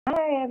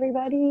Hi,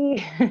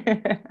 everybody.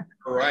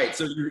 All right,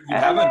 so you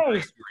have a Hi.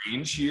 nice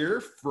range here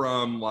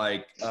from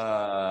like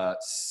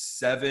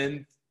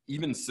seventh,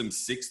 even some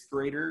sixth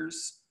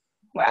graders,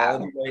 all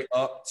the Wow. way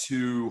up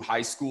to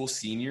high school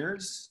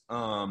seniors.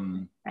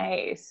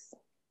 Nice.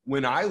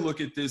 When I look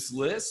at this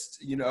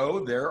list,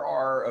 there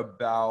are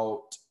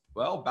about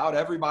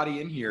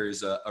everybody in here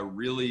is a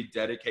really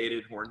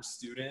dedicated horn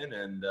student,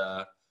 and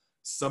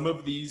some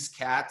of these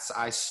cats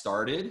I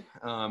started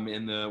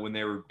when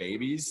they were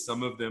babies.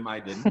 Some of them I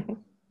didn't.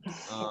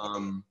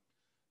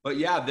 But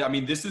yeah, I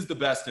mean, this is the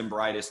best and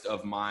brightest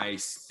of my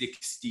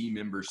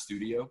 60-member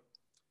studio.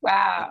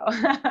 Wow.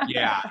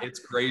 Yeah, it's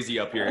crazy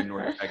up here in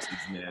North Texas,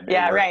 man.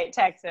 Yeah, right.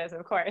 Texas,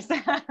 of course.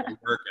 They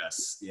work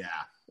us. Yeah.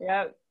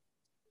 Yep.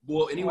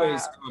 Well,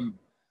 anyways, Wow.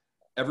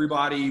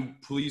 everybody,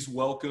 please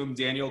welcome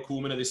Danielle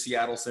Kuhlmann of the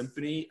Seattle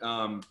Symphony.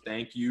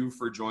 Thank you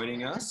for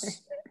joining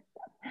us.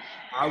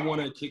 I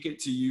want to kick it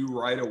to you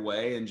right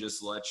away and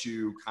just let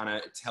you kind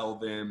of tell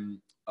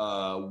them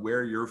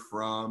where you're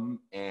from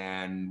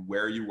and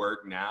where you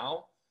work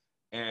now.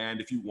 And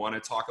if you want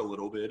to talk a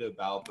little bit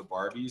about the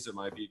Barbies, it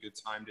might be a good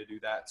time to do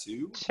that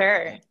too.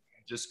 Sure. And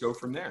just go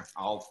from there.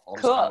 I'll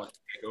just Cool. kind of let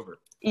you take over.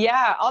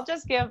 Yeah, I'll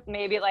just give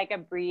maybe like a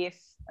brief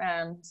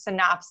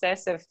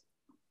synopsis of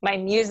my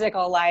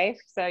musical life,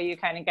 so you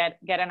kind of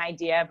get an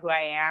idea of who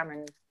I am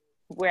and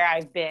where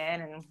I've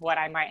been and what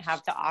I might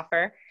have to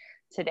offer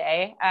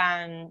today.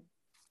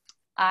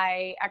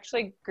 I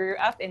actually grew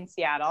up in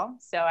Seattle,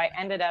 so I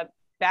ended up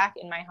back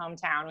in my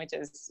hometown, which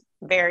is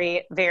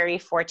very, very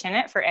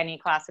fortunate for any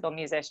classical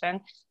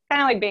musician.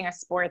 Kind of like being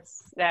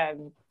a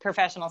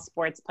professional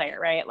sports player,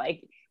 right?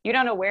 Like you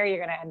don't know where you're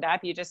going to end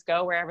up. You just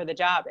go wherever the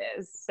job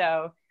is.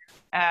 So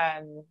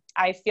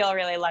I feel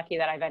really lucky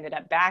that I've ended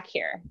up back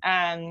here.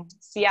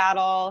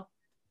 Seattle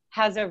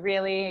has a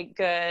really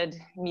good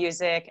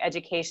music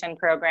education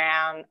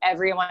program.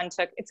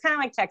 It's kind of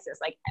like Texas,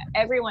 like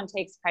everyone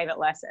takes private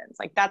lessons.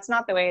 Like that's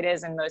not the way it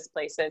is in most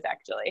places,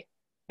 actually,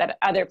 that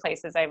other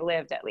places I've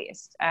lived at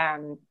least.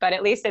 But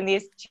at least in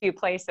these two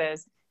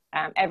places,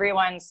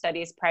 everyone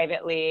studies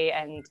privately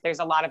and there's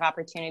a lot of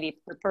opportunity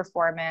for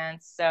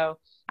performance. So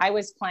I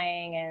was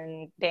playing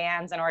in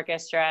bands and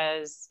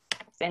orchestras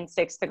in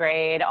sixth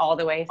grade all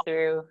the way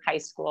through high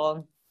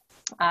school.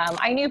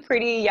 I knew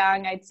pretty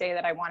young, I'd say,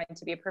 that I wanted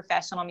to be a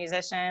professional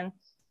musician.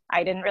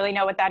 I didn't really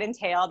know what that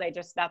entailed.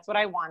 That's what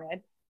I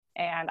wanted.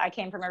 And I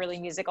came from a really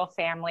musical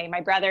family.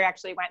 My brother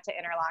actually went to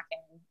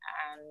Interlochen.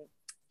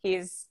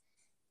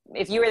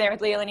 If you were there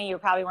with Leonie, you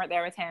probably weren't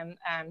there with him.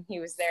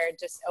 He was there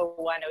just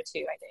 01, 02,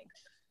 I think.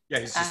 Yeah,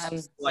 he's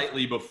just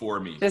slightly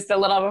before me. Just a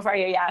little before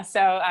you, yeah.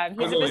 So he's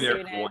I was a only bassoonist.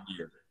 there for 1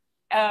 year.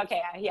 Oh,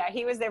 okay, yeah,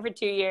 he was there for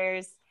 2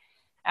 years.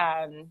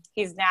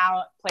 He's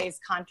now plays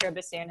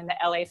contrabassoon in the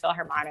LA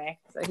Philharmonic,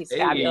 so he's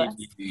fabulous.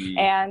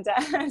 And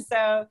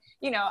so,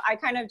 I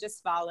kind of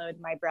just followed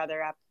my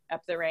brother up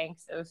the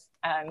ranks of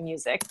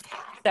music.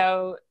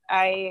 So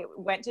I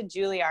went to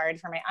Juilliard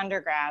for my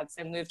undergrad,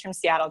 so moved from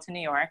Seattle to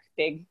New York,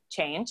 big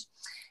change.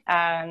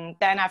 Then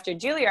after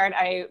Juilliard,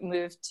 I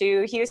moved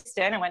to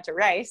Houston and went to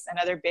Rice,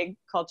 another big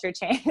culture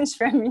change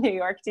from New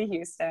York to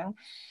Houston.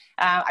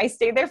 I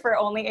stayed there for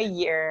only a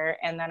year,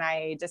 and then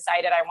I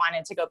decided I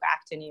wanted to go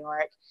back to New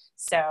York.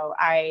 So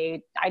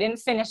I didn't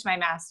finish my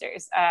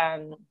master's,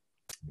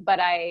 but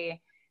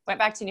I went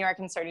back to New York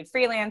and started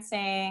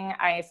freelancing.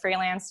 I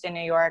freelanced in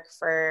New York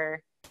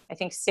for, I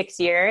think, 6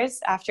 years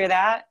after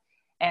that.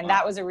 And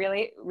that was a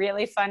really,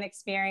 really fun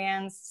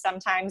experience.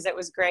 Sometimes it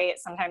was great.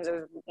 Sometimes it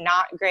was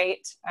not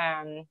great.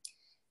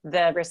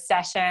 The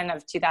recession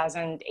of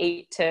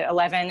 2008 to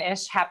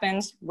 11-ish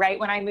happened right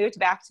when I moved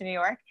back to New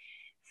York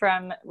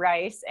from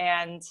Rice.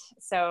 And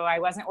so I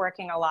wasn't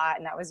working a lot,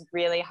 and that was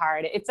really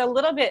hard. Feels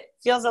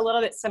a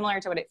little bit similar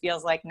to what it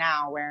feels like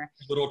now, where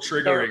a little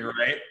triggering,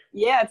 right?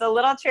 Yeah, it's a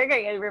little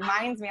triggering. It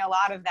reminds me a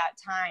lot of that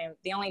time.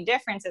 The only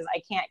difference is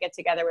I can't get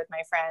together with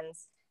my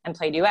friends and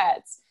play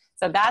duets.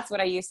 So that's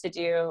what I used to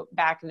do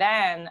back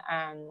then.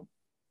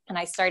 And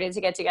I started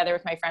to get together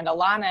with my friend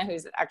Alana,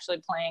 who's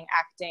actually playing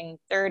acting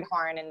third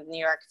horn in the New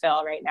York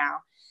Phil right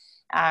now.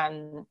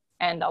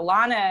 And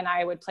Alana and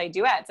I would play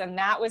duets. And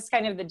that was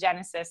kind of the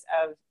genesis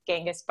of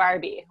Genghis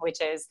Barbie, which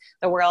is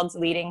the world's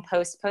leading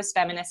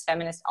post-feminist,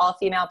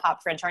 all-female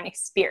pop French horn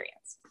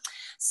experience.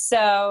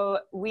 So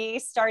we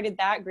started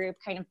that group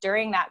kind of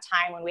during that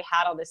time when we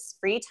had all this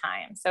free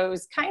time. So it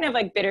was kind of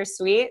like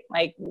bittersweet,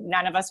 like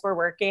none of us were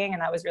working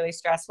and that was really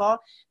stressful,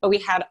 but we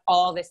had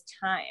all this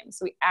time.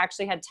 So we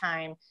actually had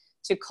time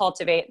to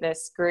cultivate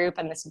this group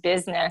and this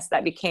business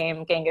that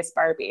became Genghis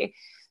Barbie.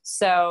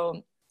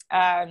 So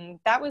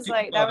that was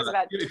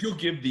about. If you'll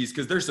give these,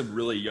 because there's some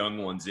really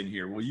young ones in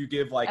here, will you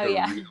give like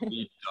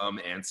really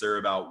dumb answer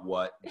about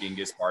what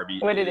Genghis Barbie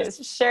what it is?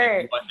 Sure.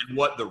 And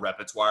what the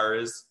repertoire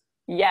is?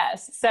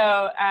 Yes.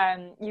 So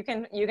you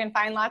can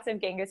find lots of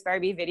Genghis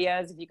Barbie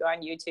videos if you go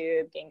on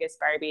YouTube,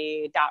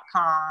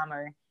 genghisbarbie.com,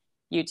 or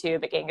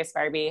YouTube at Genghis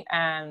Barbie.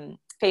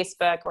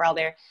 Facebook, we're all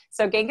there.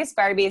 So Genghis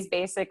Barbie is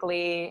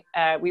basically,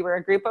 we were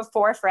a group of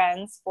 4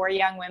 friends, 4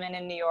 young women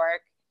in New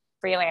York,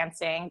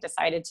 freelancing,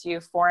 decided to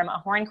form a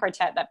horn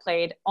quartet that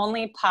played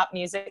only pop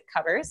music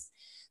covers.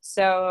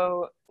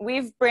 So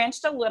we've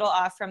branched a little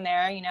off from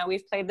there. You know,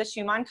 we've played the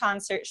Schumann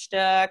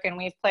Concertstück, and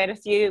we've played a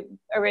few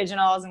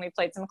originals, and we've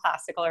played some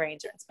classical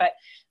arrangements, but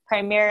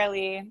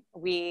primarily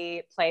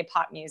we play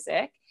pop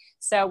music.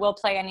 So we'll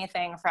play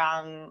anything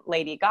from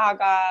Lady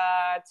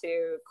Gaga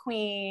to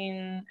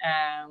Queen.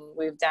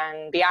 We've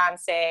done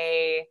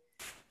Beyonce,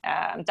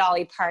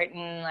 Dolly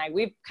Parton. Like,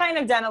 we've kind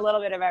of done a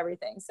little bit of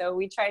everything. So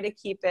we try to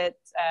keep it,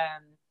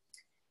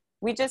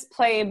 we just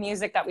play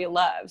music that we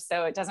love.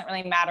 So it doesn't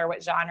really matter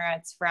what genre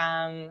it's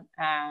from.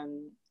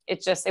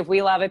 It's just, if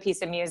we love a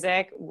piece of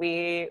music,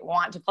 we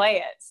want to play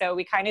it. So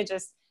we kind of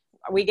just,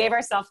 we gave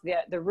ourselves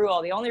the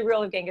rule. The only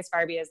rule of Genghis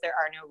Barbie is there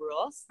are no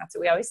rules. That's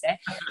what we always say.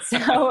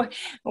 So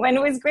when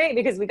it was great,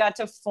 because we got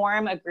to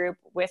form a group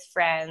with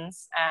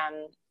friends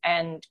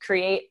and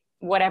create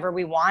whatever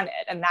we wanted.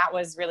 And that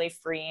was really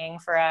freeing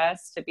for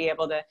us to be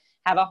able to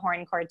have a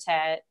horn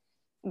quartet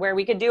where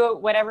we could do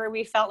whatever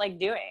we felt like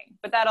doing.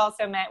 But that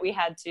also meant we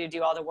had to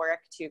do all the work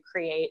to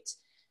create,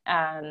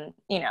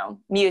 you know,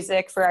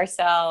 music for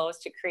ourselves,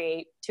 to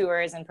create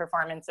tours and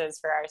performances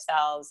for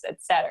ourselves,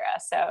 etc.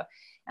 So,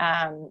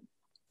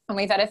 and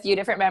we've had a few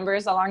different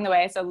members along the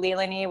way. So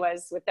Leilani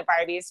was with the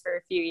Barbies for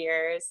a few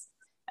years,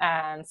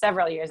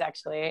 several years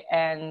actually.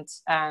 And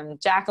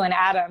Jacqueline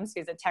Adams,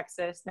 who's a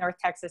North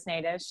Texas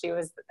native, she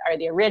was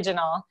the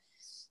original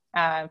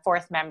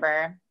fourth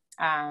member.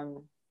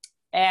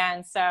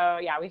 And so,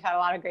 yeah, we've had a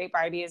lot of great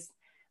Barbies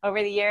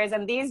over the years.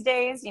 And these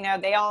days, you know,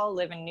 they all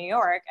live in New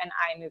York, and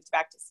I moved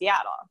back to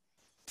Seattle.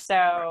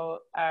 So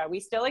we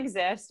still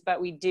exist,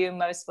 but we do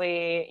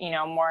mostly, you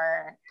know,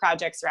 more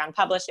projects around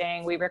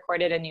publishing. We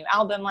recorded a new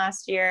album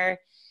last year,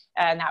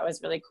 and that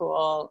was really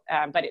cool.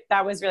 But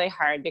that was really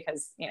hard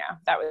because, you know,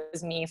 that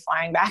was me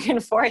flying back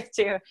and forth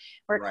to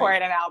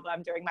record an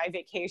album during my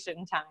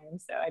vacation time.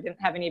 So I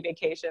didn't have any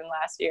vacation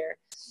last year.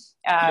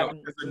 You know,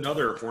 as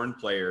another horn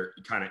player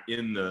kind of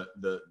in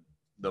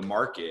the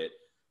market,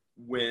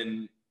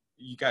 when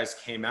you guys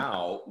came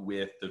out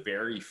with the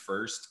very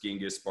first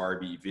Genghis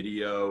Barbie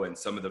video and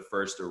some of the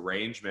first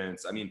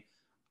arrangements, I mean,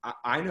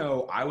 I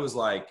know I was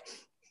like,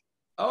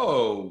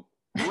 oh,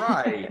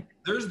 right,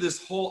 there's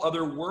this whole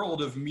other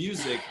world of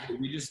music that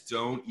we just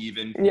don't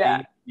even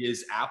think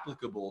is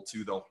applicable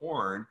to the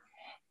horn.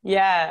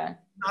 Yeah.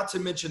 Not to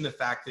mention the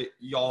fact that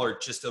y'all are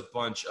just a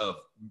bunch of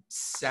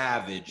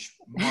savage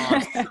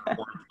monster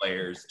horn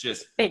players,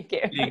 just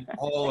being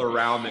all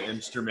around the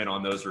instrument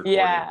on those recordings.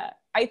 Yeah,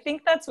 I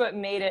think that's what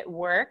made it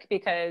work,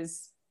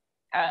 because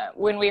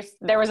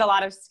there was a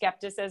lot of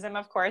skepticism,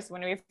 of course,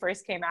 when we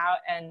first came out.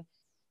 And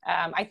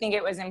I think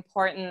it was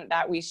important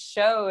that we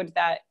showed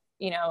that,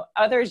 you know,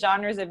 other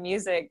genres of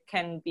music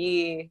can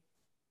be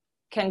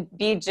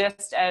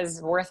just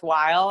as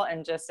worthwhile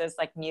and just as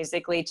like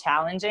musically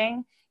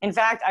challenging. In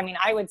fact, I mean,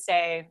 I would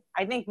say,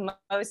 I think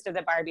most of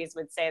the Barbies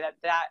would say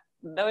that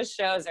those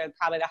shows are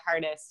probably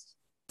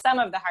some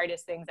of the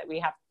hardest things that we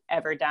have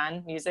ever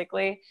done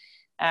musically.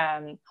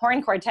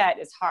 Horn quartet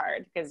is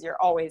hard because you're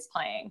always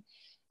playing.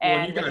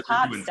 And with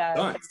pop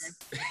stuff,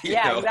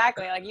 yeah,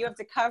 exactly. Like, you have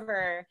to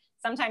cover,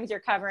 sometimes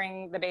you're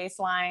covering the bass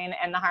line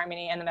and the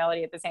harmony and the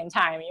melody at the same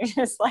time. You're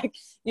just like,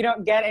 you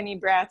don't get any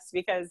breaths,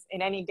 because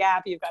in any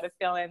gap, you've got to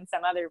fill in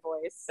some other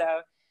voice.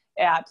 So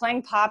yeah,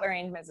 playing pop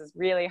arrangements is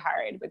really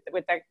hard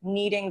with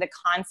needing the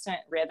constant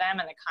rhythm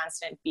and the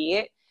constant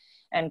beat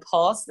and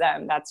pulse.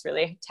 Then that's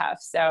really tough.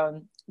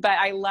 So, but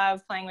I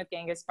love playing with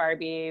Genghis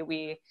Barbie.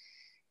 We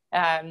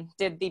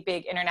did the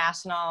big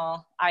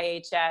international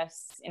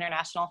IHS,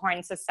 International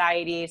Horn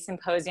Society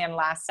Symposium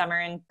last summer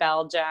in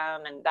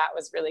Belgium, and that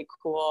was really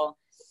cool.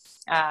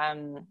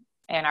 And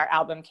our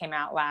album came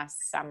out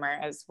last summer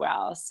as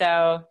well.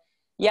 So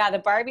yeah, the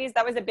Barbies,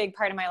 that was a big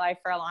part of my life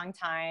for a long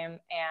time.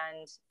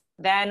 And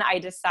then I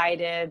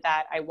decided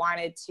that I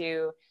wanted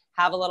to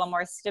have a little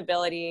more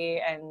stability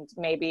and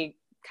maybe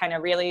kind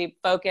of really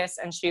focus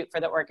and shoot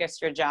for the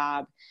orchestra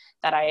job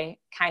that I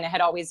kind of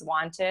had always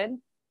wanted.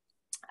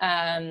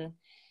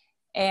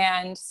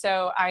 And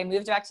so I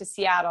moved back to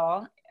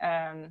Seattle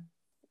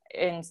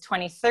in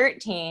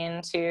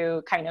 2013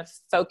 to kind of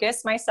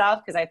focus myself,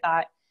 because I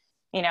thought,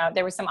 you know,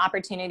 there was some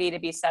opportunity to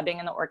be subbing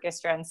in the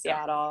orchestra in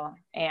Seattle,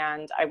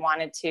 and I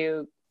wanted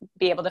to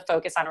be able to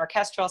focus on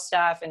orchestral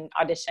stuff and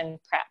audition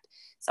prep.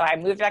 So I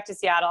moved back to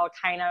Seattle.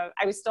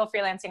 I was still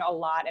freelancing a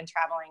lot and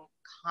traveling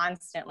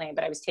constantly,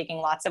 but I was taking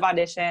lots of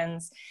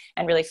auditions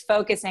and really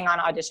focusing on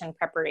audition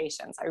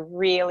preparations. I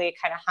really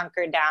kind of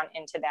hunkered down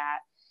into that,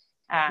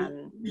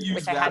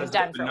 which I hadn't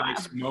done for a while.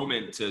 Nice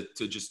moment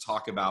to just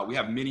talk about. We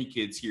have many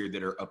kids here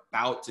that are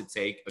about to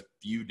take a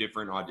few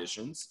different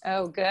auditions.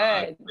 Oh,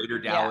 good. Greater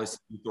Dallas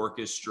Youth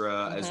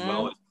Orchestra, as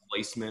well as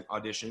placement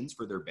auditions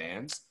for their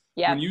bands.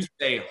 Yeah. When you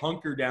say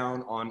hunker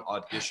down on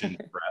audition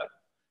prep,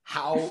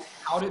 how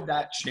did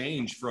that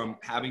change from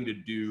having to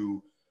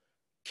do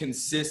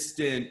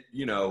consistent,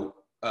 you know,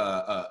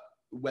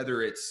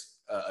 whether it's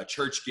a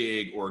church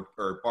gig or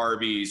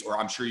Barbies, or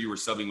I'm sure you were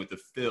subbing with the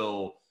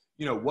Phil,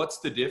 what's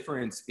the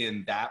difference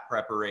in that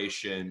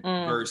preparation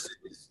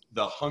versus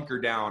the hunker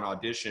down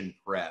audition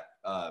prep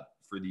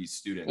for these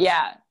students?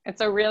 Yeah,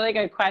 it's a really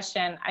good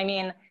question. I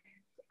mean,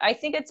 I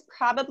think it's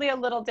probably a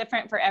little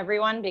different for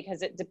everyone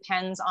because it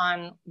depends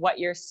on what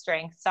your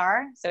strengths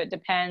are. So it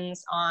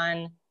depends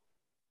on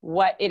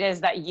what it is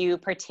that you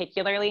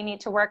particularly need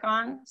to work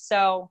on.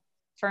 So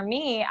for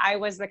me, I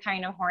was the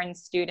kind of horn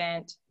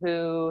student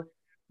who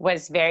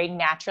was very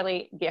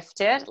naturally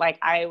gifted. Like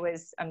I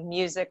was a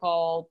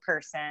musical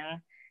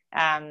person,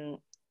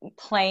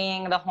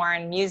 playing the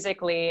horn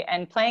musically,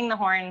 and playing the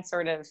horn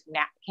sort of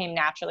came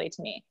naturally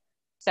to me.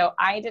 So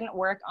I didn't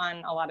work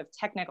on a lot of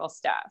technical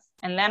stuff.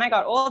 And then I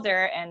got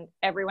older and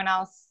everyone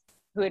else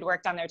who had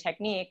worked on their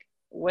technique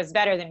was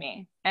better than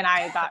me. And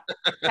I got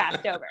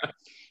passed over.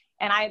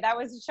 And that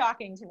was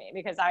shocking to me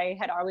because I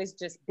had always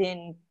just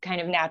been kind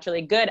of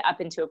naturally good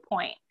up into a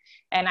point.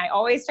 And I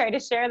always try to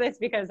share this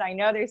because I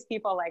know there's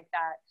people like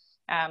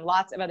that,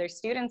 lots of other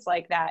students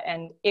like that.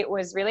 And it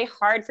was really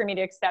hard for me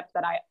to accept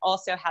that I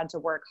also had to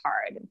work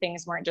hard.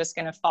 Things weren't just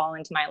going to fall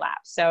into my lap.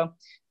 So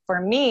for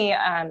me,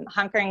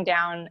 hunkering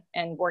down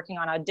and working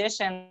on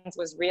auditions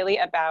was really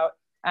about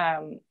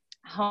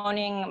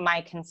honing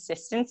my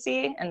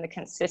consistency and the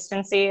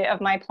consistency of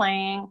my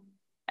playing,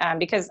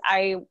 because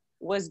I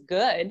was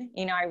good.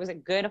 I was a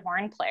good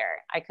horn player.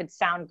 I could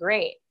sound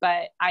great,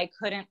 but I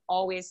couldn't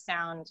always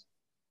sound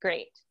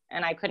great.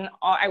 And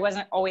I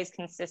wasn't always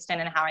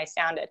consistent in how I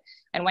sounded.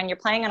 And when you're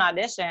playing an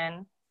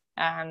audition,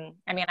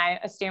 I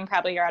assume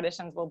probably your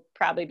auditions will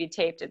probably be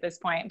taped at this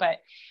point, but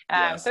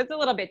yes. So it's a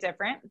little bit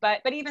different,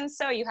 but even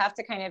so, you have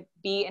to kind of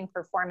be in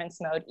performance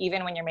mode,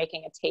 even when you're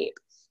making a tape.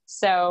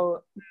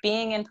 So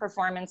being in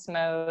performance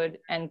mode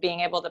and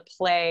being able to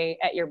play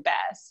at your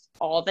best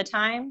all the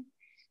time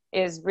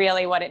is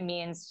really what it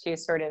means to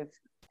sort of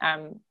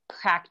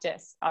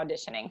practice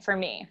auditioning for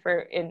me,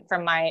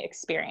 from my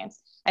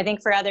experience. I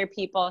think for other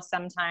people,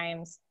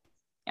 sometimes,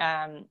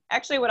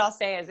 actually what I'll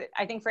say is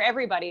I think for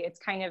everybody, it's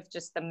kind of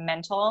just the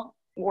mental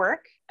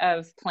work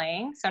of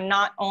playing. So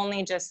not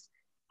only just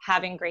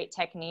having great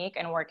technique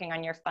and working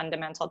on your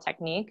fundamental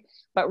technique,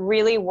 but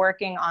really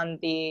working on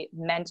the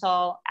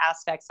mental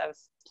aspects of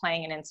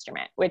playing an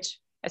instrument, which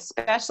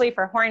especially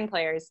for horn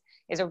players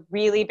is a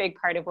really big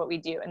part of what we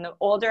do. And the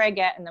older I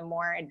get and the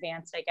more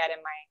advanced I get in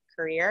my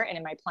career and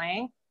in my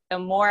playing, the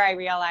more I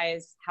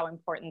realize how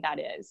important that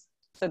is.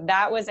 So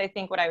that was, I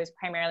think, what I was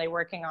primarily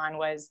working on,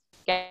 was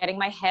getting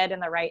my head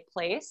in the right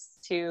place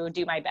to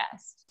do my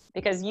best.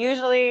 Because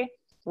usually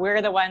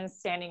we're the ones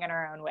standing in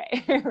our own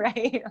way,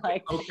 right?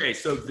 Like, okay,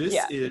 so this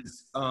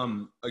is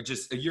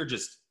you're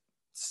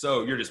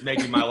just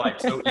making my life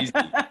so easy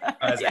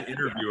as an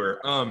interviewer.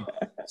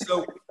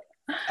 So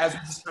as we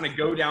just kind of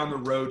go down the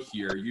road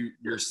here,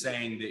 you're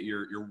saying that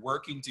you're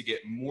working to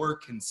get more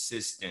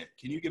consistent.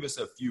 Can you give us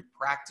a few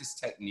practice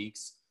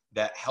techniques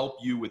that help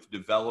you with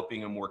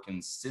developing a more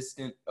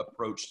consistent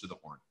approach to the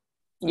horn?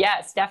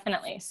 Yes,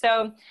 definitely.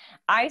 So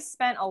I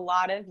spent a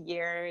lot of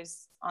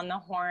years on the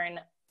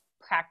horn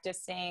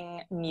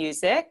practicing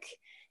music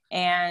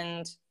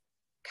and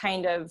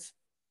kind of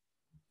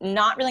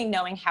not really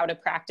knowing how to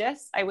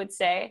practice, I would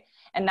say.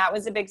 And that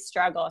was a big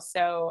struggle.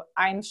 So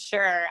I'm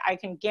sure I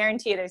can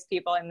guarantee there's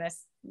people in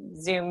this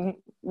Zoom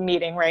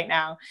meeting right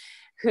now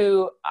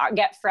who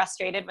get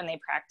frustrated when they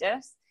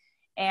practice.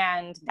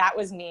 And that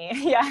was me.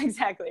 Yeah,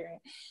 exactly right.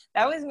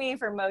 That was me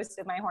for most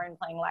of my horn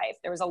playing life.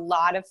 There was a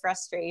lot of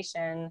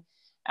frustration.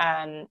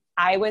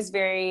 I was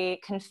very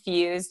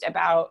confused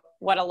about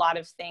what a lot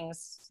of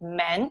things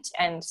meant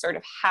and sort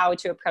of how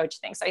to approach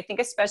things. So I think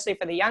especially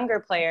for the younger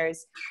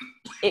players,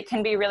 it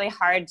can be really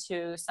hard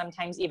to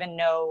sometimes even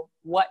know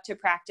what to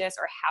practice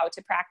or how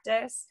to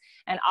practice.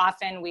 And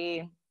often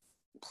we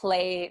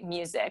play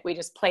music, we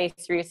just play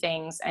through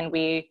things, and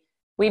we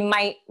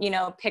might,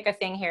 pick a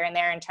thing here and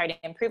there and try to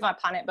improve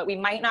upon it, but we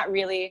might not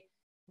really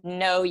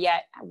know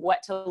yet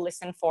what to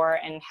listen for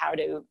and how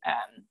to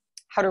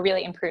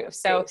really improve.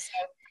 So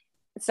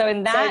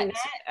in that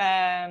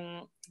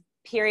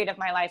period of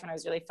my life when I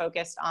was really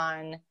focused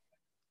on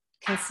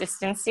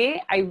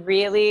consistency, I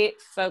really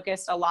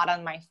focused a lot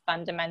on my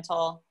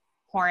fundamental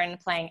horn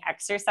playing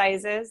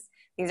exercises.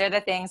 These are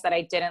the things that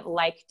I didn't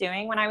like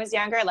doing when I was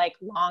younger, like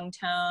long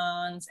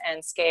tones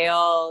and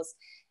scales.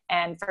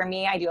 And for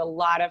me, I do a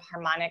lot of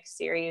harmonic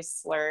series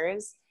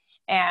slurs.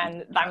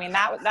 And I mean,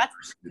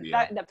 that's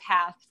the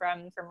path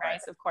from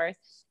Rice, of course.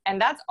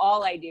 And that's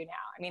all I do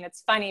now. I mean,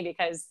 it's funny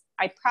because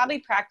I probably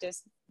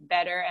practice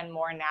better and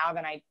more now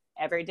than I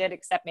ever did,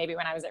 except maybe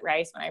when I was at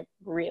Rice, when I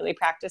really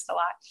practiced a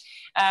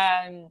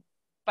lot.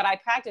 But I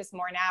practice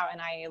more now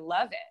and I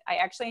love it. I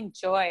actually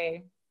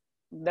enjoy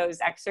those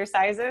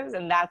exercises.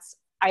 And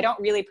I don't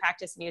really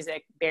practice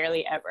music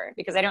barely ever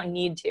because I don't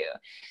need to.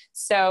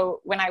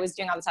 So when I was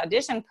doing all this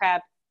audition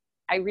prep,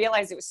 I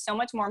realized it was so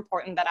much more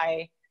important that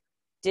I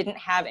didn't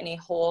have any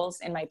holes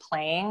in my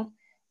playing,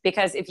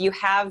 because if you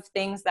have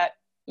things that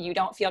you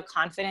don't feel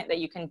confident that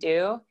you can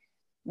do,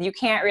 you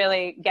can't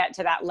really get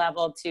to that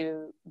level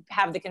to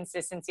have the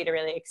consistency to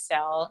really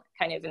excel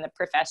kind of in the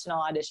professional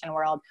audition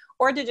world,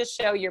 or to just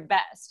show your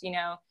best.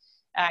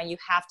 You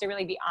have to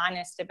really be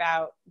honest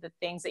about the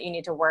things that you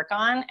need to work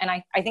on. And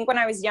I think when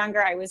I was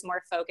younger, I was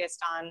more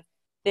focused on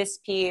this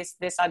piece,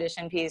 this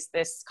audition piece,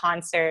 this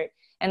concert,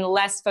 and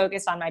less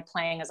focused on my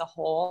playing as a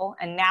whole.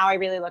 And now I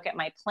really look at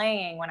my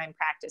playing when I'm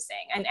practicing.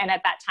 And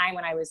at that time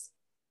when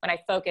I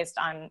focused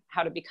on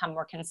how to become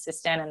more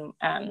consistent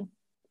and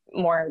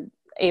more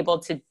able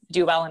to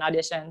do well in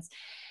auditions,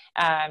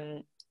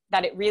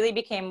 that it really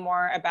became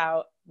more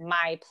about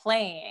my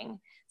playing.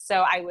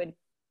 So I would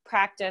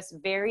practice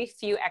very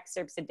few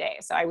excerpts a day.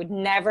 So I would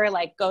never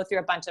like go through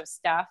a bunch of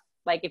stuff.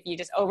 Like if you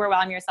just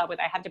overwhelm yourself with,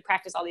 I have to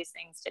practice all these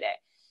things today,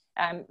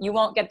 you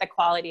won't get the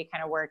quality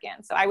kind of work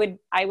in. So I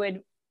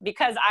would,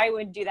 because I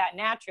would do that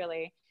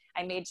naturally,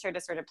 I made sure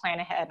to sort of plan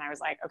ahead. And I was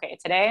like, okay,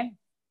 today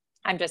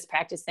I'm just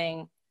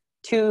practicing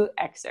 2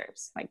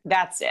 excerpts. Like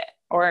that's it.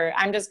 Or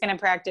I'm just going to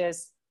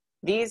practice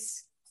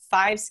these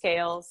 5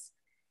 scales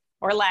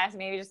or less,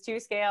 maybe just 2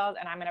 scales.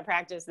 And I'm going to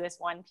practice this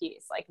 1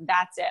 piece. Like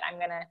that's it. I'm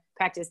going to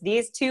practice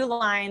these 2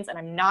 lines and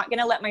I'm not going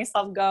to let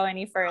myself go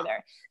any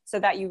further, so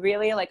that you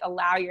really like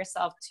allow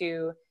yourself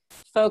to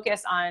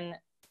focus on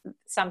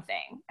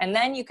something. And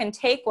then you can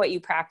take what you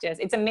practice.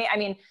 It's amazing. I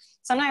mean,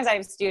 sometimes I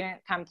have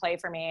students come play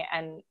for me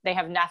and they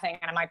have nothing.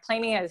 And I'm like, play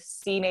me a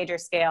C major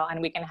scale and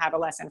we can have a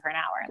lesson for an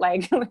hour.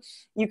 Like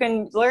you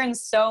can learn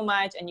so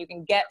much and you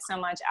can get so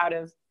much out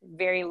of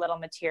very little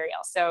material.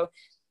 So,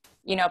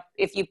 you know,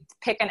 if you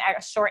pick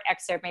a short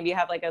excerpt, maybe you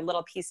have like a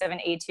little piece of an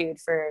etude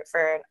for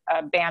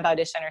a band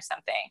audition or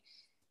something,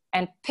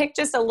 and pick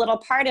just a little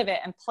part of it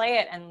and play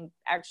it, and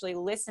actually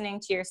listening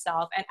to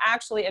yourself and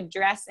actually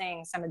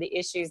addressing some of the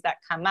issues that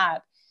come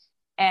up.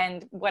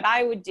 And what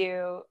I would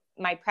do,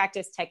 my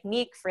practice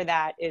technique for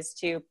that is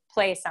to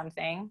play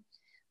something,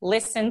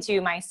 listen to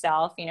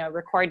myself, you know,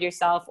 record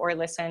yourself or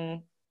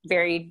listen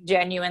very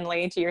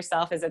genuinely to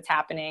yourself as it's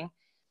happening,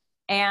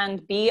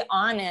 and be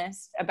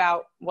honest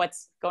about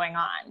what's going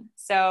on.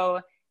 So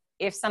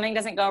if something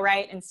doesn't go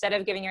right, instead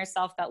of giving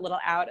yourself that little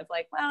out of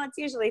like, well, it's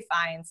usually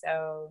fine,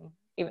 so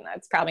even though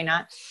it's probably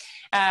not,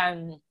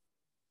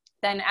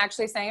 then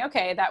actually saying,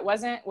 okay, that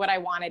wasn't what I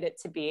wanted it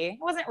to be. It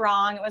wasn't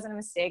wrong. It wasn't a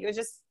mistake.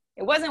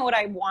 It wasn't what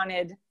I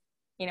wanted,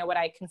 you know, what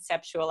I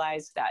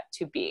conceptualized that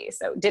to be.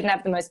 So it didn't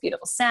have the most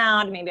beautiful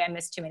sound. Maybe I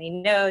missed too many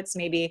notes.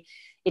 Maybe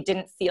it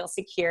didn't feel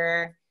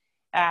secure.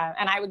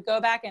 And I would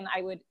go back and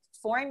I would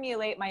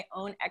formulate my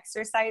own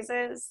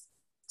exercises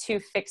to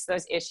fix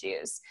those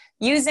issues,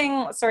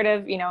 using sort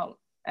of, you know,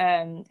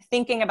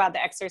 thinking about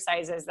the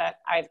exercises that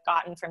I've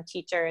gotten from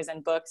teachers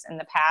and books in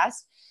the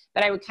past.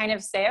 But I would kind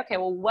of say, okay,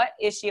 well, what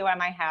issue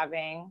am I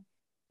having?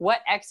 What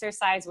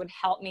exercise would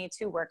help me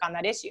to work on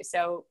that issue?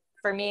 So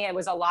for me, it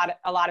was a lot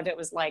of it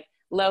was like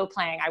low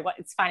playing.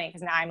 It's funny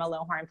because now I'm a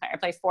low horn player. I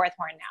play 4th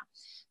horn now.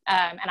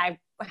 And I've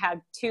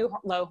had 2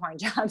 low horn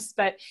jobs,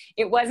 but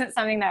it wasn't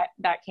something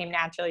that came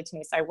naturally to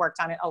me. So I worked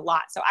on it a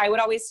lot. So I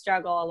would always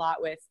struggle a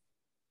lot with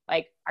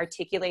like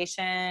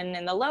articulation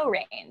in the low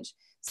range.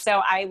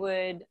 So I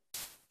would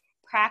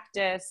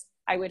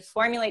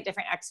formulate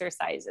different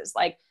exercises,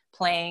 like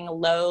playing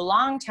low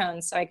long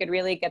tones, so I could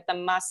really get the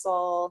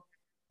muscle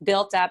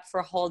built up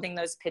for holding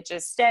those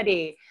pitches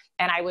steady.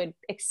 And I would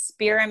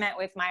experiment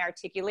with my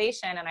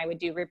articulation, and I would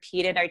do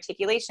repeated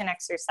articulation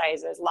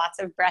exercises, lots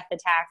of breath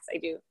attacks. I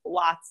do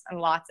lots and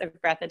lots of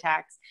breath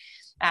attacks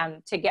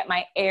to get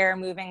my air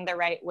moving the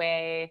right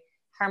way,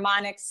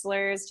 harmonic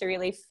slurs to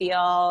really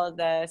feel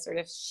the sort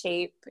of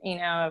shape, you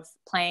know, of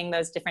playing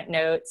those different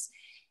notes.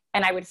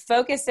 And I would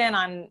focus in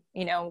on,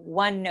 you know,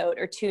 1 note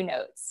or 2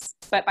 notes.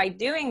 But by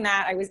doing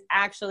that, I was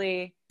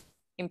actually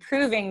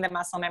improving the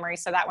muscle memory,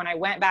 so that when I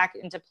went back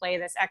into play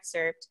this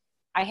excerpt,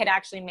 I had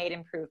actually made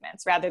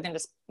improvements, rather than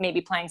just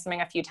maybe playing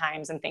something a few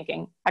times and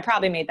thinking, I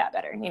probably made that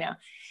better, you know?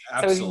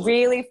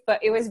 Absolutely. So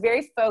it was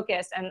very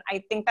focused. And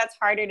I think that's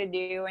harder to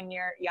do when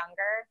you're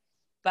younger,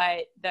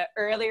 but the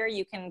earlier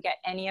you can get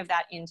any of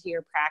that into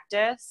your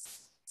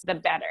practice, the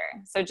better.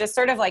 So just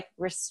sort of like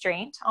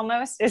restraint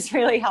almost is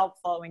really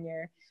helpful when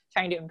you're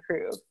trying to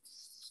improve.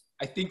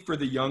 I think for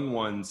the young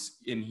ones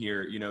in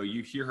here, you know,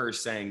 you hear her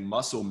saying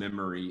muscle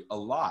memory a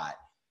lot.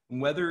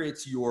 Whether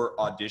it's your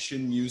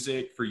audition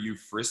music, for you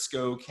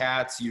Frisco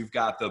cats, you've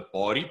got the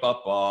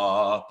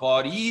ba-dee-ba-ba,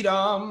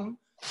 ba-dee-dum.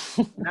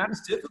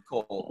 That's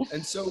difficult.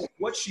 And so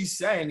what she's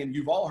saying, and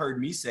you've all heard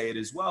me say it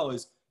as well,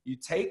 is you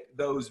take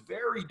those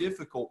very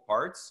difficult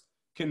parts,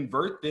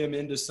 convert them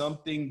into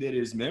something that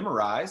is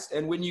memorized,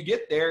 and when you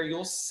get there,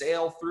 you'll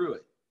sail through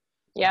it.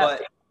 Yeah.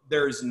 But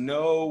there's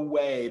no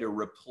way to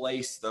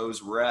replace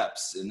those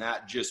reps, and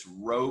that just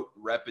rote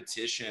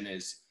repetition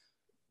is,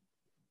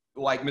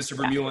 like Mr.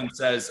 Vermeulen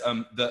says,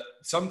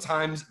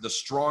 sometimes the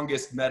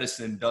strongest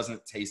medicine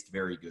doesn't taste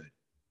very good.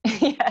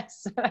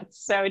 Yes,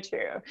 that's so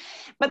true.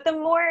 But the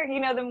more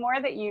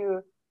that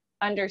you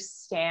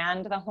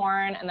understand the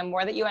horn, and the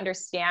more that you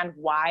understand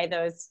why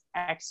those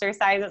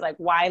exercises, like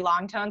why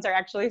long tones are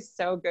actually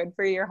so good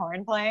for your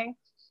horn playing,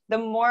 the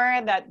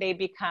more that they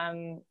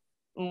become,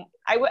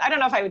 I don't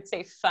know if I would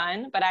say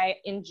fun, but I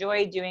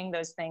enjoy doing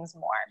those things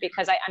more,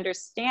 because I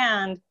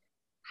understand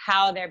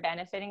how they're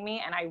benefiting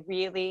me, and I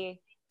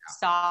really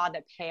saw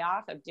the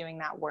payoff of doing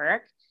that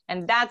work.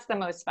 And that's the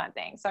most fun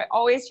thing. So I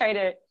always try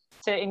to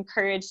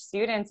encourage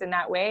students in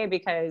that way,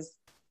 because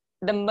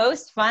the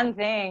most fun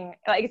thing,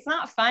 like, it's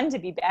not fun to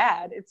be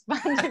bad. It's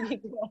fun to be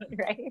good,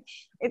 right?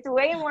 It's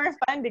way more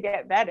fun to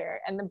get better.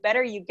 And the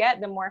better you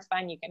get, the more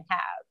fun you can have.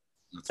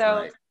 That's so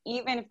right.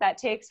 Even if that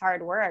takes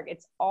hard work,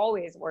 it's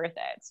always worth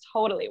it. It's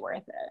totally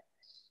worth it.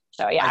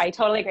 So yeah, I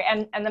totally agree.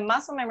 And the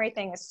muscle memory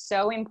thing is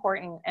so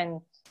important. And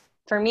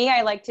for me,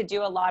 I like to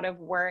do a lot of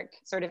work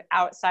sort of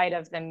outside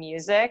of the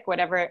music,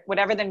 whatever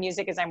the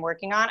music is I'm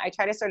working on. I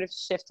try to sort of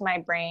shift my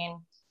brain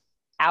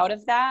out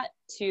of that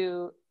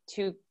to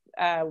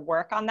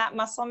work on that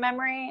muscle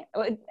memory.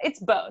 It's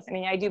both. I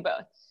mean, I do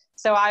both.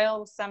 So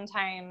I'll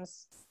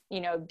sometimes,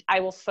 I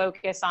will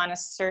focus on a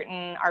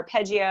certain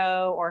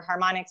arpeggio or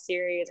harmonic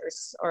series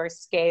or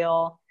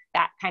scale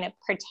that kind of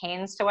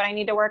pertains to what I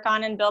need to work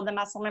on and build the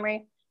muscle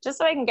memory, just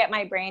so I can get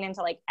my brain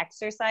into like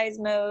exercise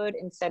mode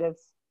instead of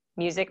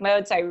music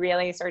mode. So I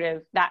really sort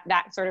of,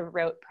 that sort of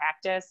rote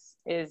practice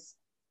is,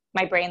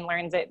 my brain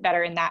learns it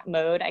better in that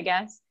mode, I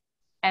guess.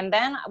 And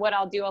then what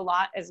I'll do a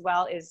lot as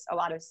well is a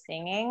lot of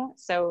singing.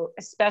 So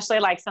especially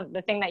like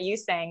the thing that you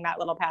sang, that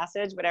little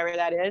passage, whatever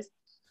that is,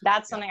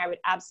 that's something I would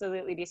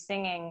absolutely be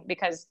singing,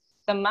 because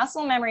the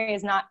muscle memory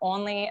is not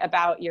only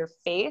about your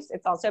face,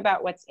 it's also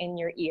about what's in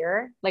your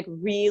ear, like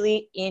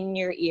really in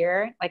your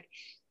ear. Like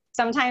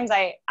sometimes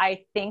I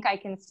think I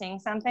can sing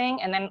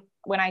something, and then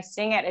when I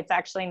sing it, it's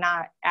actually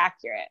not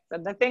accurate. So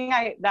the thing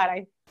that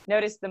I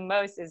noticed the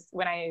most is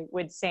when I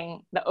would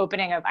sing the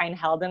opening of Ein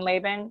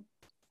Heldenleben.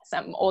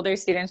 Some older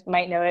students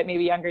might know it,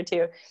 maybe younger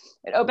too.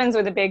 It opens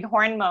with a big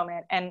horn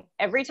moment. And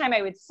every time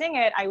I would sing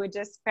it, I would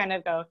just kind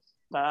of go,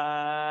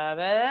 ba,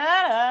 ba,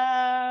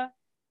 da.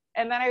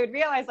 And then I would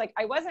realize like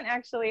I wasn't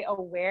actually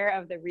aware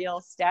of the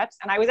real steps.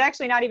 And I was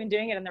actually not even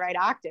doing it in the right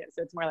octave.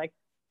 So it's more like,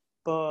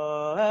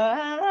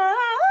 ba,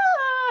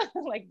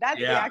 like that's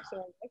the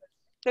actual.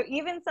 So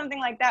even something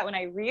like that, when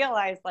I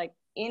realized like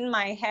in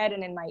my head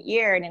and in my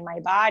ear and in my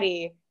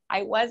body,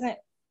 I wasn't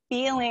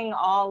feeling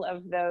all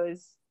of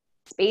those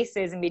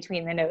spaces in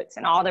between the notes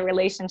and all the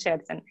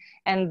relationships.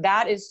 And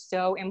that is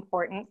so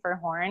important for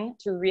horn,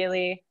 to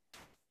really,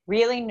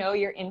 really know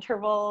your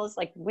intervals.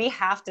 Like we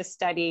have to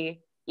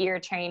study ear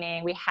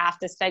training, we have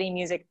to study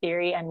music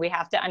theory, and we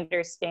have to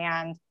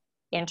understand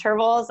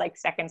intervals like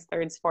seconds,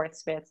 thirds,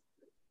 fourths, fifths.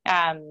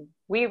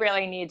 We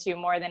really need to,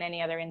 more than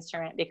any other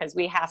instrument, because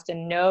we have to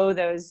know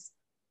those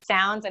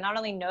sounds, and not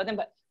only know them,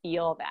 but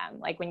feel them.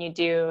 Like when you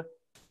do,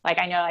 like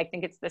I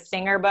think it's the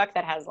Singer book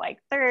that has like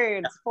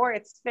thirds,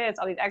 fourths, fifths,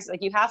 all these extras.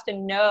 Like you have to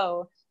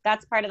know,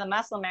 that's part of the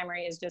muscle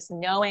memory, is just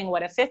knowing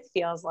what a fifth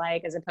feels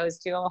like, as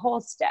opposed to a whole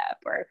step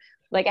or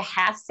like a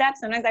half step.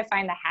 Sometimes I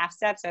find the half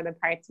steps are the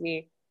parts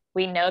we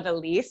know the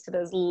least,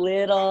 those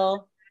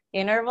little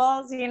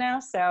intervals,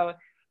 so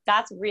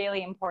that's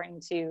really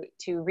important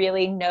to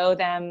really know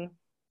them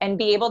and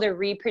be able to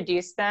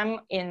reproduce them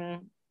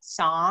in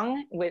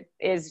song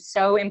is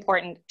so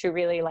important, to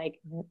really like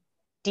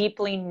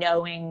deeply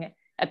knowing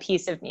a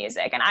piece of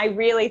music. And I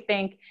really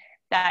think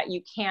that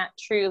you can't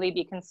truly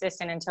be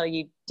consistent until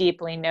you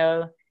deeply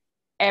know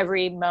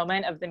every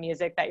moment of the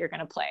music that you're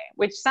going to play,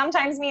 which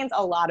sometimes means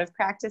a lot of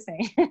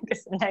practicing,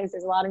 because sometimes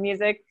there's a lot of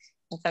music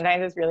and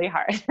sometimes it's really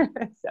hard.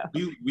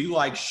 So we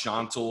like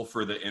chantal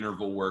for the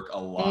interval work a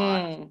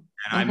lot. And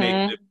I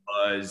make the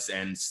buzz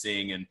and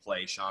sing and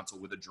play chantal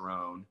with a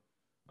drone.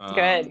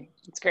 Good.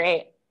 It's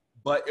great.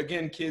 But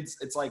again, kids,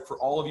 it's like, for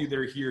all of you that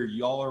are here,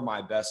 y'all are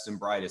my best and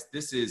brightest.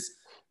 This is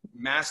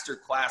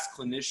Masterclass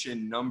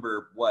clinician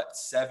number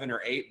 7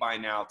 or 8 by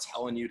now,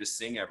 telling you to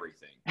sing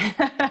everything.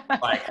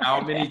 Like,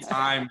 how many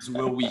times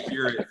will we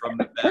hear it from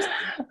the best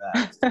of the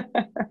best?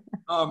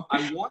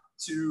 I want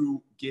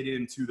to get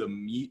into the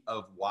meat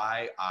of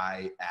why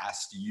I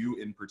asked you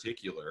in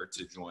particular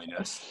to join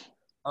us.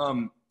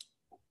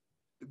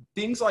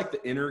 Things like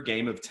the inner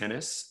game of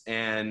tennis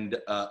and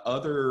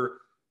other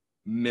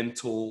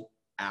mental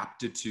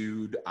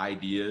aptitude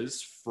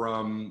ideas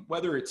from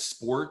whether it's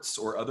sports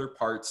or other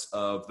parts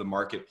of the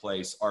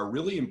marketplace are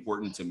really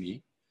important to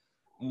me.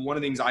 One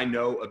of the things I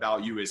know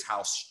about you is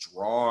how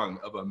strong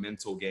of a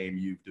mental game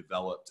you've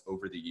developed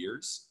over the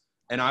years.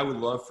 And I would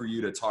love for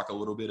you to talk a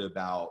little bit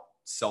about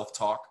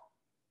self-talk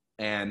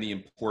and the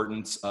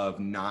importance of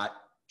not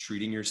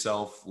treating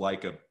yourself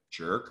like a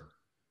jerk.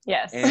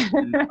 Yes.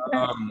 And,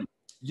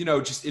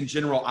 just in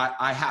general,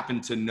 I happen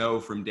to know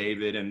from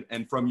David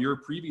and from your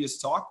previous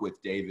talk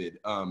with David,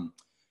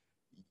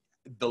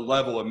 the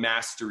level of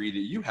mastery that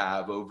you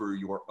have over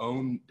your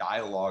own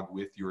dialogue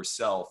with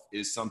yourself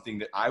is something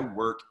that I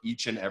work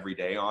each and every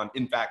day on.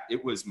 In fact,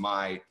 it was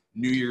my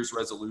New Year's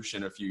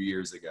resolution a few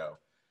years ago.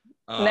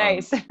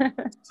 Nice.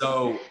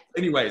 So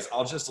anyways,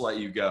 I'll just let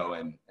you go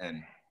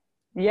and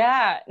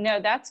yeah, no,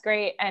 that's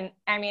great. And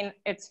I mean,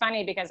 it's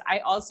funny because I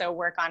also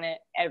work on it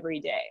every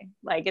day.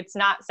 Like it's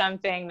not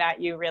something that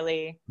you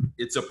really,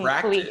 it's a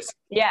practice.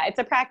 Yeah, it's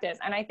a practice.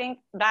 And I think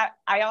that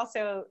I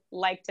also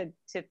like to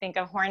think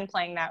of horn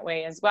playing that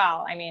way as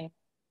well. I mean,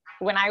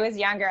 when I was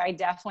younger, I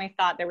definitely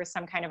thought there was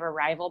some kind of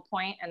arrival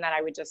point and that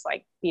I would just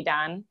like be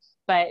done.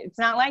 but it's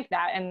not like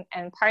that.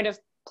 And part of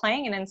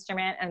playing an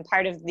instrument and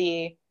part of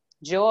the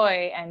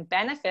joy and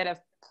benefit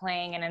of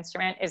playing an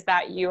instrument is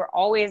that you're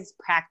always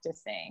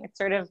practicing. It's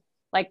sort of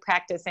like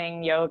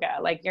practicing yoga.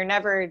 Like you're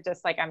never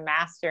just like a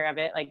master of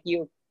it. Like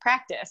you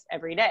practice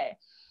every day,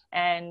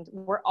 and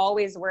we're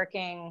always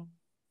working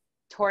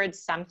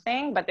towards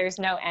something, but there's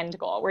no end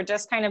goal. We're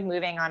just kind of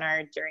moving on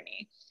our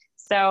journey.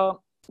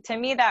 So to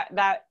me,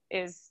 that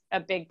is a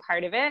big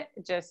part of it.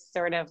 Just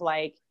sort of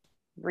like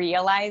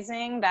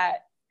realizing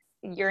that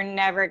you're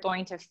never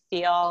going to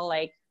feel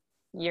like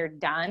you're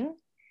done.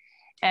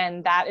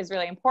 And that is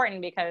really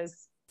important,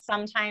 because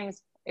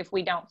sometimes if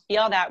we don't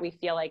feel that, we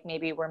feel like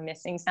maybe we're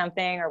missing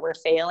something or we're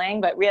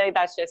failing, but really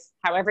that's just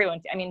how everyone,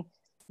 I mean,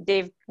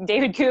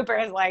 David Cooper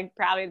is like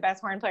probably the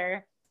best horn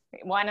player,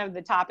 one of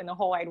the top in the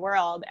whole wide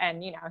world.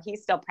 And, you know,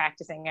 he's still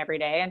practicing every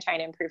day and trying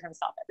to improve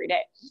himself every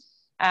day.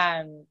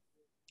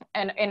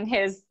 And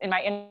in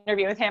my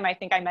interview with him, I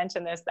think I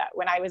mentioned this, that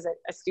when I was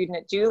a student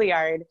at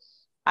Juilliard,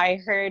 I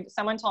heard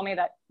someone told me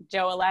that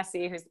Joe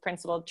Alessi, who's the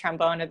principal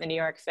trombone of the New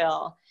York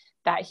Phil,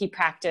 that he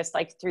practiced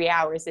like 3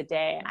 hours a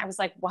day. And I was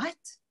like, what?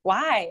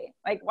 Why?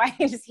 Like, why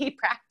does he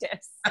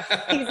practice?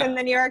 He's in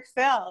the New York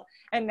Phil.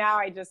 And now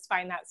I just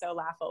find that so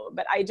laughable,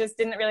 but I just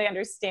didn't really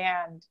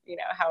understand, you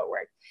know, how it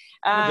worked.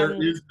 There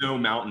is no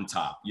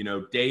mountaintop, you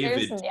know,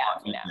 David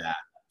taught me that.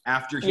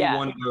 After he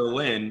won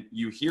Berlin,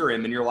 you hear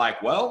him and you're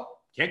like, well,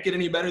 can't get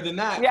any better than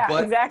that. Yeah,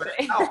 but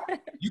exactly.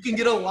 You can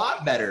get a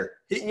lot better.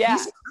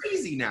 He's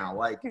crazy now.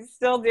 Like, he's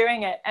still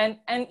doing it. And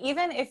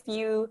even if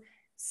you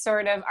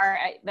sort of are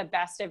at the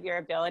best of your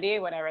ability,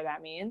 whatever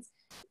that means,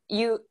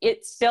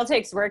 it still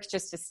takes work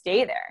just to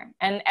stay there.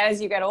 And as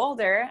you get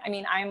older, I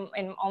mean, I'm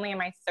only in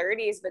my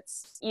 30s, but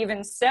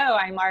even so,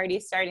 I'm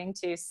already starting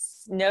to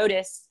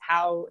notice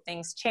how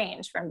things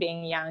change from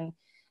being young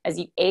as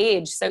you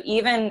age. So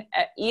even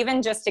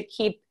just to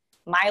keep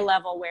my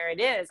level where it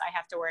is, I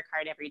have to work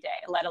hard every day,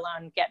 let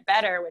alone get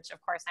better, which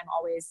of course I'm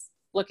always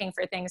looking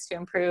for things to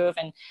improve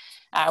and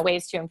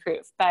ways to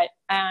improve. But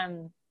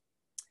the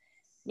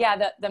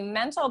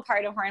mental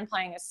part of horn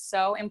playing is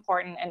so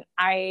important. And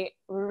I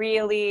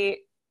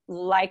really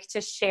like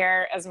to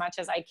share as much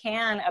as I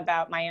can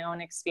about my own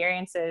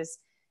experiences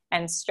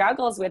and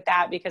struggles with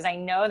that, because I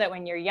know that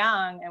when you're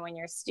young and when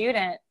you're a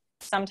student,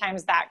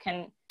 sometimes that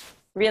can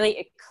really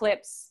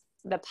eclipse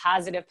the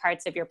positive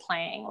parts of your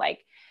playing.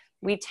 Like,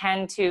 we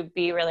tend to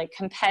be really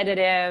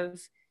competitive.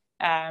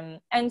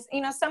 And,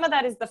 you know, some of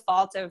that is the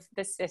fault of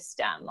the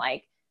system,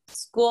 like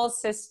school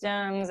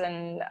systems,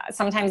 and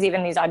sometimes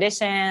even these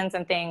auditions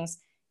and things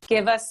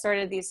give us sort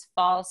of these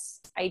false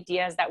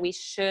ideas that we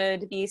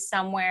should be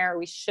somewhere,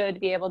 we should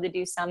be able to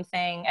do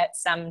something at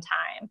some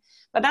time.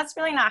 But that's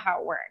really not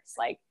how it works.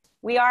 Like,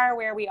 we are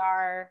where we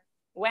are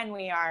when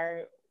we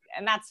are,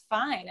 and that's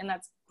fine. And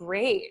that's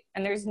great.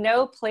 And there's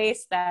no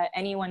place that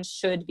anyone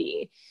should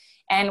be.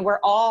 And we're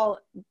all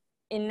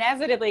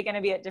inevitably going to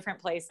be at different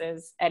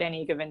places at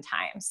any given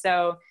time.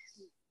 So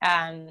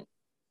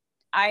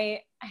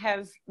I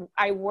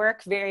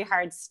work very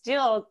hard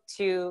still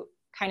to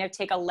kind of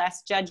take a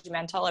less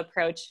judgmental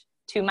approach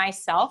to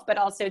myself, but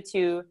also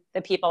to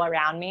the people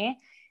around me.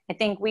 I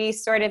think we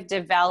sort of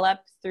develop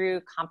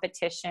through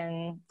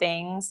competition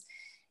things,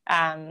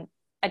 a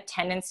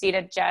tendency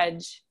to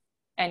judge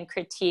and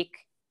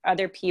critique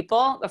other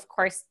people. Of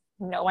course,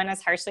 no one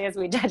as harshly as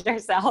we judge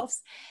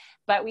ourselves,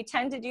 but we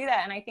tend to do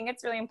that. And I think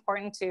it's really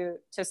important to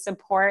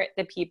support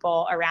the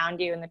people around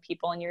you and the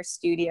people in your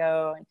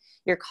studio and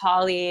your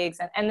colleagues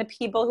and the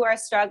people who are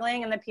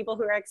struggling and the people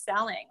who are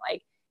excelling.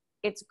 Like,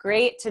 it's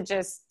great to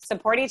just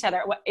support each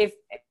other. If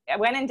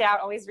when in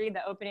doubt, always read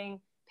the opening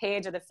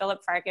page of the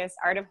Philip Farkas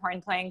Art of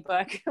Horn Playing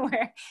book,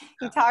 where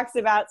he talks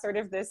about sort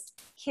of this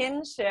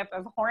kinship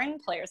of horn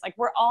players. Like,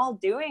 we're all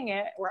doing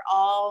it. We're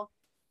all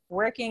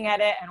working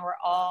at it, and we're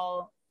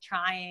all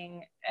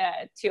trying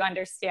to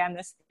understand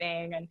this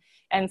thing.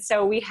 And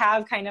so we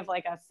have kind of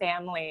like a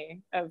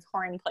family of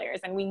horn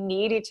players, and we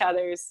need each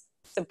other's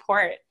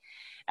support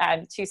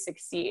to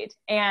succeed.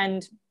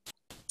 And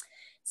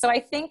so I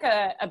think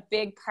a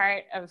big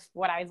part of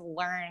what I've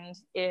learned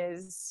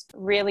is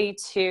really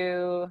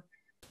to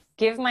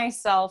give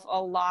myself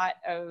a lot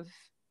of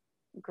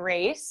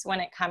grace when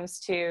it comes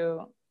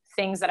to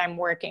things that I'm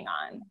working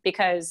on,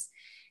 because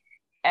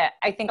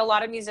I think a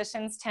lot of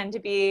musicians tend to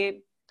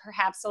be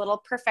perhaps a little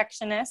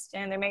perfectionist,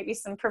 and there may be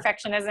some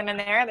perfectionism in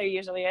there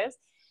usually is.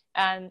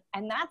 And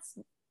that's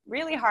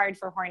really hard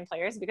for horn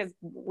players, because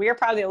we're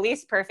probably the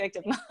least perfect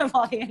of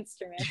all the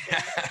instruments.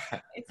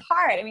 It's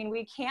hard. I mean,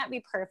 we can't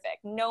be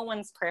perfect. No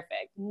one's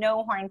perfect.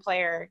 No horn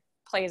player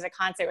plays a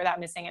concert without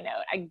missing a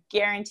note. I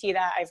guarantee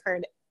that. I've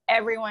heard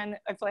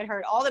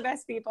heard all the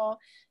best people.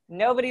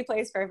 Nobody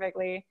plays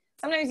perfectly.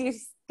 Sometimes you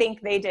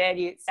think they did,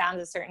 you sound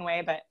a certain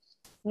way, but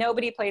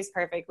nobody plays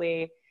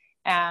perfectly.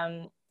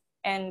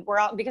 And we're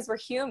all, because we're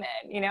human,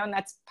 you know, and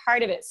that's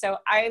part of it. So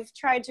I've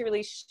tried to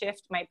really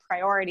shift my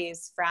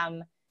priorities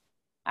from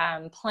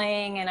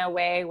playing in a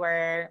way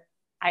where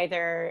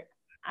either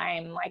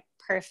I'm like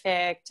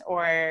perfect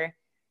or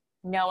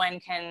no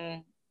one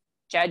can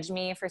judge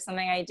me for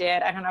something I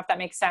did. I don't know if that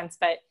makes sense,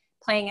 but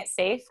playing it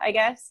safe, I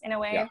guess, in a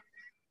way. Yeah.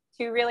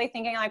 To really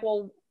thinking like,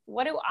 well,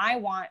 what do I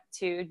want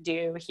to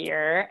do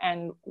here?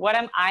 And where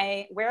am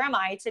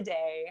I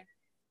today?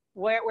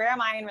 Where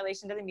am I in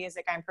relation to the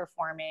music I'm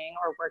performing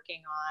or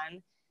working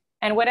on?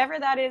 And whatever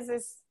that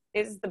is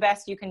the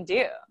best you can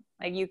do.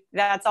 Like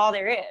that's all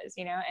there is,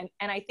 you know?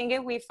 And I think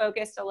if we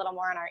focused a little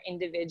more on our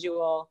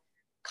individual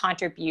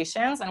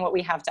contributions and what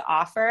we have to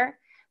offer,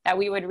 that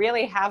we would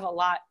really have a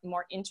lot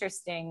more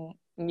interesting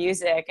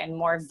music and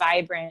more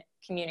vibrant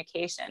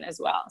communication as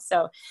well.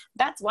 So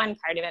that's one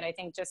part of it. I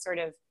think just sort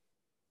of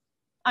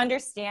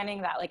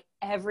understanding that like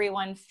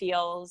everyone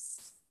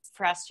feels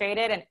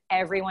frustrated and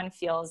everyone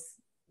feels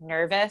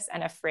nervous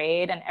and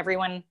afraid and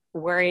everyone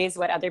worries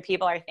what other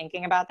people are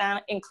thinking about them,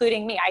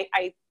 including me.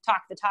 I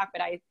talk the talk,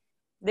 but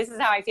this is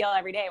how I feel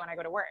every day when I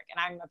go to work, and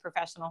I'm a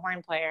professional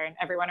horn player and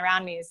everyone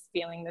around me is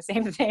feeling the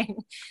same thing.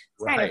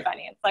 It's kind of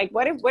funny. It's like,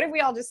 what if we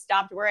all just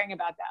stopped worrying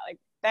about that? Like,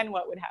 then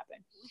what would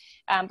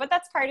happen? But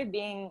that's part of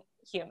being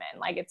human.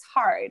 Like, it's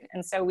hard.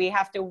 And so we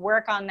have to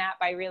work on that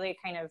by really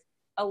kind of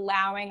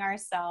allowing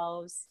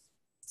ourselves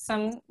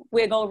some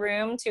wiggle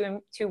room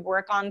to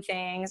work on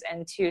things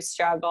and to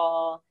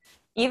struggle.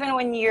 Even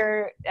when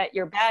you're at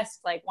your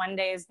best, like one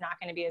day is not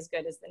going to be as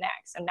good as the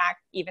next. And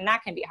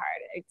that can be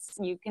hard.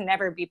 You can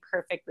never be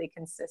perfectly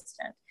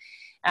consistent.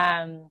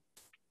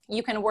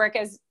 You can work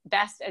as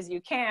best as you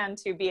can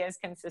to be as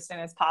consistent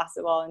as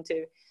possible and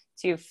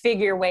to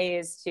figure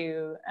ways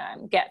to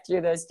get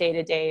through those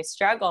day-to-day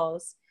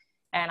struggles.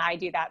 And I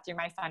do that through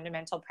my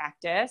fundamental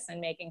practice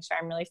and making sure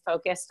I'm really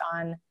focused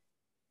on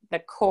the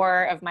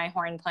core of my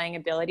horn playing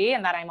ability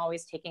and that I'm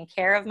always taking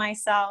care of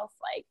myself,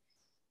 like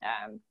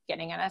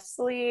getting enough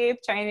sleep,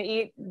 trying to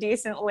eat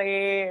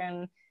decently,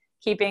 and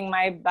keeping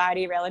my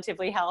body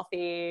relatively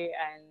healthy,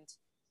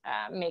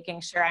 and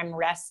making sure I'm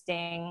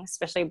resting,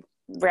 especially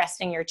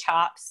resting your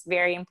chops,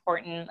 very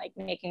important. Like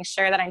making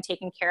sure that I'm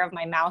taking care of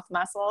my mouth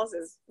muscles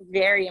is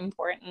very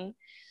important.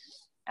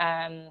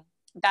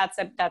 That's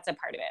a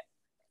part of it.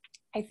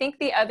 I think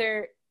the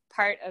other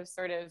part of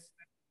sort of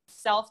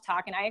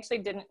self-talk, and I actually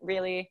didn't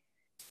really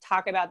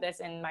talk about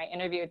this in my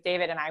interview with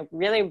David, and I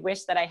really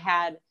wish that I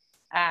had.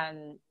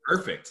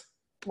 Perfect.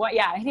 Well,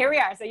 yeah, here we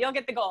are. So you'll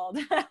get the gold.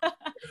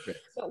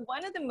 So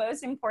one of the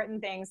most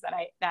important things that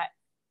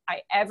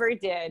I ever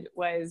did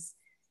was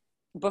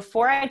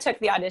before I took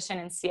the audition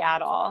in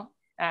Seattle,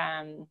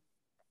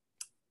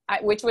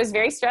 which was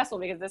very stressful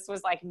because this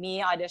was like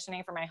me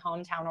auditioning for my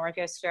hometown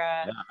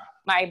orchestra.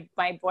 Yeah.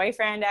 My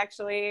boyfriend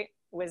actually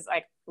was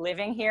like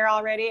living here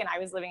already, and I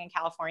was living in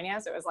California.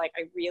 So it was like,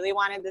 I really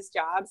wanted this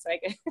job so I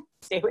could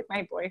stay with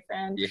my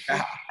boyfriend.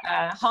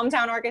 Yeah.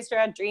 Hometown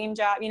orchestra, dream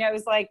job. You know, it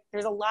was like,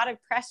 there's a lot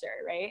of pressure,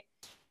 right?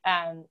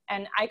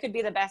 And I could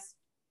be the best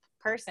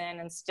person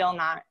and still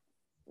not,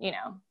 you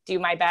know, do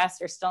my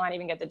best or still not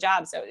even get the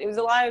job. So it was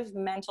a lot of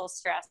mental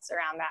stress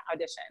around that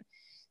audition.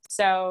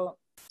 So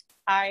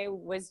I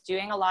was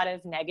doing a lot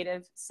of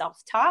negative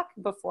self-talk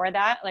before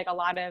that, like a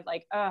lot of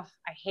like, oh,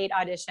 I hate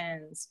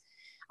auditions.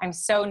 I'm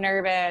so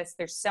nervous.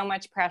 There's so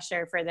much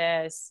pressure for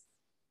this.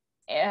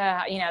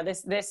 You know,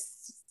 this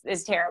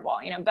is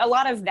terrible, you know, but a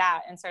lot of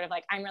that, and sort of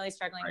like, I'm really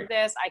struggling with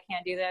this. I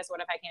can't do this. What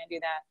if I can't do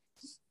that?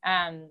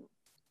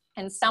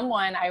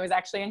 And I was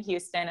actually in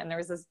Houston, and there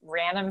was this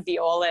random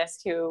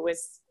violist who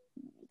was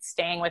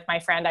staying with my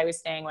friend I was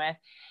staying with.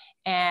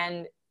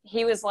 And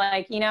he was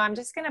like, you know, I'm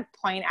just going to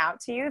point out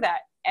to you that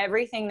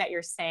everything that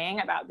you're saying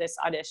about this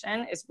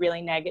audition is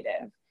really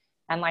negative.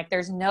 And like,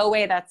 there's no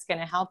way that's going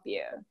to help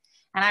you.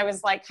 And I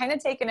was like kind of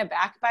taken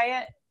aback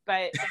by it,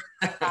 but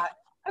I thought,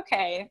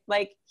 okay,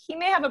 like he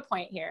may have a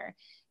point here.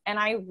 And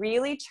I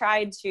really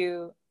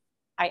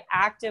I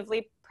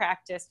actively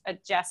practiced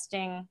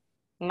adjusting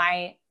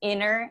my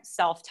inner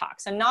self-talk.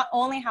 So not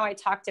only how I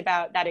talked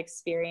about that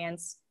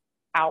experience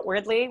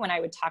outwardly when I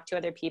would talk to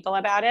other people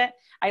about it,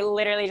 I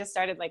literally just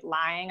started like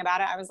lying about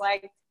it. I was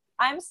like,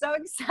 I'm so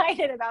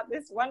excited about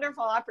this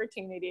wonderful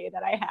opportunity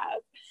that I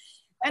have.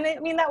 And I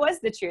mean, that was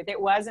the truth. It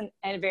wasn't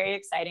a very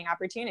exciting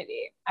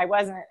opportunity. I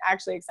wasn't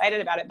actually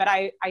excited about it, but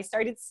I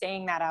started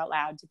saying that out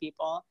loud to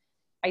people.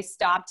 I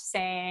stopped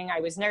saying I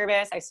was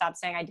nervous. I stopped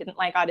saying I didn't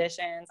like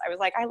auditions. I was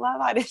like, I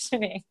love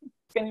auditioning.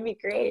 It's going to be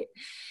great.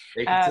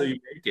 Fake it till you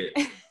make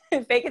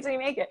it. Fake it till you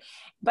make it.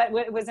 But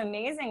what was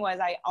amazing was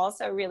I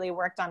also really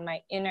worked on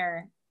my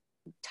inner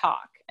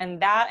talk.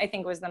 And that I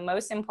think was the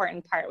most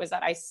important part, was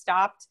that I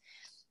stopped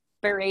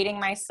berating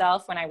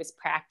myself when I was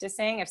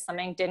practicing. If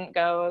something didn't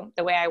go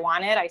the way I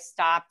wanted, I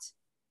stopped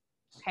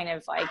kind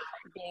of like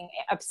being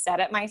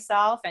upset at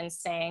myself and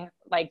saying,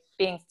 like,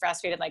 being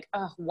frustrated, like,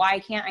 oh, why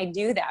can't I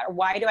do that? Or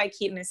why do I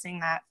keep missing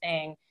that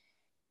thing?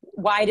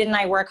 Why didn't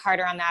I work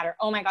harder on that? Or,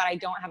 oh my God, I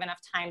don't have enough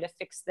time to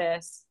fix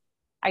this.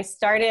 I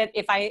started,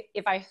 if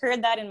I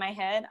heard that in my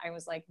head, I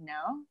was like,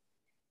 no,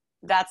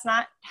 that's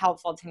not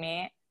helpful to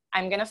me.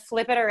 I'm going to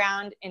flip it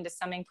around into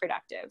something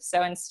productive.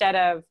 So instead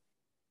of,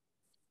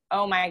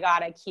 oh my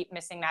God, I keep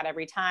missing that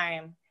every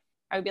time,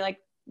 I would be like,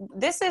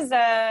 this is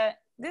a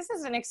this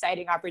is an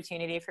exciting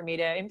opportunity for me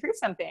to improve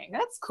something.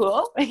 That's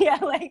cool. Yeah.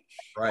 Like,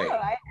 Right. oh,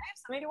 I have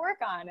something to work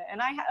on,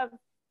 and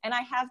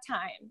I have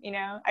time, you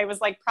know. I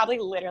was like probably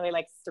literally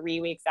like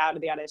 3 weeks out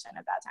of the audition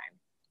at that time,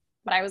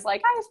 but I was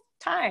like, I have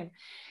time.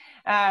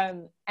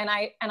 And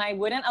I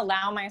wouldn't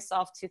allow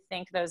myself to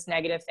think those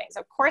negative things.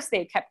 Of course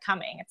they kept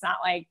coming. It's not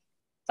like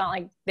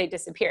they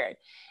disappeared,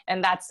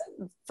 and that's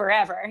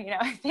forever, you know,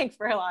 I think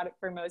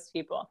for most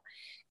people.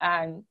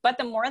 But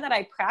the more that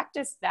I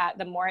practiced that,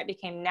 the more it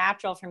became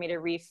natural for me to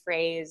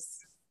rephrase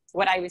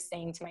what I was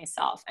saying to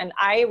myself. And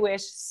I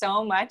wish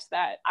so much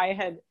that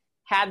I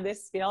had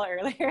this skill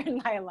earlier in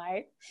my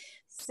life,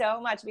 so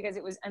much, because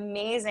it was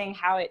amazing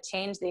how it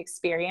changed the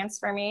experience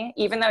for me,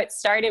 even though it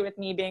started with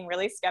me being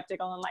really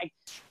skeptical and like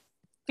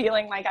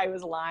feeling like I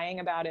was lying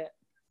about it.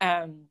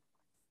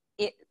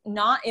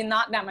 Not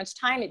that much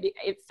time,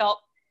 it felt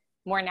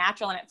more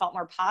natural and it felt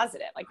more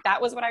positive. Like that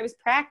was what I was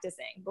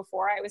practicing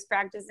before. I was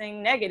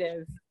practicing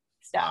negative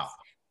stuff. Wow.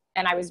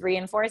 And I was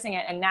reinforcing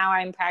it. And now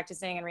I'm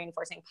practicing and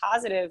reinforcing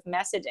positive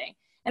messaging.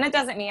 And it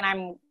doesn't mean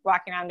I'm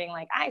walking around being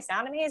like, I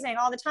sound amazing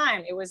all the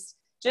time. It was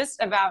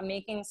just about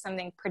making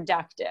something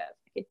productive.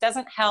 It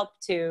doesn't help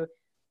to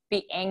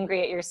be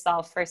angry at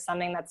yourself for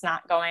something that's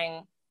not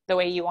going the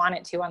way you want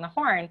it to on the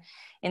horn.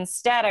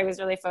 Instead, I was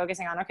really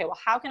focusing on, okay, well,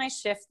 how can I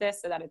shift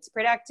this so that it's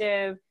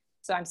productive?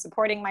 So I'm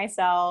supporting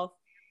myself.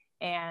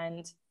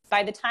 And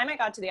by the time I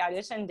got to the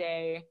audition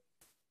day,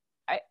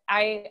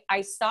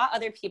 I saw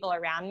other people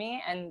around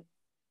me and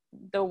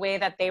the way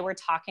that they were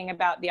talking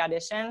about the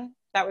audition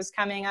that was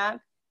coming up.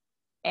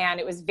 And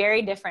it was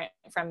very different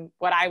from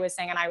what I was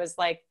saying. And I was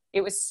like,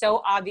 it was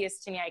so obvious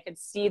to me. I could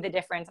see the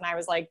difference. And I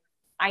was like,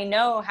 I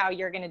know how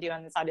you're going to do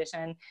on this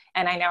audition,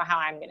 and I know how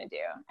I'm going to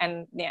do.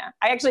 And yeah,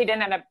 I actually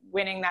didn't end up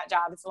winning that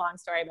job. It's a long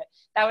story, but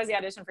that was the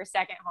audition for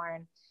second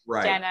horn.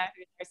 Right. Jenna,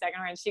 who's our second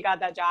horn, she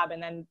got that job,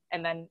 and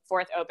then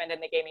fourth opened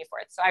and they gave me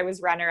fourth. So I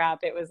was runner up.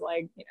 It was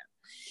like, you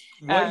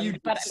know,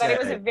 but it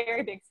was a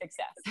very big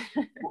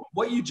success.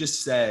 What you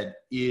just said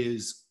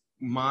is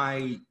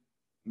my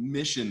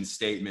mission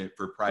statement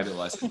for private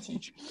lesson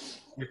teaching.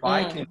 If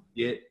I can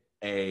get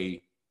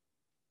a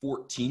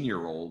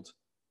 14-year-old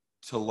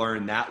to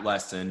learn that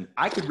lesson,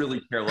 I could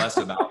really care less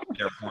about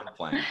their horn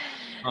playing.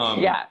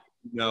 Yeah.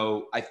 You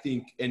know, I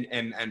think,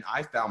 and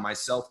I found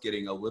myself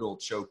getting a little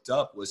choked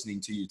up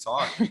listening to you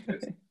talk,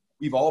 because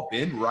we've all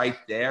been right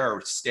there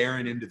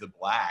staring into the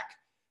black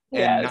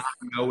and not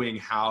knowing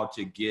how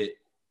to get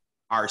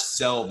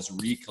ourselves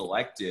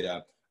recollected.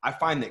 I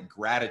find that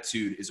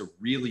gratitude is a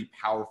really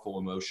powerful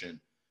emotion.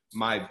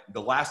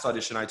 The last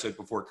audition I took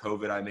before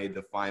COVID, I made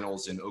the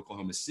finals in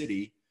Oklahoma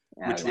City,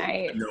 which was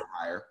no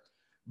higher.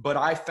 But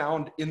I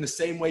found, in the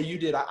same way you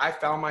did, I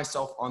found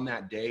myself on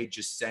that day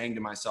just saying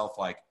to myself,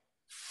 like,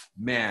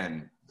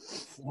 man,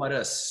 what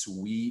a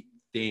sweet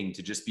thing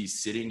to just be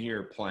sitting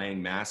here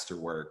playing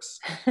Masterworks.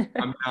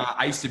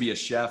 I used to be a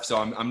chef, so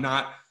I'm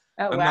not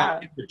in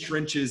the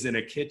trenches in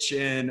a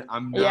kitchen.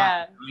 I'm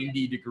not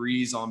 90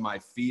 degrees on my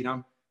feet.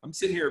 I'm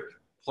sitting here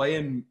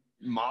playing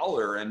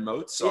Mahler and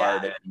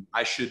Mozart, and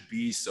I should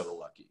be so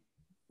lucky.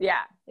 Yeah.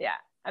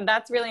 And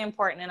that's really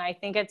important. And I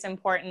think it's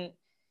important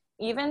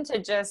even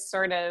to just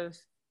sort of,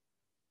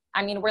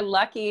 I mean, we're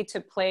lucky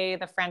to play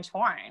the French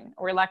horn.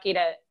 We're lucky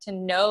to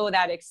know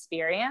that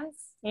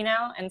experience, you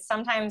know, and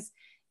sometimes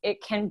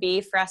it can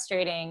be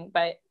frustrating,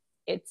 but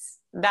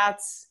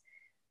that's,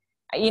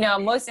 you know,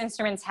 most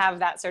instruments have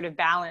that sort of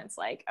balance,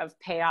 like, of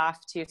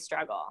payoff to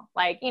struggle.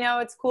 Like, you know,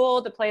 it's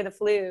cool to play the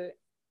flute,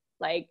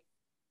 like,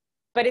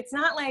 but it's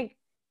not like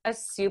a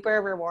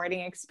super rewarding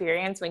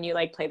experience when you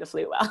like play the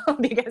flute well,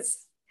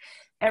 because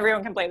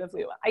everyone can play the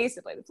flute well. I used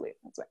to play the flute,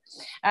 that's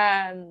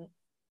why.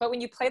 But when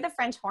you play the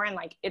French horn,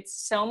 like, it's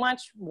so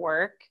much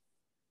work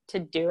to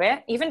do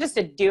it, even just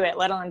to do it,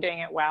 let alone doing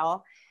it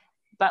well.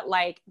 But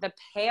like, the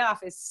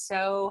payoff is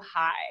so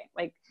high,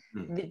 like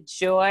the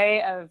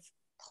joy of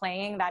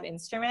playing that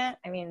instrument.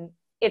 I mean,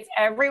 it's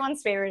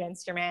everyone's favorite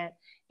instrument.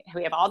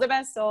 We have all the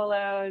best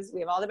solos. We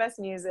have all the best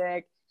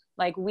music.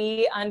 Like,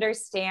 we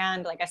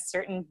understand like a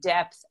certain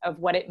depth of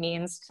what it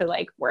means to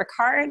like work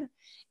hard.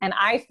 And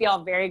I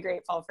feel very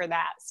grateful for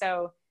that.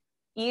 So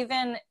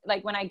even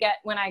like when I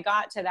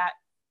got to that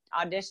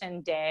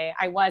audition day,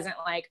 I wasn't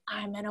like,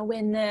 I'm going to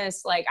win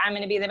this. Like, I'm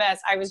going to be the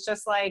best. I was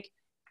just like,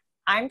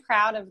 I'm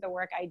proud of the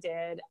work I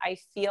did. I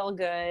feel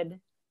good.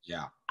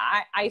 Yeah.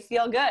 I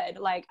feel good.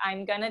 Like,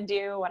 I'm going to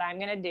do what I'm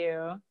going to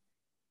do.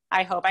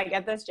 I hope I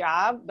get this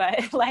job,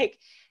 but like,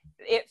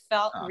 it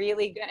felt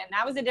really good. And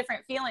that was a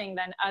different feeling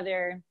than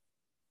other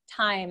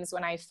times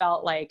when I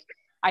felt like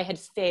I had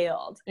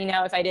failed, you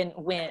know, if I didn't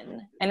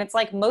win. And it's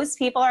like, most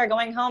people are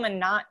going home and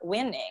not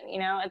winning, you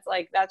know, it's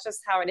like, that's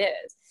just how it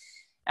is.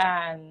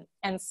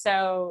 And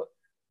so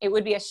it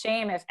would be a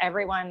shame if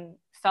everyone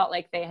felt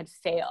like they had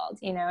failed,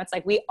 you know. It's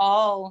like, we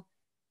all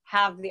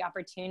have the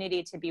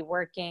opportunity to be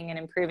working and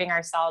improving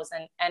ourselves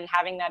and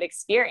having that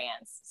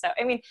experience. So,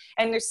 I mean,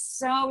 and there's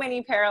so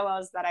many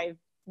parallels that I've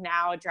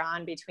now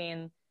drawn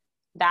between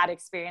that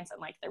experience and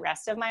like the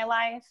rest of my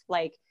life,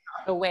 like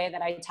the way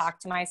that I talk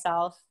to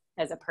myself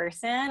as a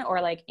person, or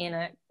like in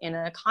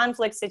a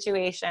conflict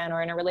situation,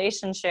 or in a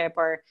relationship,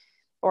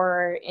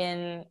 or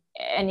in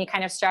any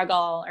kind of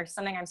struggle or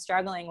something I'm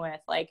struggling with.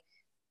 Like,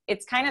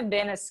 it's kind of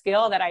been a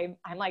skill that I'm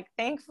like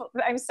thankful.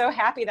 I'm so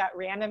happy that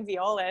random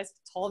violist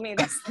told me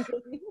this.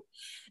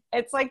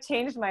 It's like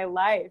changed my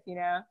life, you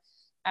know?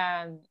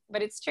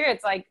 But it's true.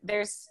 It's like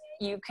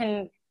you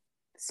can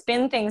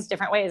spin things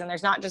different ways, and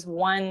there's not just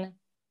one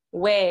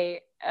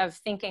way of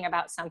thinking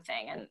about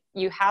something. And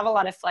you have a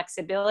lot of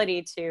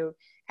flexibility to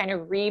kind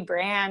of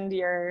rebrand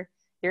your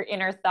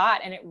inner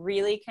thought, and it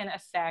really can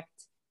affect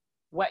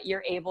what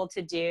you're able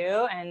to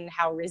do, and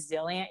how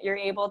resilient you're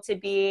able to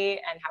be,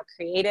 and how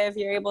creative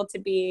you're able to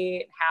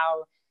be,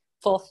 how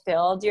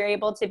fulfilled you're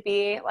able to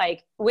be,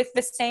 like with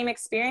the same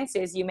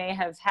experiences you may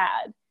have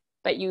had,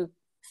 but you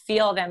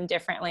feel them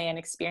differently and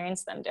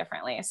experience them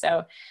differently.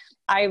 So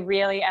I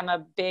really am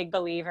a big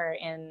believer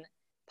in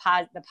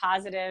the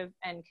positive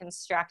and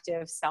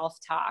constructive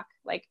self-talk,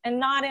 like, and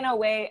not in a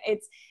way,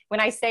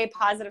 when I say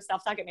positive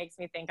self-talk, it makes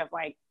me think of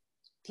like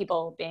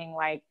people being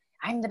like,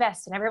 I'm the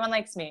best and everyone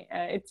likes me.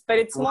 But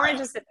it's more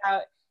just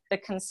about the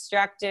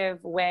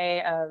constructive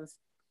way of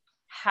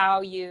how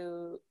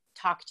you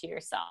talk to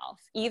yourself,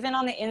 even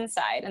on the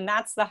inside. And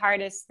that's the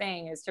hardest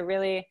thing, is to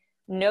really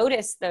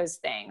notice those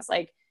things,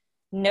 like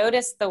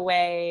notice the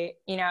way,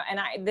 you know,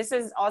 and this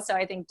is also,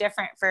 I think,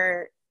 different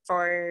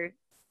for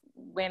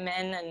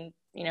women and,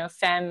 you know,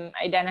 femme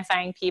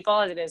identifying people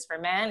as it is for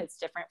men. It's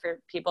different for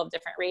people of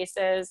different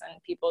races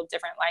and people of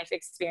different life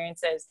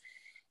experiences.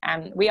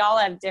 We all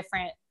have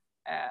different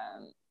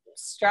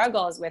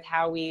struggles with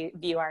how we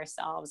view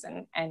ourselves,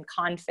 and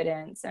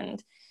confidence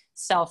and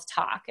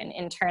self-talk and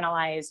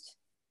internalized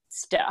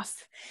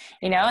stuff,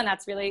 you know, and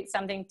that's really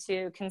something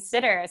to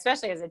consider,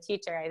 especially as a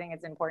teacher. I think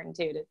it's important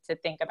too to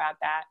think about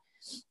that.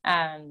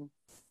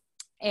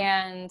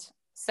 And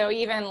so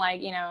even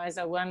like, you know, as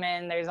a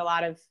woman, there's a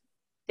lot of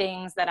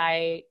things that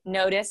I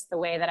notice, the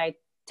way that I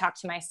talk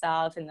to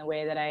myself and the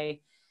way that I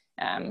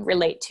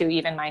relate to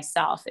even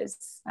myself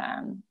is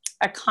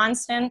a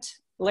constant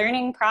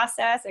learning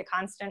process, a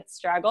constant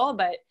struggle,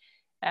 but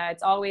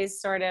it's always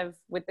sort of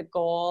with the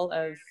goal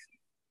of,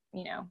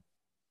 you know,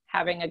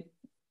 having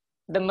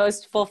the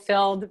most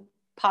fulfilled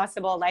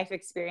possible life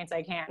experience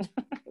I can.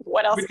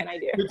 What else can I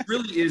do? It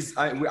really is.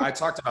 I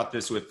talked about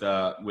this with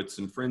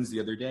some friends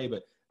the other day,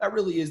 but that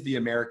really is the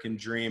American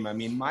dream. I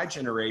mean, my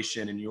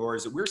generation and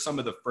yours, we're some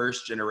of the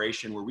first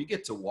generation where we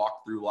get to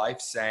walk through life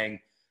saying,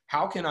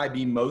 how can I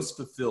be most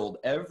fulfilled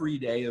every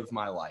day of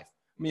my life?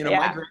 I mean,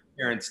 my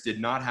grandparents did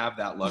not have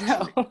that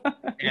luxury. No,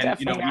 and,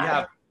 you know, we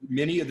have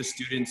many of the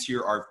students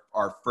here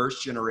are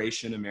first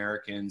generation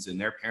Americans, and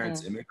their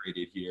parents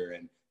immigrated here,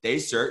 and they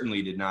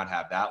certainly did not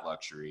have that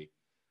luxury.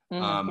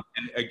 And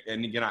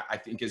again, I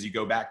think as you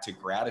go back to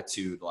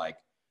gratitude, like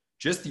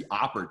just the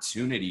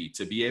opportunity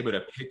to be able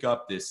to pick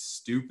up this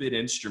stupid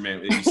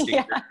instrument that you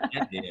stick your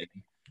hand in,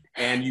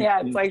 and you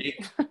can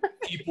make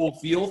people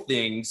feel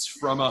things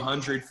from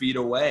 100 feet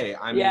away.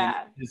 I mean,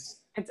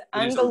 it's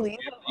unbelievable.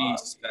 It's a really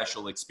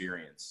special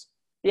experience.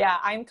 Yeah,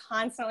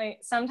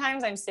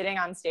 sometimes I'm sitting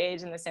on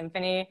stage in the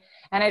symphony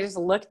and I just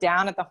look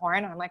down at the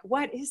horn and I'm like,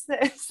 what is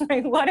this?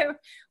 Like, what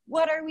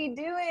are we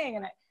doing?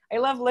 And I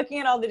love looking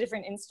at all the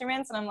different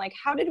instruments, and I'm like,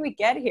 how did we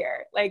get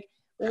here? Like,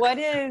 what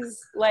is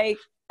like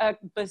a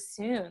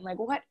bassoon? Like,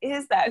 what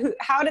is that?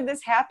 How did this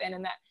happen?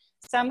 And that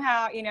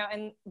somehow, you know,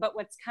 but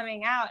what's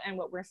coming out and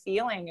what we're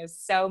feeling is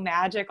so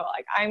magical.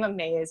 Like, I'm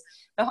amazed.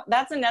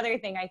 That's another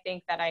thing I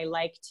think that I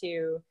like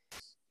to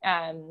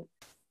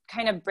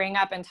kind of bring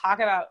up and talk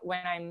about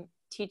when I'm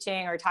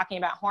teaching or talking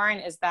about horn,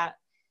 is that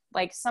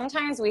like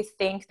sometimes we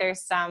think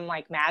there's some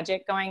like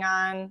magic going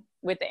on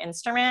with the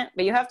instrument,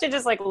 but you have to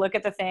just like look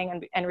at the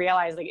thing and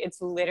realize like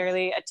it's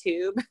literally a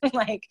tube.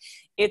 Like,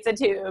 it's a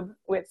tube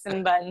with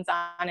some buttons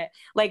on it.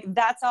 Like,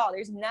 that's all.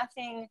 There's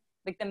nothing,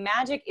 like the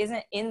magic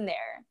isn't in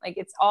there. Like,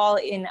 it's all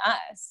in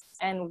us,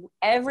 and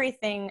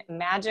everything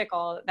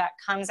magical that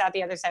comes out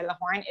the other side of the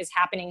horn is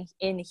happening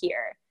in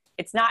here.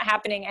 It's not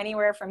happening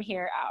anywhere from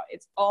here out.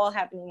 It's all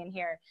happening in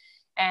here.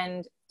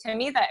 And to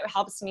me, that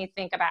helps me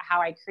think about how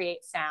I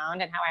create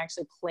sound and how I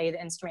actually play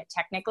the instrument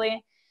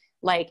technically.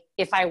 Like,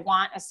 if I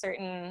want a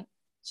certain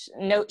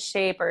note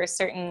shape or a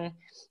certain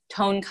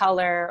tone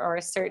color or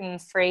a certain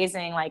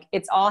phrasing, like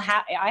it's all,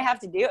 I have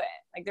to do it.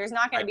 Like, there's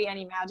not going to be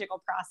any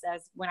magical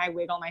process when I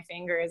wiggle my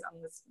fingers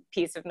on this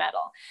piece of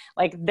metal.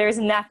 Like, there's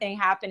nothing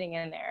happening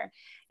in there.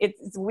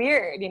 It's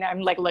weird. You know,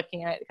 I'm like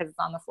looking at it because it's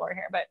on the floor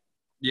here, but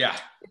yeah,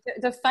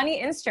 it's a funny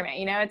instrument.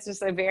 You know, it's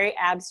just a very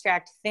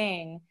abstract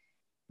thing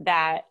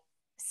that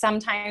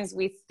sometimes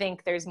we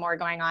think there's more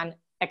going on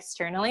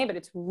externally, but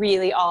it's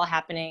really all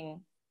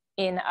happening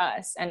in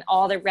us, and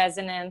all the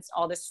resonance,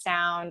 all the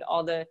sound,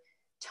 all the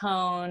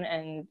tone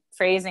and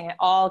phrasing, it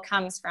all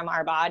comes from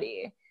our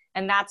body.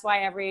 And that's why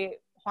every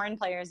horn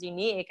player is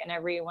unique, and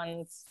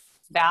everyone's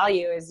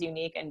value is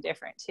unique and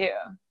different too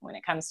when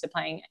it comes to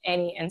playing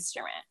any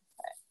instrument.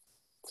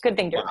 It's a good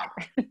thing to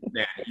remember.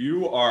 Man,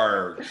 you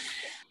are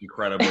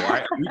incredible.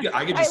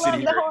 I could just sit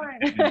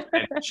here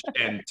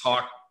and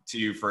talk to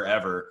you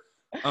forever.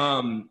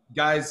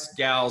 Guys,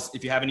 gals,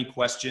 if you have any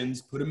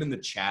questions, put them in the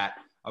chat.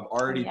 I've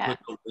already put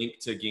the link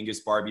to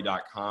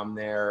gingusbarbie.com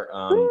there.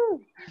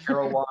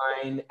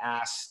 Caroline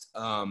asked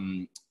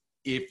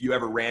if you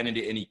ever ran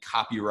into any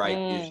copyright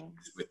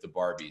issues with the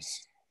Barbies.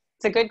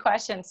 It's a good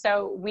question.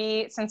 So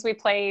since we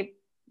play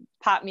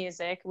pop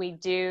music, we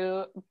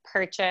do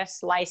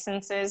purchase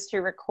licenses to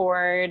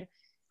record.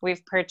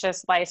 We've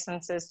purchased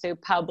licenses to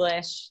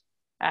publish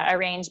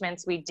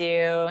arrangements we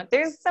do.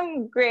 There's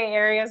some gray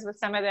areas with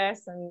some of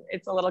this, and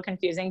it's a little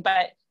confusing,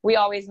 but we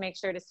always make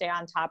sure to stay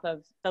on top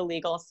of the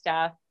legal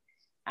stuff.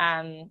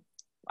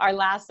 Our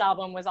last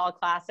album was all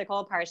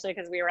classical, partially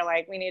because we were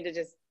like, we need to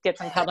just get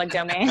some public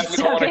domain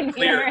stuff in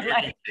here.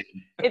 Like,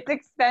 it's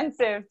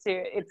expensive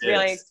it's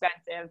really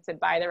expensive to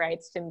buy the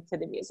rights to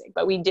the music,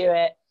 but we do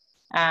it.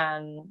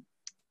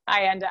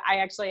 I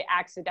actually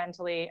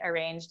accidentally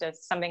arranged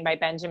something by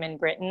Benjamin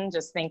Britten,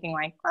 just thinking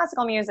like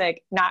classical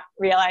music, not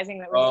realizing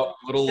that we were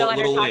still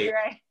under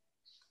copyright.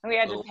 We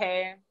had to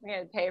pay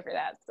for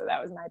that, so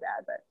that was my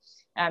bad.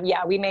 But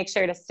yeah, we make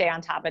sure to stay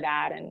on top of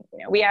that. And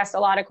we asked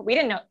we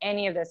didn't know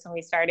any of this when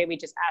we started. We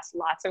just asked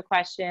lots of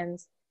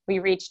questions. We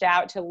reached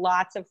out to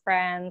lots of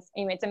friends.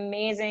 It's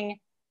amazing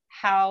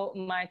how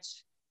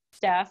much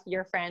stuff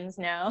your friends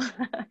know,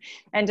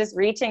 and just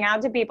reaching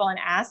out to people and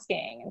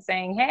asking and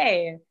saying,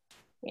 hey,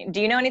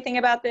 do you know anything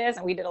about this?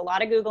 And we did a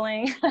lot of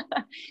Googling,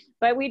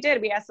 but we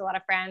asked a lot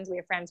of friends. We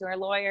have friends who are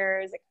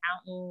lawyers,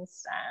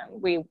 accountants.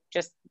 We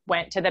just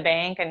went to the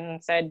bank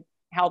and said,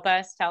 help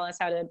us, tell us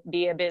how to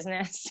be a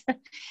business.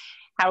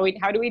 How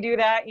do we do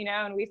that?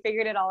 And we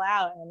figured it all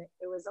out. And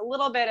it was a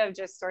little bit of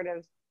just sort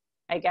of,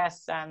 I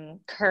guess,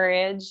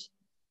 courage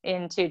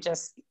into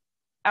just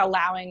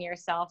allowing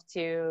yourself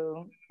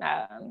to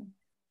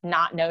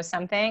not know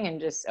something and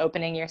just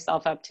opening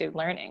yourself up to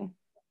learning.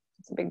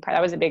 It's a big part.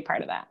 That was a big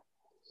part of that.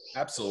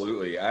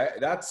 Absolutely.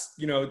 That's,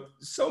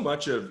 so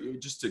much of,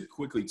 just to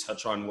quickly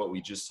touch on what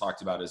we just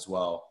talked about as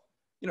well,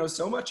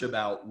 so much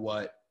about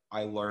what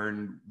I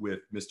learned with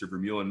Mr.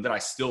 Vermeulen that I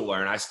still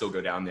learn. I still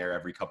go down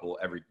there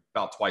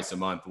about twice a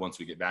month once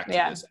we get back to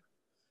this.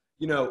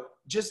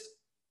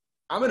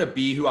 I'm going to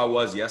be who I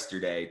was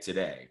yesterday,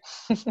 today.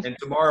 And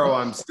tomorrow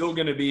I'm still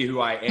going to be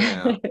who I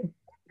am.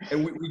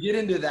 And we get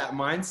into that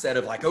mindset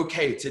of like,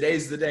 okay,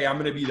 today's the day. I'm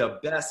going to be the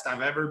best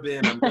I've ever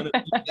been. I'm going to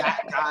be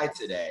that guy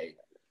today.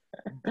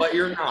 But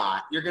you're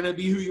not. You're going to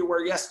be who you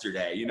were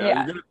yesterday. You're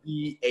going to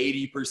be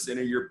 80%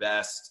 of your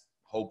best,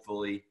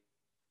 hopefully.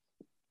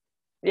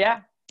 Yeah,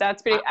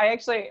 that's pretty.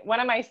 One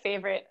of my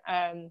favorite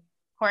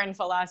horn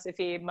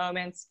philosophy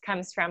moments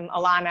comes from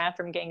Alana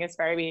from Genghis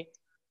Barbie,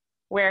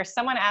 where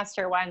someone asked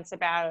her once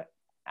about,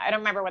 I don't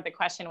remember what the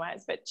question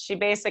was, but she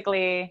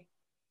basically,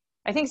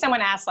 I think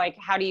someone asked like,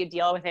 how do you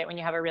deal with it when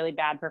you have a really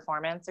bad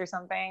performance or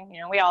something?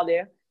 We all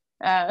do.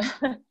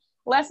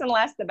 Less and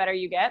less, the better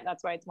you get.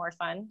 That's why it's more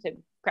fun to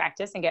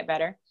practice and get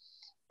better.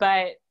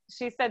 But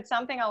she said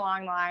something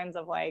along the lines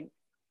of like,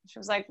 she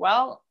was like,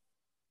 well,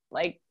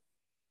 like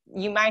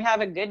you might have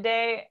a good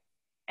day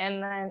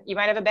and then you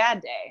might have a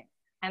bad day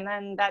and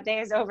then that day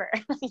is over.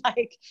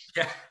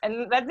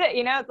 And that's it.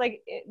 It's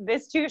like,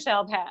 this too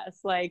shall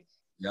pass. Like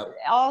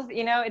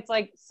it's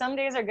like some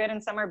days are good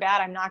and some are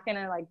bad. I'm not going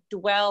to like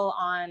dwell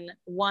on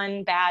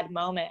one bad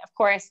moment. Of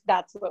course,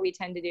 that's what we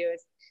tend to do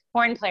as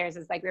horn players,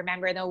 is like,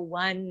 remember the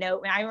one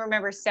note. I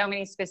remember so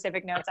many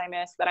specific notes I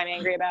missed that I'm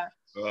angry about.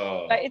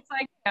 But it's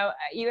like,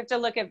 you have to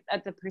look at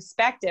the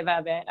perspective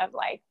of it, of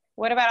like,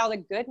 what about all the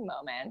good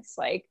moments?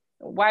 Like,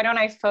 why don't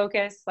I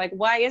focus? Like,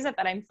 why is it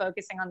that I'm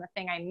focusing on the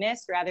thing I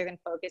missed rather than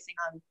focusing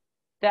on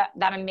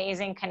that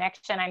amazing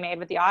connection I made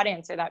with the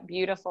audience, or that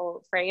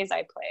beautiful phrase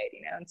I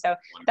played, And so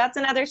that's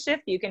another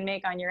shift you can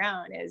make on your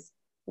own, is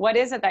what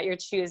is it that you're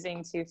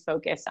choosing to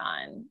focus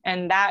on?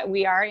 And that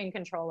we are in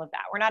control of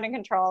that. We're not in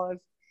control of,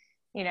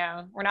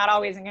 we're not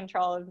always in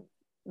control of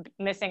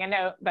missing a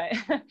note,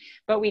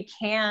 but we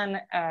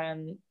can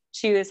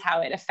choose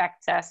how it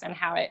affects us and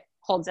how it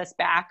holds us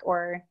back,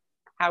 or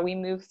how we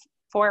move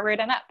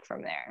forward and up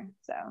from there.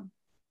 So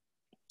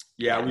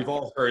yeah, we've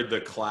all heard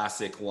the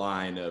classic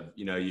line of,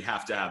 you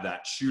have to have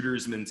that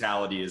shooter's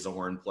mentality as a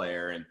horn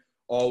player, and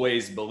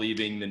always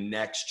believing the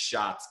next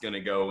shot's going to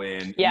go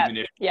in, even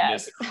if you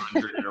miss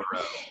 100 in a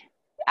row.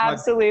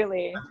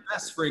 Absolutely. My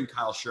best friend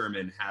Kyle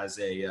Sherman has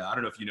I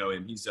don't know if you know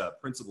him, he's a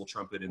principal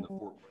trumpet in the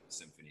Fort Worth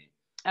Symphony.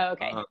 Oh,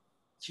 okay.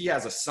 He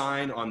has a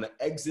sign on the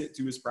exit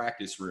to his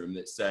practice room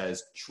that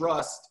says,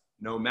 trust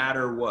no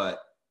matter what,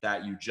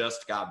 that you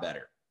just got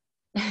better.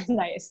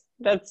 Nice.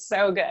 That's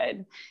so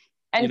good.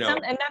 And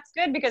and that's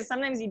good, because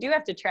sometimes you do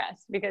have to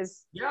trust,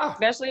 because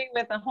especially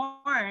with the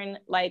horn,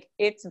 like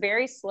it's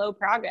very slow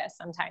progress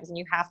sometimes, and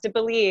you have to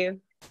believe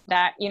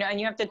that, and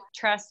you have to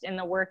trust in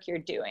the work you're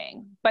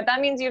doing, but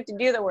that means you have to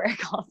do the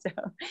work also.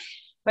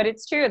 But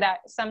it's true that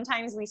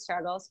sometimes we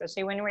struggle,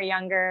 especially when we're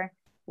younger,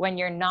 when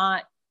you're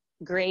not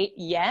great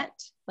yet,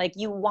 like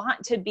you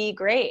want to be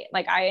great.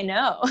 Like I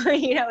know,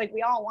 like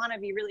we all want to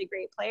be really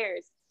great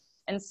players.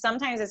 And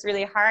sometimes it's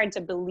really hard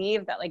to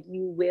believe that like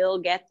you will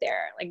get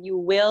there, like you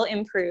will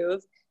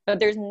improve, but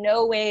there's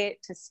no way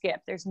to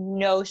skip. There's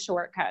no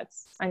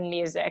shortcuts on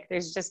music.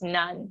 There's just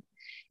none.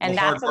 And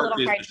that's a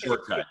little hard to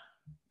shortcut.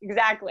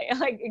 Exactly.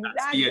 Like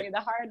exactly.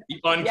 The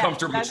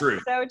uncomfortable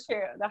truth. So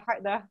true.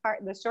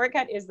 The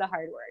shortcut is the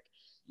hard work.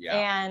 Yeah.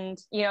 And,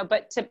 you know,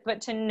 but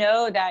to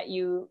know that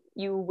you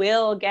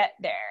will get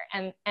there,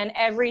 and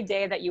every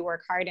day that you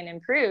work hard and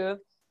improve,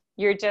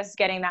 you're just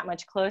getting that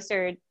much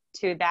closer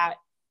to that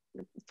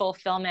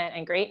fulfillment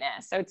and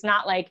greatness. So it's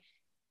not like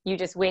you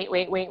just wait,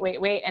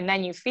 and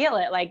then you feel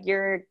it. Like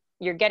you're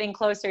getting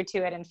closer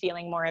to it and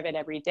feeling more of it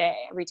every day,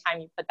 every time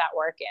you put that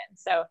work in.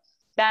 So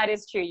that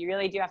is true. You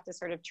really do have to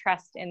sort of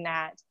trust in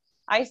that.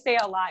 I say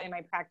a lot in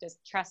my practice,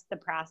 trust the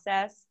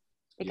process,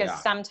 because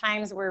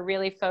sometimes we're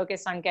really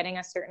focused on getting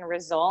a certain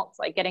result,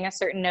 like getting a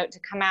certain note to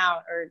come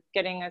out or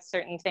getting a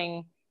certain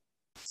thing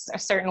a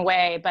certain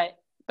way, but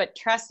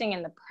trusting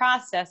in the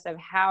process of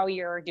how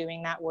you're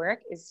doing that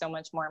work is so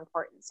much more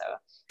important. So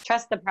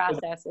trust the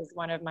process is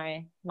one of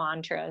my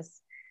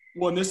mantras.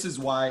 Well, and this is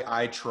why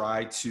I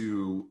try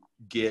to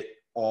get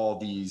all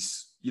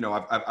these, you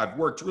know, I've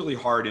worked really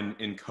hard in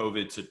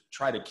COVID to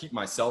try to keep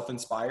myself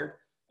inspired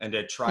and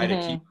to try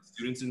to keep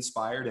students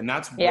inspired. And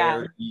that's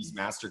where these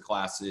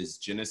masterclasses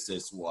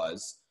Genesis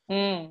was.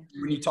 When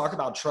you talk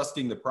about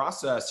trusting the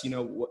process, you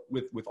know,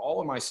 with all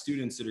of my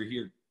students that are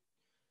here,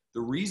 the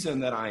reason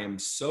that I am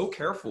so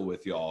careful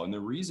with y'all and the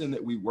reason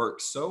that we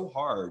work so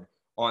hard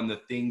on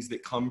the things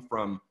that come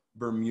from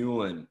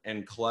Vermeulen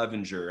and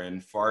Clevenger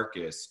and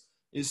Farkas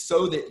is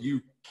so that you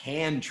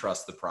can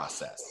trust the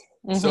process.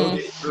 So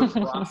that your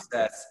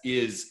process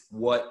is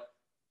what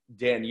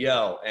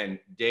Danielle and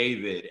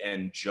David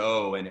and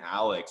Joe and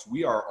Alex,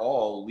 we are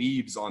all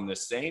leaves on the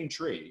same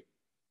tree.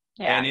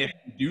 Yeah. And if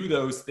you do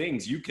those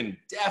things, you can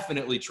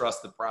definitely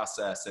trust the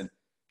process. And,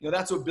 you know,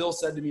 that's what Bill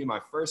said to me in my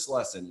first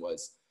lesson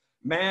was,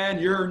 man,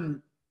 you're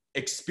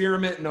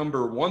experiment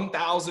number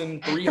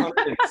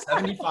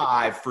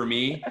 1,375 for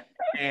me.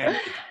 And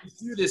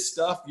if you do this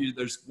stuff,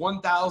 there's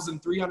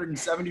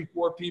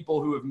 1,374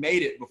 people who have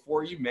made it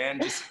before you,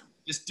 man.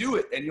 Just do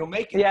it and you'll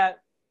make it. Yeah,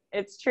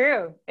 it's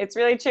true. It's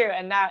really true.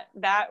 And that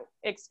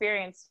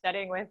experience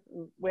studying with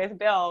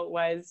Bill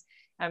was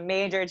a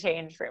major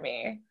change for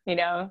me, you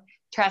know,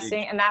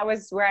 trusting. And that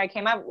was where I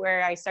came up,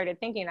 where I started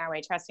thinking that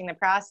way, trusting the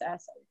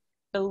process,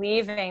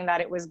 believing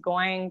that it was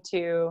going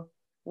to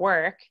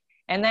work.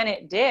 And then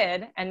it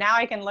did. And now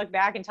I can look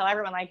back and tell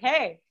everyone like,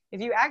 hey,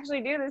 if you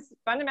actually do this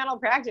fundamental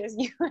practice,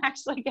 you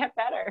actually get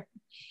better.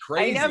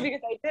 Crazy. I know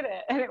because I did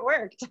it and it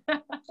worked.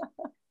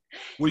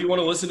 Well, you want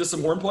to listen to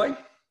some hornplay?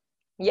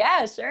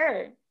 Yeah,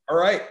 sure. All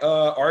right.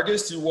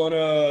 Argus, you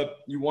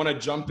wanna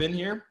jump in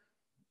here?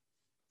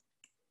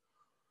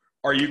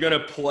 Are you going to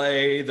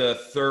play the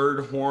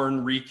third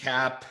horn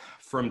recap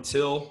from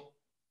Till?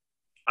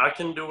 I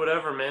can do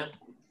whatever, man.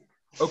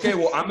 Okay,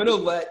 well, I'm going to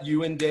let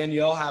you and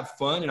Danielle have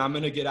fun, and I'm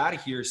going to get out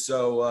of here.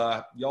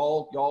 So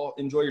y'all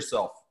enjoy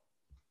yourself.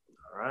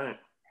 All right.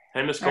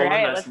 Hey, Miss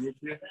Kuhlmann, nice to meet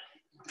you.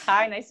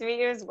 Hi, nice to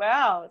meet you as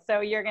well. So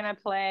you're going to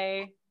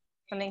play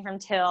something from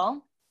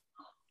Till?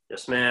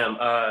 Yes, ma'am.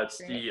 It's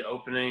the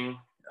opening,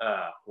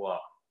 the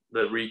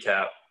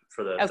recap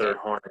for the third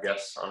horn, I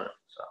guess, on it.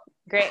 So.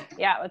 Great.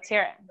 Yeah, let's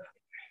hear it.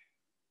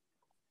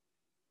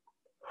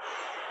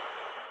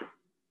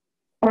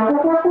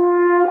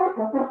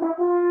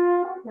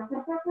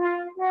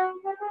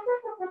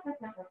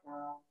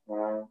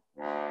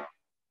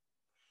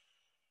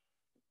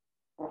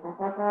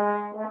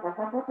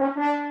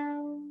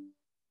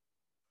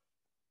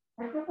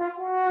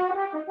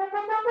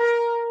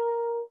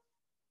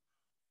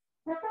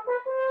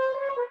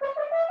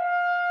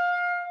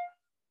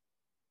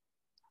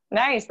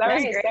 Nice. That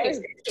was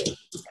great.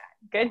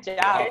 Good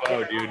job.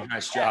 Oh, dude.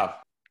 Nice job.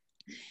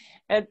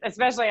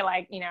 Especially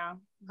like, you know,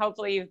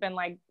 hopefully you've been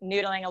like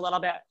noodling a little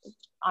bit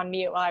on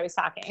mute while I was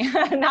talking,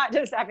 not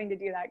just having to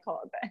do that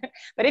cold,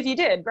 but if you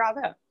did,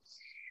 bravo.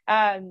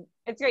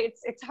 It's great.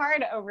 It's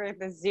hard over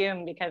the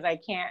Zoom because I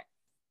can't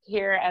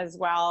hear as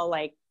well,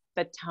 like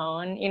the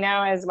tone, you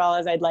know, as well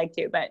as I'd like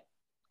to, but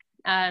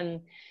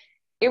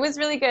it was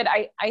really good.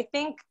 I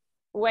think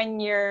when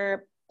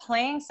you're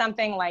playing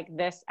something like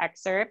this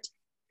excerpt,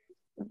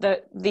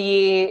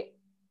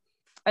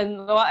 and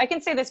well, I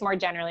can say this more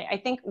generally. I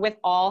think with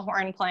all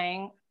horn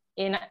playing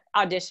in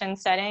audition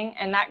setting,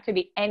 and that could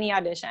be any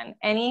audition,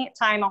 any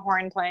time a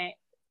horn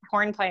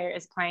player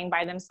is playing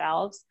by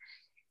themselves,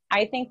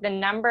 I think the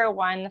number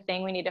one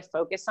thing we need to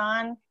focus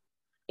on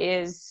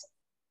is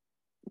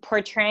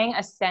portraying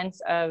a sense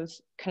of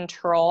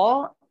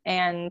control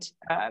and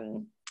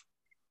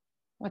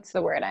what's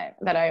the word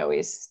that I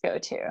always go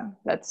to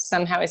that's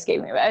somehow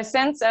escaping me, but a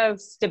sense of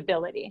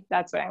stability.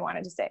 That's what I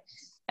wanted to say.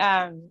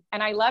 And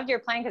I loved your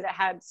playing because it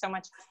had so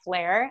much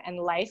flair and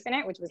life in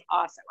it, which was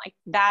awesome. Like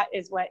that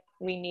is what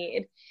we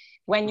need.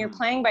 When you're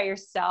playing by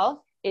yourself,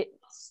 it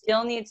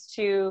still needs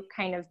to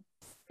kind of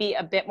be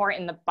a bit more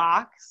in the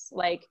box,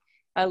 like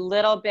a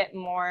little bit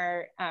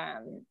more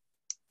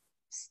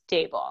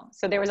stable.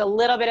 So there was a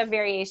little bit of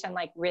variation,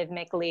 like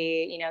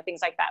rhythmically, you know,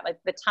 things like that. Like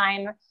the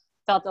time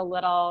felt a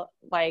little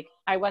like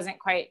I wasn't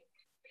quite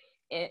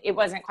it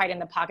wasn't quite in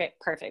the pocket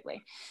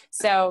perfectly.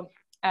 So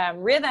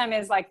rhythm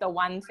is like the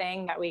one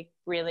thing that we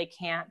really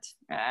can't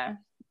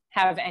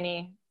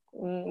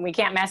we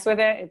can't mess with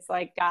it. It's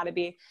like gotta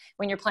be,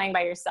 when you're playing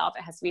by yourself,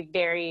 it has to be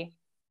very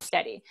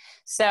steady.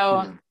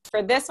 So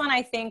for this one,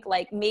 I think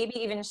like maybe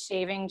even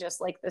shaving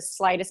just like the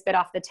slightest bit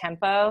off the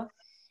tempo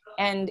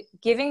and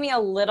giving me a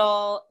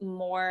little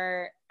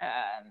more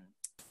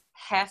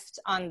heft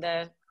on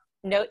the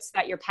notes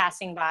that you're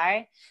passing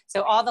by.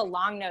 So all the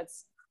long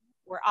notes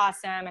were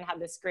awesome and had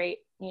this great,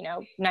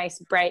 nice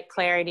bright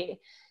clarity.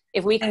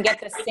 If we can get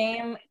the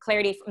same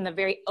clarity from the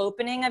very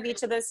opening of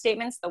each of those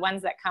statements, the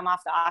ones that come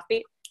off the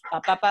offbeat,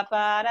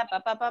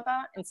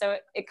 and so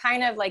it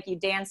kind of like you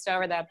danced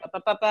over the and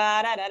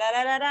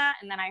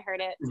then I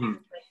heard it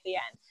towards the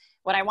end.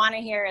 What I want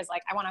to hear is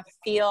like, I want to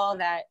feel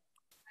that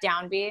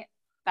downbeat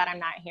that I'm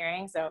not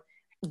hearing. So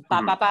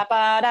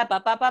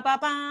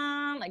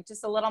like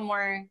just a little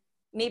more,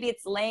 maybe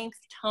it's length,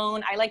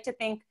 tone. I like to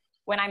think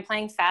when I'm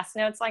playing fast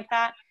notes like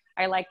that,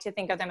 I like to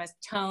think of them as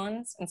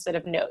tones instead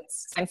of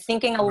notes. I'm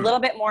thinking a little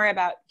bit more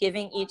about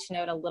giving each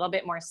note a little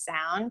bit more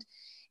sound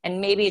and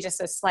maybe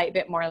just a slight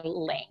bit more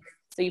length.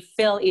 So you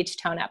fill each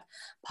tone up.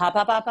 So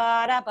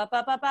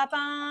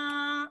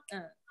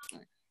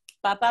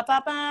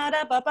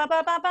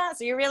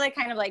you're really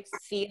kind of like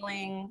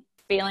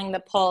feeling the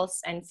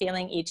pulse and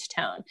feeling each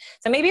tone.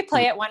 So maybe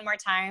play it one more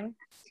time.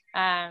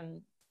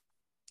 And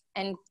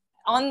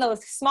on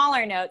those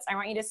smaller notes, I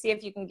want you to see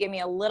if you can give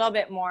me a little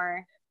bit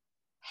more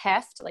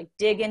heft, like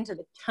dig into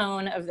the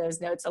tone of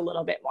those notes a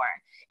little bit more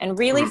and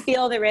really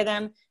feel the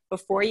rhythm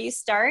before you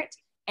start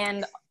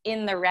and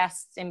in the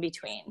rests in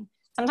between.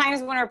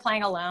 Sometimes when we're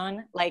playing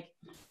alone, like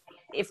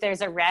if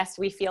there's a rest,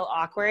 we feel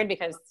awkward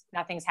because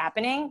nothing's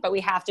happening, but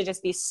we have to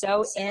just be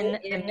so in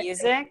the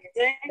music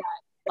that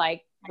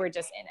like we're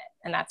just in it,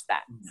 and that's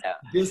that. So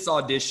this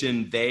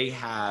audition, they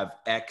have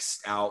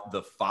X'd out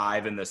the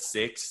 5 and the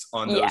 6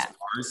 on those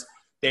bars.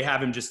 They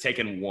have him just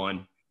taking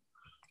 1.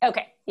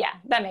 Okay, yeah,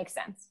 that makes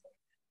sense.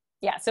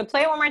 Yeah, so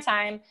play it one more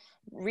time.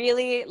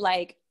 Really,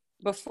 like,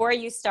 before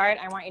you start,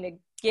 I want you to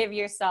give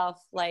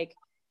yourself, like,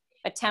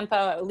 a tempo,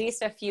 at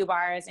least a few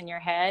bars in your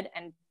head,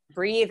 and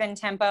breathe in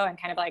tempo and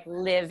kind of, like,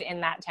 live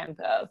in that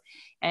tempo.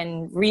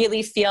 And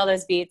really feel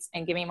those beats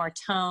and give me more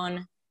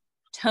tones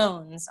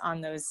on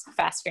those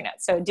faster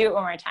notes. So do it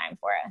one more time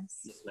for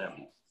us. Yes,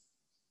 ma'am.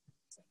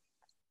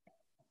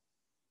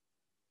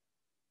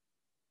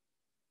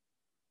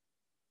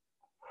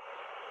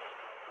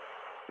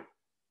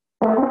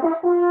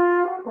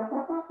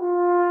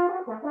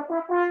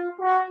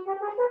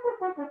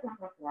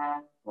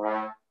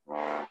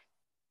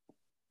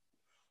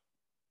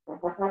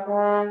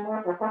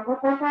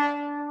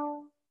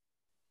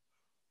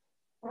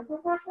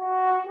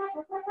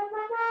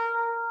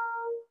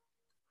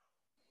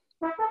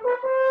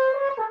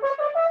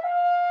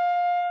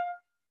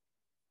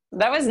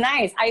 That was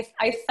nice. I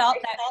felt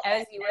that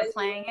as you were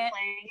playing it,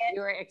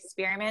 you were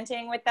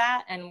experimenting with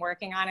that and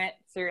working on it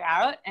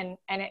throughout, and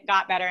it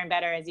got better and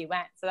better as you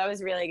went. So that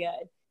was really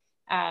good.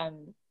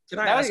 Can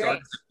I ask a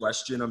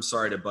question? I'm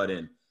sorry to butt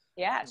in.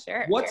 Yeah,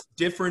 sure. What's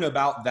different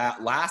about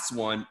that last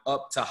one,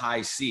 up to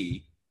high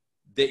C,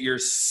 that you're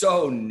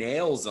so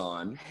nails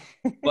on,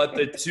 but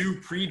the 2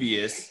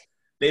 previous,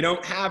 they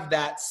don't have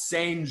that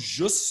same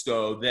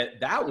justo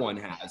that one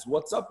has?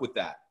 What's up with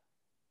that?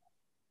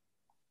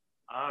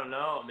 I don't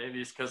know. Maybe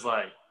it's because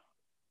like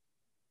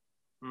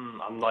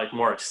I'm like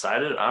more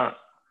excited. I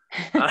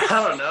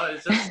don't know.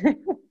 It's just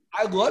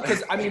I love,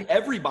 because I mean,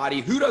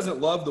 everybody who doesn't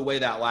love the way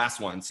that last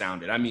one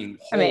sounded. I mean,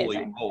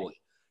 holy.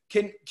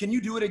 Can you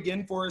do it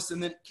again for us?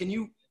 And then can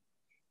you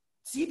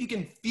see if you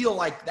can feel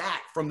like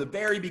that from the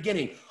very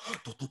beginning?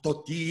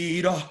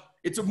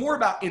 It's more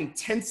about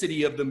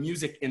intensity of the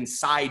music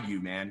inside you,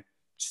 man.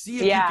 See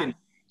if you can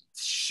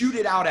shoot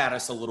it out at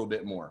us a little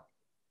bit more.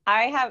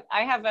 I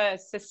have a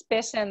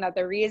suspicion that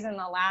the reason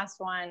the last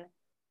one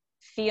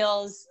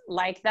feels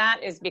like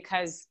that is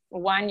because,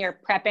 one, you're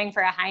prepping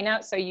for a high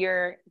note, so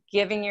you're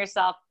giving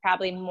yourself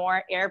probably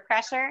more air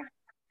pressure.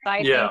 So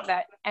I think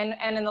that, and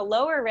in the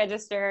lower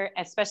register,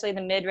 especially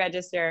the mid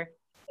register,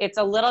 it's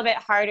a little bit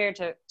harder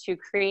to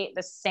create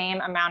the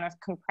same amount of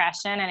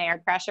compression and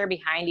air pressure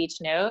behind each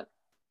note.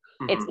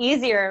 It's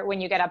easier when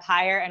you get up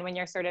higher and when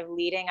you're sort of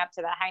leading up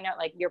to the high note,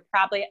 like you're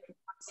probably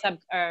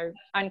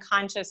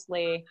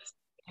unconsciously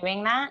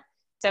doing that.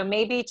 So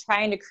maybe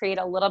trying to create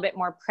a little bit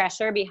more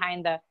pressure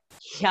behind the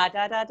da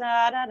da da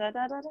da da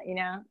da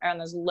da, or on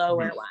those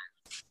lower ones.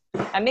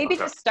 And maybe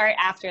just start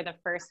after the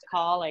first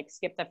call, like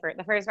skip the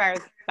first bar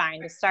is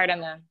fine. Just start on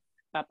the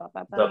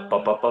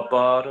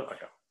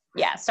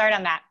yeah, start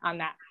on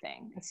that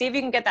thing and see if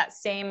you can get that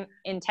same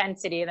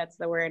intensity. That's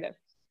the word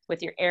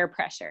with your air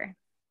pressure.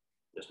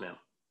 Yes, ma'am.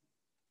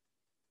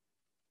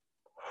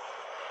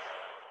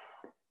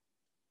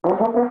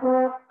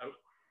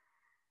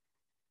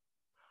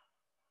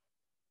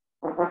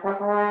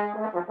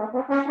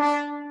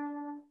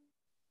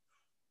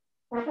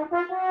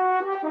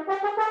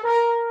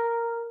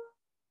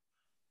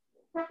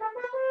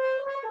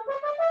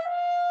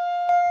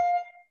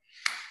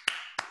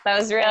 That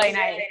was really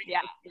nice. Yeah.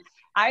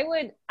 I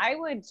would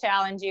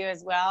challenge you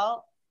as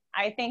well.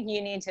 I think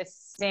you need to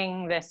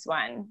sing this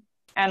one.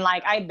 And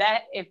like, I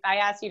bet if I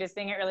asked you to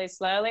sing it really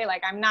slowly,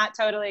 like, I'm not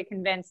totally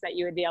convinced that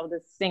you would be able to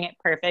sing it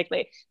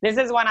perfectly. This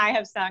is one I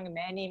have sung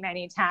many,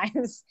 many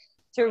times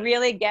to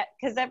really get,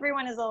 because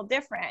everyone is a little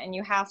different and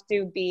you have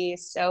to be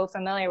so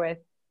familiar with,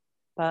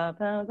 ba,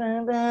 ba,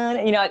 ba,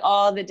 ba, you know, like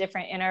all the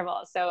different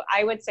intervals. So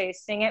I would say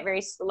sing it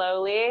very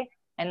slowly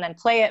and then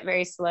play it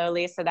very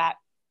slowly so that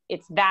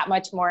it's that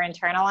much more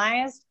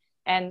internalized.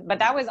 But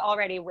that was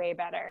already way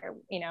better.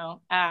 You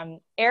know,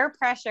 air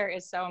pressure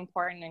is so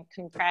important in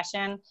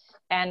compression.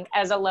 And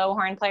as a low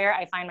horn player,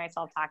 I find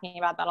myself talking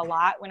about that a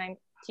lot when I'm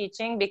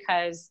teaching,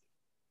 because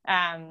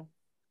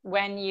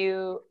when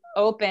you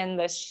open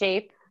the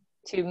shape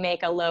to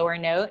make a lower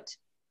note,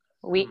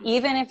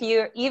 even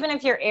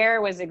if your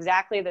air was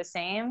exactly the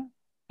same,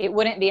 it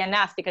wouldn't be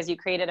enough because you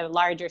created a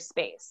larger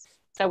space.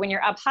 So when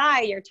you're up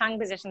high, your tongue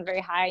position is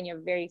very high and you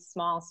have very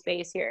small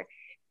space here.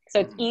 So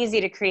it's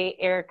easy to create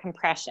air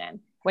compression.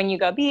 When you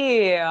go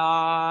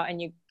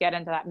and you get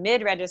into that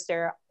mid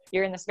register,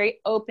 you're in this very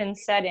open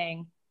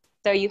setting.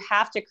 So you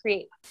have to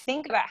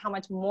think about how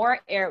much more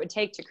air it would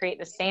take to create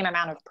the same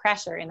amount of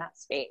pressure in that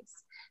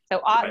space.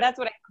 So that's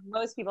what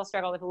most people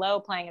struggle with low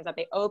playing, is that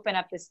they open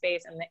up the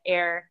space and the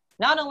air,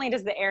 not only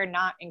does the air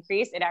not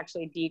increase, it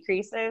actually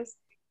decreases.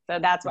 So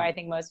that's why I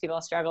think most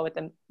people struggle with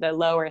the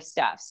lower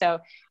stuff. So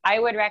I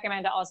would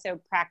recommend to also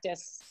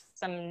practice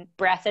some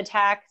breath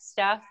attack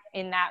stuff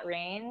in that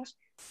range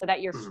so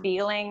that you're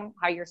feeling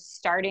how you're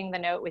starting the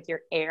note with your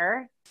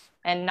air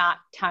and not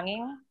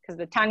tonguing, because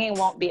the tonguing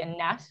won't be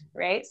enough,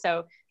 right?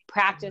 So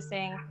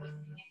practicing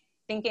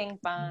thinking,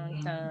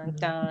 dun, dun,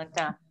 dun,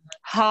 dun,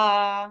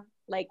 ha,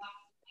 like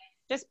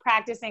just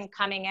practicing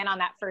coming in on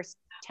that first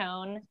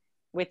tone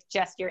with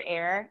just your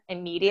air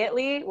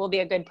immediately will be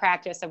a good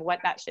practice of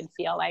what that should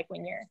feel like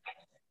when you're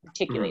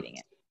articulating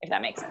it, if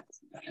that makes sense.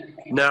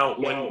 Now,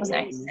 when you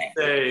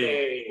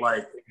say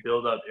like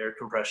build up air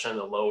compression in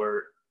the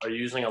lower, are you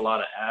using a lot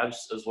of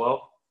abs as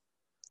well?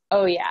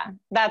 Oh yeah,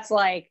 that's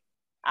like,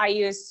 I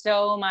use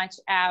so much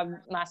ab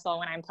muscle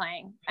when I'm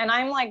playing, and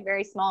I'm like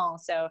very small,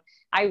 so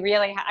I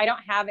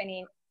don't have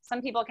any. Some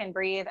people can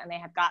breathe and they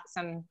have got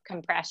some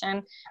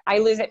compression. I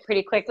lose it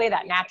pretty quickly,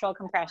 that natural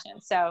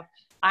compression. So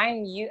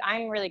I'm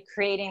really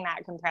creating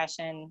that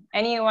compression.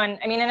 And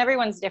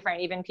everyone's different.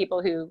 Even people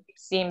who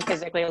seem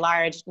physically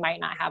large might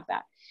not have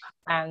that.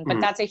 But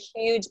that's a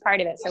huge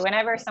part of it. So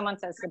whenever someone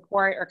says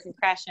support or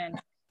compression,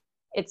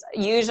 it's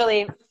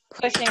usually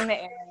pushing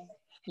the air,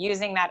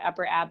 using that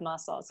upper ab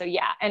muscle. So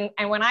yeah,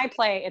 and when I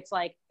play, it's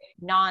like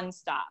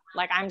nonstop.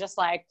 Like I'm just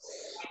I'm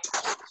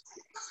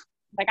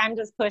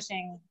just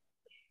pushing.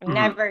 I'm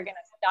never going to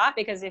stop,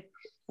 because if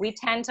we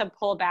tend to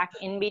pull back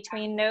in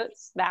between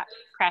notes, that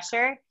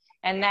pressure,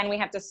 and then we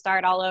have to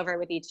start all over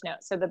with each note.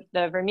 So the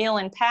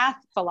Vermeulen path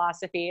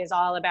philosophy is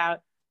all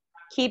about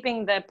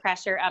keeping the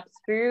pressure up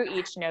through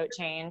each note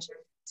change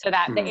so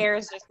that the air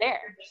is just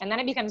there. And then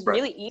it becomes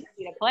really easy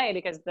to play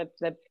because the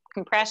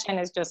compression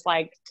is just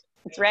like,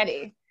 it's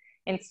ready,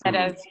 instead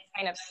of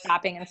kind of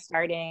stopping and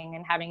starting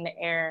and having the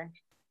air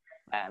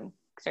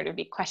sort of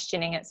be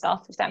questioning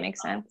itself, if that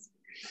makes sense.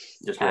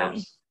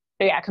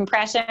 So yeah,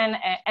 compression.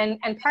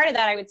 And part of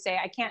that, I would say,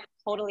 I can't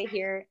totally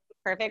hear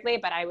perfectly,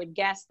 but I would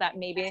guess that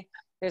maybe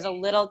there's a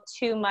little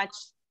too much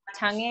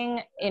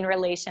tonguing in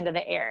relation to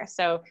the air.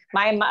 So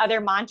my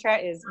other mantra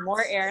is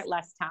more air,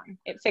 less tongue.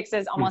 It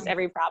fixes almost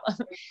every problem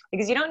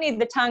because you don't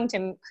need the tongue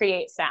to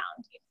create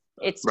sound.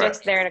 It's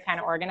just there to kind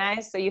of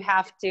organize. So you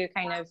have to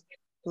kind of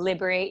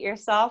liberate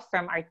yourself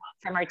from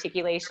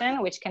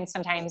articulation, which can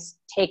sometimes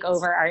take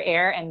over our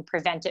air and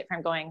prevent it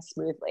from going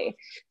smoothly.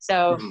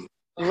 So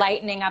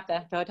lightening up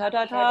the da, da,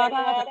 da, da, da,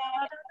 da,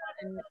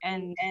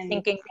 and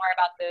thinking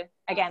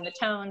more about the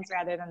tones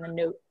rather than the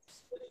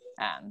notes.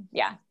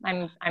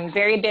 I'm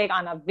very big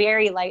on a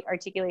very light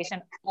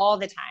articulation all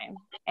the time.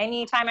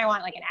 Anytime I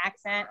want like an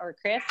accent or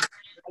crisp,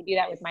 I do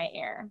that with my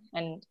air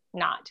and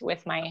not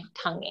with my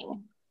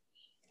tonguing.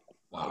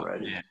 Wow,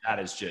 man, that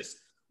is just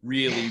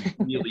really,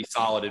 really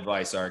solid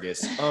advice,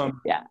 Argus.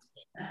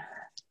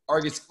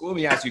 Argus, let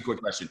me ask you a quick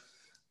question.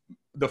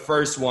 The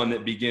first one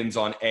that begins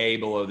on A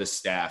below the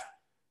staff,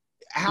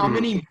 how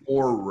many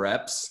more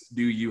reps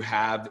do you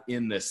have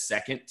in the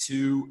second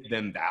two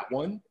than that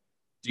one?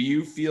 Do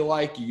you feel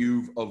like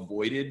you've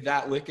avoided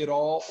that lick at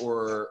all,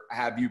 or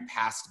have you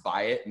passed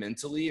by it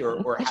mentally,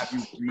 or have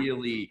you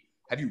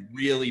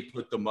really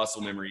put the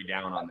muscle memory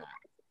down on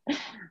that?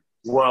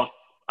 Well,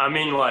 I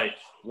mean, like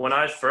when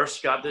I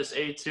first got this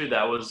A2,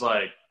 that was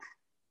like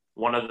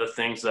one of the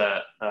things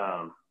that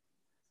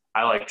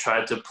I like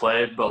tried to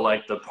play, but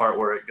like the part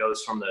where it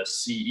goes from the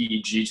C, E,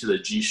 G to the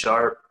G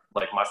sharp,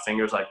 like my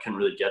fingers, I couldn't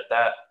really get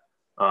that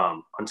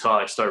until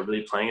I started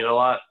really playing it a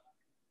lot.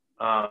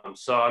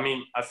 So, I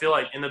mean, I feel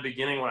like in the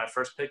beginning when I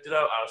first picked it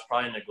up, I was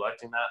probably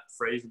neglecting that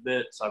phrase a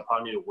bit. So I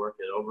probably need to work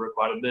it over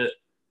quite a bit.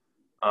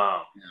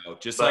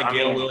 Just like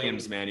Gail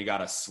Williams, man, you got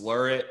to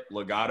slur it,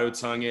 legato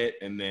tongue it,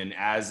 and then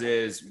as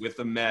is with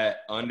the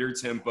Met, under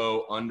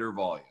tempo, under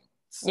volume.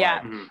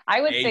 Yeah. Like,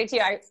 I would say too,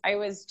 I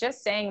was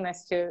just saying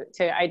this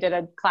I did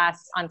a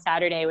class on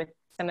Saturday with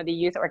some of the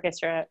youth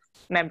orchestra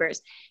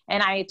members,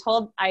 and I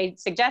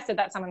suggested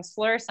that someone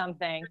slur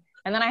something,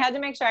 and then I had to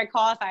make sure I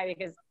qualify,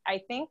 because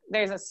I think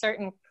there's a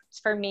certain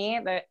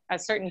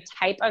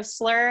type of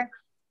slur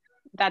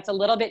that's a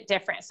little bit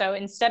different. So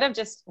instead of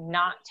just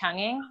not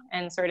tonguing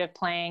and sort of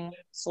playing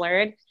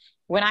slurred,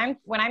 when I'm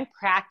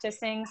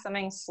practicing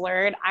something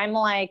slurred, I'm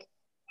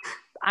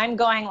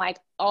going like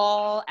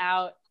all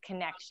out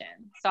connection.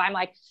 So I'm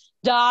like,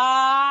 da,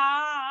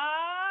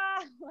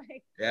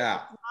 like, yeah,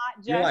 not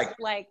just you're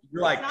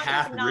like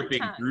path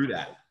ripping through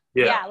that.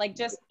 Yeah, like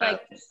just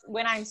like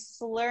when I'm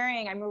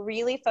slurring, I'm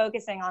really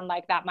focusing on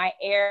like that. My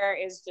air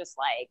is just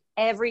like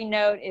every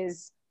note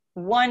is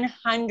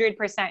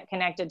 100%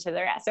 connected to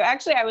the rest. So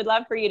actually, I would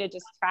love for you to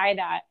just try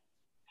that.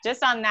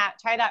 Just on that,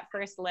 try that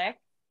first lick,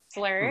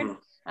 slurred,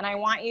 and I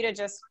want you to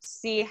just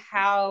see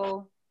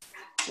how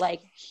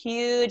like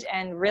huge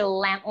and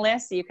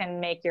relentless you can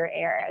make your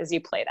air as you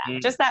play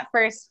that. Just that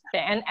first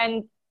thing.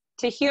 And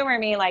to humor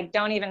me, like,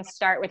 don't even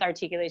start with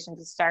articulation,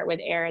 just start with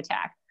air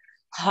attack.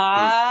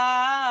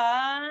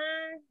 Ha,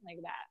 like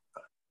that.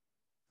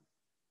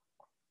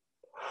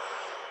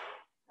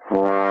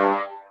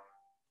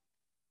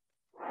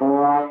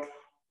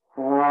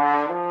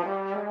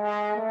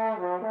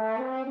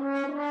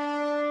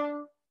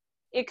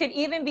 It could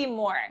even be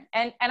more.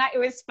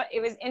 It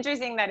was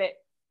interesting that it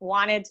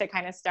wanted to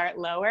kind of start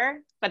lower,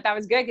 but that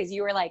was good because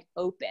you were like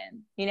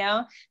open, you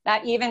know?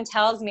 That even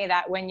tells me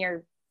that when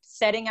you're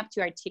setting up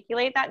to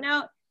articulate that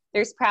note,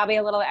 there's probably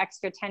a little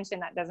extra tension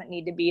that doesn't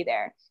need to be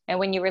there. And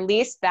when you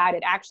release that,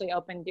 it actually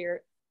opened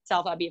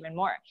yourself up even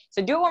more.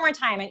 So do it one more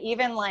time and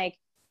even like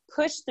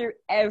push through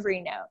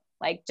every note.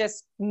 Like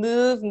just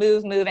move,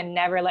 move, move, and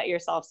never let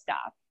yourself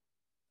stop.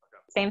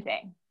 Same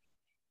thing.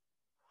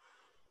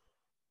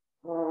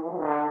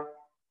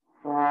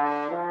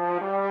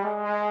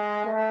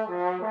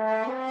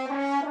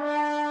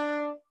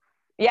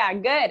 Yeah,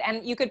 good.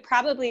 And you could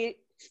probably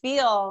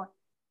feel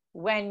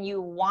when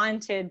you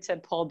wanted to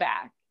pull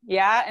back.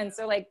 Yeah. And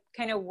so like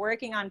kind of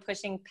working on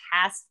pushing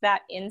past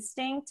that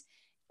instinct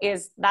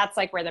that's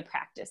like where the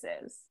practice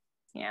is.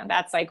 You know,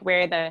 that's like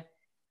where the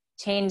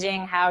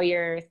changing how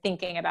you're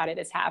thinking about it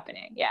is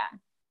happening. Yeah.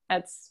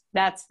 That's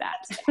that.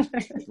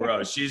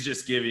 Bro, she's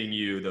just giving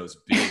you those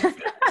big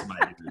facts,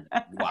 my dude.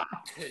 Wow.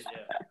 Yeah.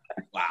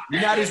 Wow.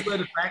 And that is where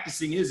the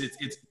practicing is.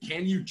 It's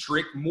can you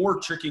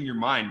tricking your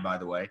mind, by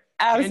the way.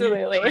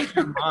 Absolutely. Can you trick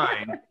your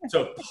mind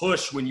to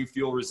push when you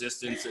feel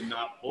resistance and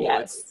not pull?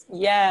 Yes.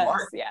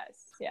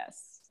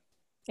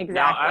 Exactly.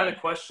 Now, I had a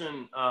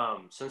question,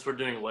 since we're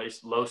doing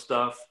low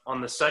stuff.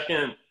 On the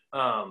second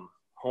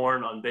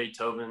horn on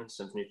Beethoven,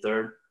 Symphony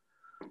 3rd,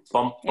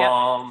 bum,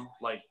 bum,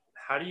 like,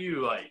 how do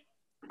you, like,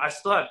 I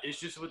still have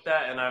issues with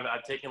that, and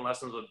I've taken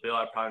lessons with Bill.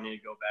 I probably need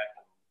to go back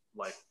and,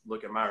 like,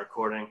 look at my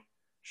recording.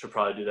 Should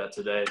probably do that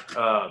today.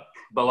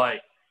 But,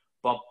 like,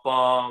 bum,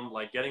 bum,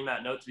 like, getting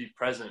that note to be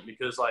present,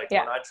 because, like,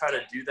 when I try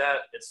to do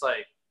that, it's,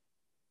 like,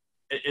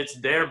 it's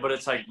there, but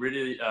it's, like,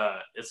 really,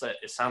 it's like,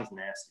 it sounds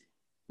nasty.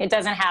 It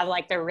doesn't have,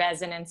 like, the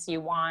resonance you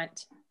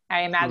want.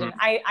 I imagine.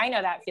 I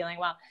know that feeling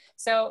well.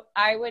 So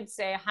I would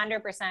say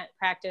 100%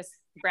 practice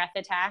breath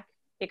attack,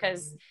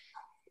 because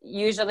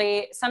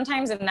usually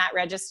sometimes in that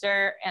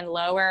register and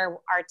lower,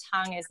 our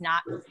tongue is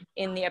not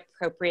in the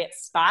appropriate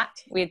spot.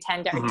 We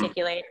tend to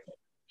articulate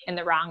in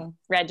the wrong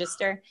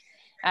register.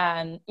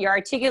 Your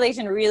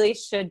articulation really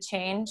should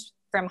change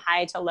from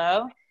high to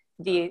low,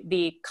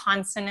 the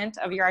consonant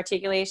of your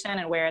articulation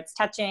and where it's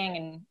touching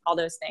and all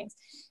those things.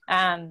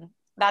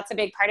 That's a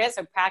big part of it.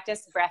 So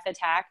practice breath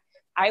attack.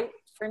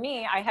 For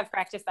me, I have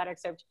practiced that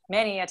excerpt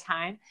many a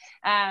time.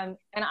 And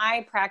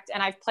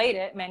I've played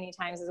it many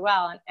times as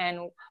well.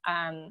 And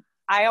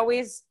I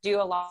always do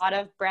a lot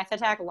of breath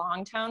attack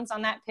long tones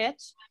on that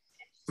pitch,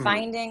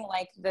 finding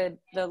like the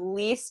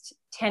least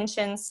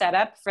tension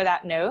setup for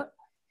that note.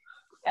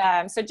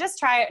 So just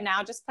try it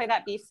now. Just play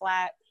that B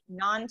flat,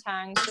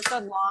 non-tongue, just a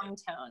long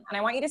tone. And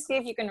I want you to see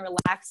if you can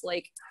relax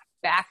like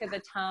back of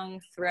the tongue,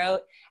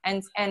 throat,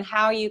 and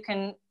how you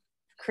can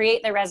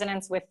create the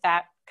resonance with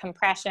that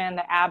compression,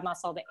 the ab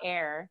muscle, the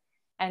air,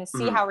 and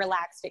see how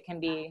relaxed it can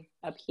be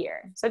up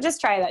here. So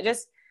just try that.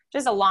 Just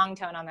a long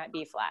tone on that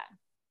B flat.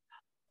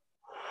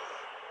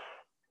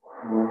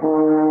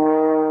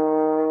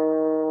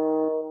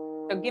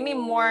 So give me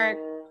more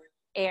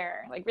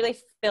air, like really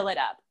fill it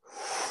up.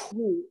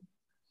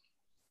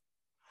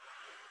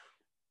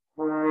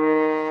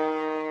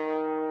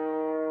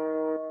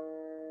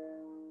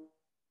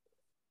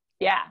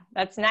 Yeah,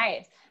 that's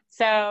nice.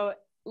 So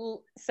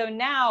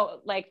now,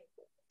 like,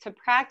 to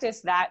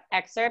practice that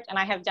excerpt, and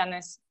I have done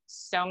this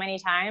so many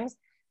times,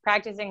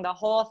 practicing the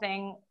whole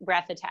thing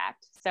breath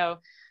attacked. So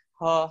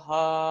ha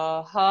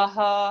ha ha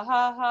ha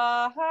ha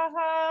ha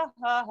ha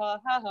ha ha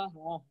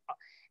ha,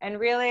 and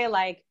really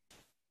like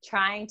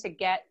trying to,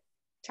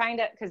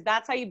 because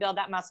that's how you build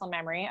that muscle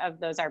memory of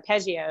those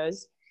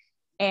arpeggios.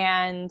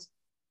 And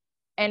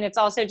it's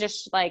also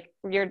just like,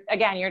 you're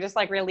just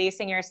like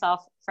releasing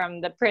yourself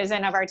from the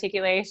prison of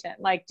articulation,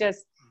 like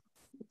just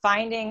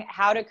finding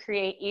how to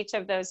create each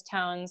of those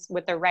tones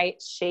with the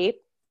right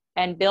shape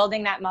and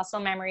building that muscle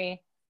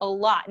memory a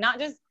lot, not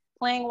just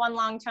playing one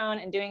long tone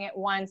and doing it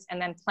once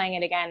and then playing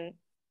it again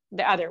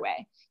the other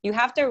way. You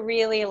have to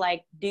really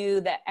like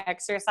do the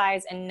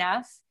exercise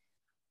enough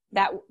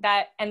that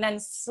and then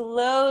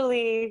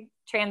slowly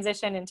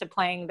transition into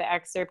playing the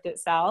excerpt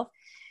itself.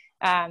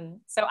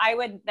 So I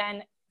would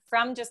then,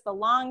 from just the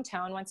long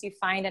tone, once you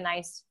find a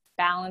nice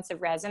balance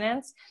of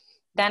resonance,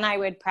 then I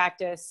would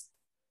practice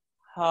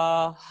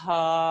ha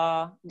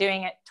ha,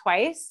 doing it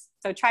twice.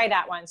 So try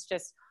that once,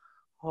 just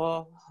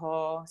ho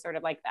ho, sort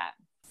of like that.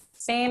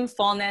 Same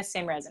fullness,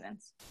 same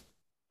resonance.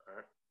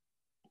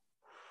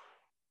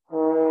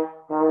 So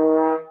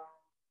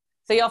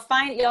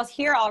you'll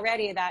hear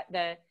already that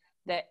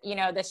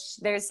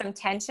there's some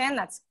tension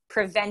that's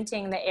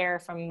preventing the air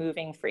from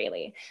moving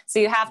freely. So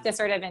you have to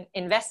sort of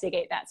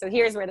investigate that. So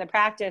here's where the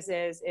practice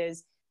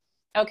is,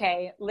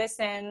 okay,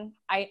 listen,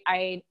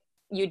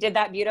 you did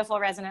that beautiful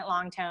resonant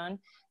long tone.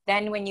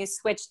 Then when you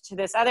switched to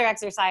this other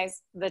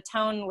exercise, the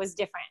tone was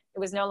different. It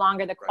was no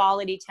longer the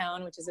quality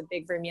tone, which is a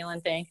big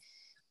Vermeulen thing.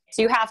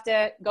 So you have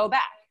to go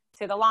back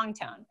to the long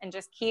tone and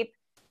just keep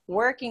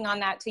working on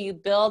that till you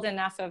build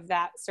enough of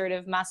that sort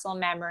of muscle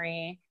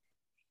memory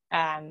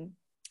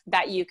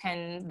that you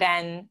can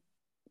then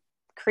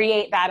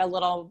create that a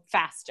little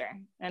faster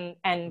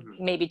and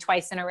maybe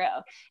twice in a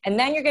row. And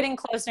then you're getting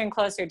closer and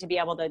closer to be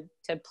able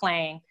to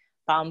playing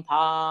pom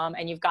pom,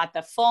 and you've got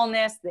the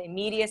fullness, the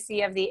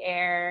immediacy of the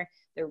air,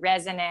 the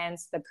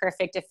resonance, the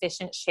perfect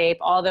efficient shape,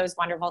 all those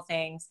wonderful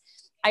things.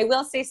 I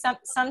will say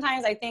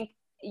sometimes I think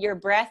your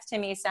breath to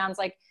me sounds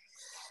like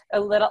a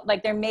little,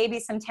 like there may be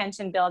some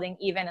tension building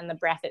even in the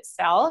breath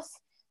itself.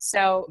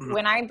 So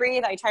when I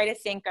breathe, I try to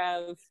think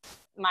of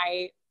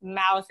my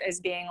mouth as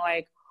being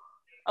like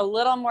a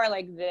little more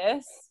like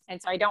this.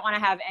 And so I don't want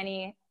to have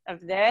any of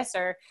this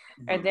or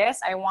this.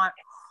 I want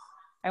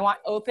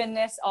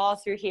openness all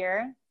through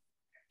here.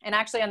 And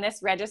actually on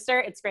this register,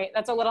 it's great.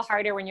 That's a little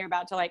harder when you're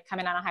about to like come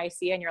in on a high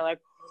C and you're like,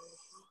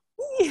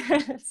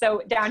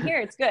 so down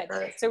here, it's good.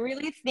 So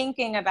really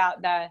thinking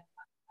about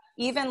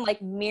even like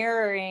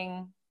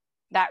mirroring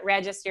that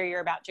register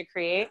you're about to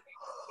create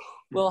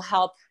will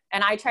help.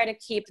 And I try to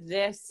keep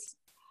this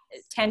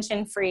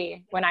tension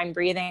free when I'm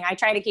breathing. I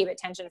try to keep it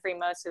tension free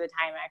most of the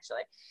time,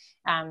 actually.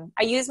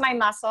 I use my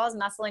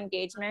muscle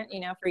engagement,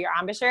 for your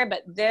embouchure,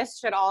 but this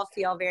should all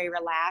feel very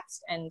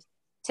relaxed. And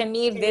to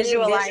me,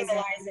 visualizing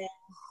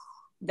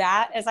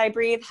that as I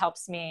breathe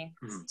helps me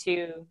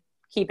to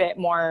keep it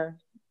more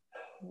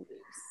loose.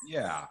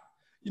 Yeah.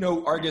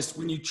 Argus,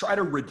 when you try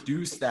to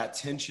reduce that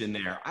tension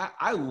there,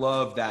 I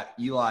love that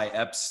Eli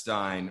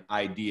Epstein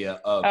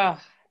idea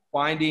of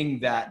finding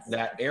that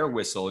air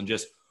whistle and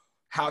just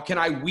how can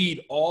I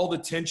weed all the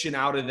tension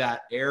out of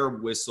that air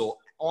whistle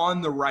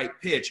on the right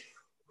pitch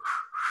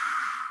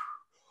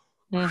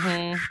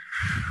and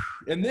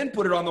then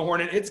put it on the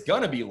horn, and it's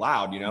going to be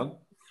loud,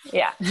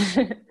 Yeah. It's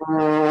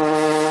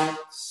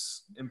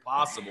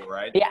impossible,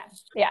 right? Yeah.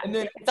 Yeah. And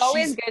then it's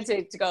always good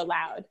to go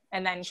loud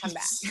and then come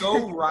back.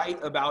 So right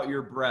about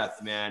your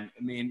breath, man.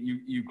 I mean,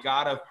 you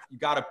gotta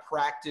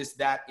practice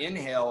that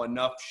inhale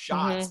enough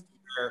shots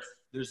where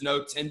there's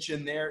no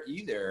tension there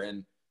either.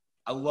 And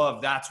I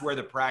love that's where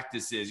the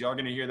practice is. Y'all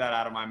gonna hear that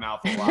out of my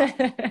mouth a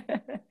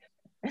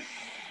lot.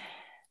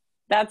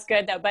 That's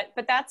good though. But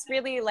that's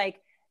really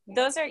like,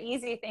 those are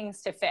easy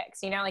things to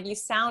fix, like you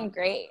sound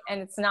great.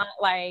 And it's not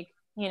like,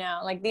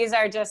 like these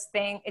are just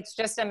things, it's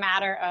just a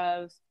matter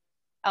of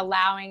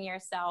allowing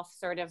yourself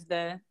sort of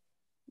the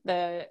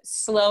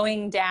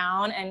slowing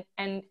down.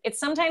 And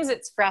sometimes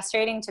it's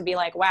frustrating to be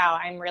like, wow,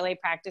 I'm really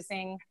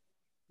practicing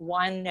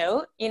one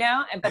note,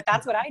 but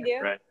that's what I do.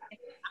 Right.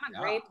 I'm a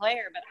great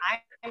player, but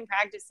I'm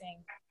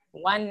practicing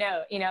one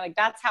note, like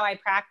that's how I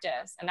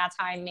practice. And that's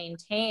how I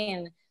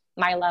maintain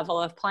my level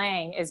of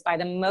playing, is by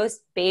the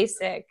most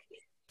basic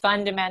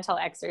fundamental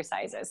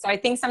exercises. So I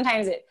think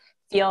sometimes it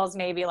feels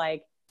maybe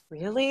like,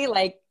 really,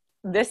 like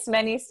this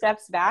many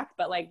steps back,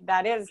 but like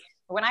that is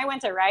when I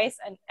went to Rice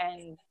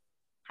and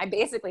I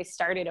basically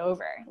started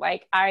over.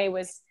 Like it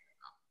was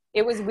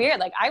weird.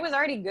 Like I was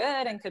already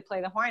good and could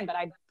play the horn, but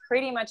I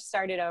pretty much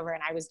started over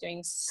and I was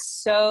doing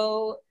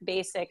so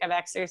basic of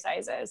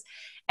exercises,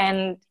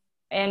 and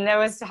it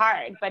was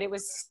hard, but it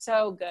was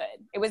so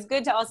good. It was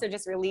good to also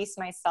just release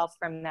myself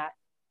from that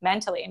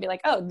mentally and be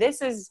like, oh,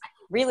 this is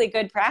really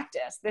good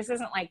practice. This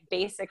isn't like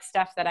basic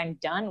stuff that I'm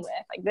done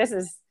with. Like this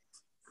is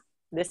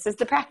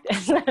the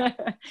practice.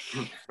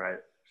 Right.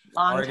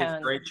 Long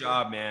tones. Great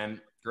job,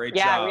 man. Great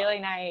job. Yeah, really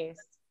nice.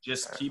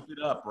 Just keep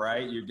it up,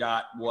 right? You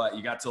got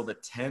till the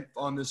 10th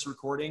on this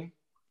recording?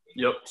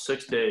 Yep,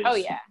 6 days. Oh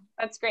yeah,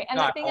 that's great. And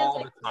the thing is,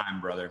 like, the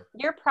time, brother.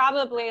 You're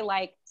probably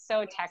like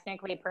so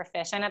technically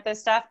proficient at this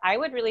stuff. I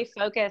would really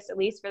focus, at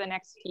least for the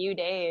next few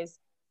days,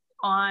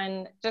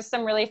 on just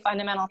some really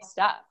fundamental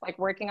stuff, like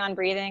working on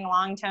breathing,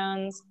 long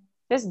tones,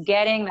 just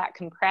getting that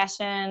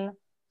compression,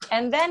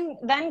 and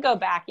then go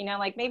back,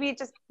 like maybe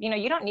just,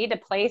 you don't need to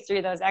play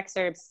through those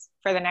excerpts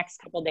for the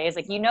next couple of days.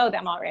 Like,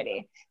 them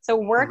already. So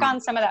work on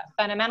some of that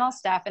fundamental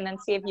stuff and then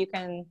see if you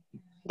can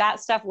that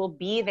stuff will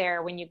be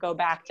there when you go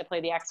back to play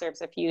the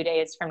excerpts a few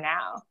days from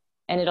now,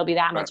 and it'll be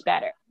that much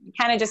better. It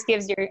kind of just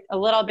gives you a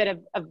little bit of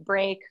a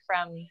break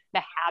from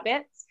the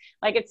habits.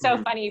 Like, it's so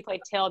funny you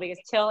play Till, because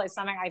Till is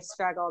something I've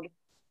struggled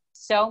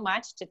so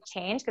much to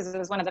change, because it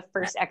was one of the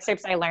first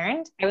excerpts I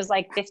learned. I was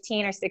like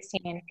 15 or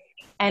 16.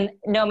 And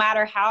no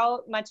matter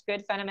how much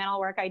good fundamental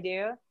work I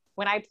do,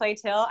 when I play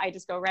Till, I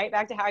just go right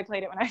back to how I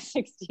played it when I was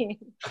 16.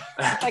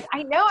 Like,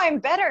 I know I'm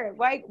better.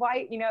 Why,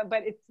 you know,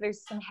 but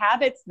there's some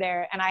habits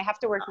there, and I have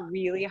to work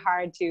really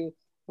hard to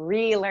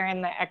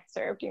relearn the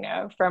excerpt, you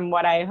know, from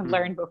what I have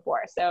learned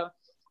before. So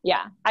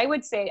yeah, I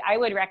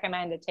would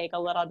recommend to take a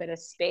little bit of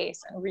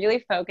space and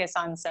really focus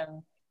on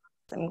some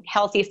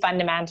healthy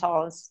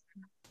fundamentals.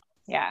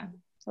 Yeah,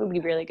 it would be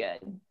really good.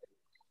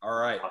 All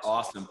right,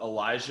 awesome.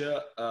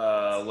 Elijah,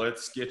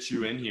 let's get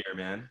you in here,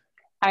 man.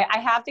 I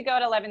have to go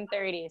at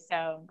 11:30,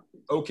 so.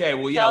 Okay,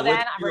 well, yeah, then,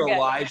 let's do good.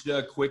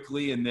 Elijah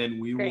quickly, and then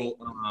we Great.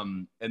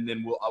 will,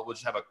 we'll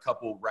just have a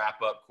couple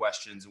wrap-up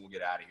questions, and we'll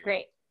get out of here.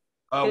 Great.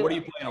 What are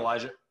you playing,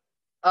 Elijah?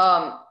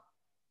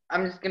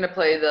 I'm just gonna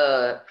play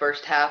the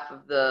first half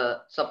of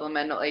the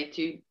supplemental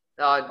A2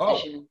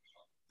 audition.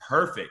 Oh,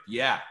 perfect.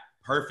 Yeah,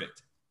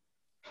 perfect.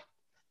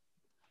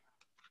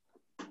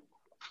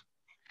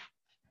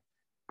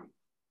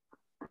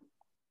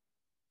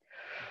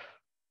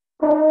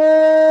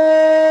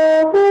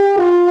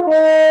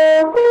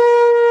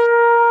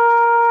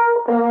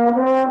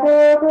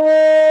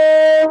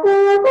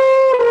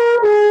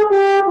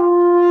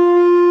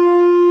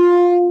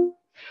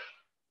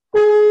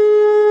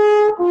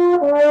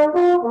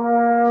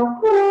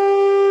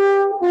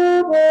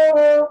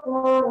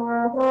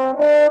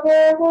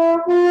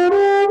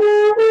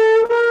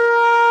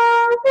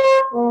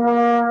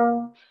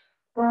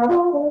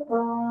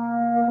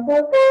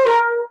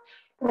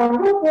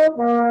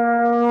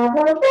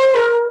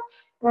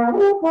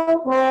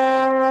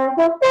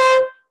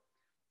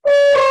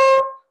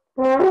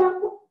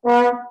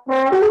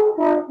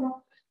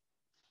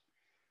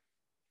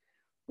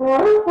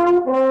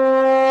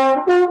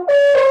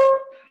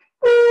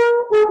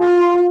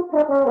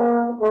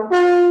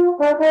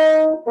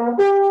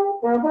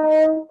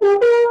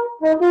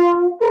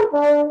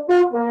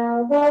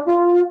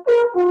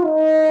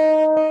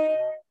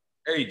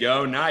 There you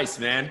go. Nice,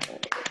 man.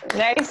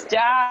 Nice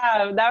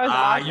job. That was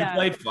awesome. You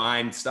played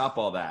fine. Stop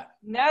all that.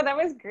 No, that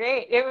was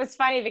great. It was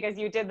funny because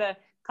you did the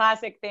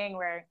classic thing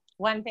where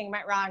one thing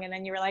went wrong and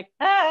then you were like,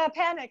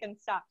 panic and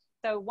stop.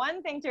 So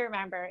one thing to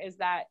remember is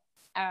that,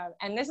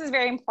 and this is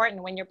very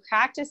important when you're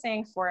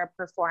practicing for a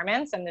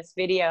performance, and this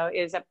video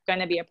is going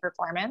to be a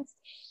performance.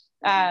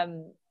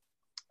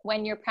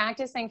 When you're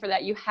practicing for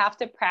that, you have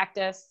to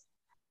practice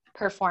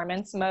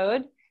performance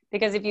mode,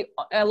 because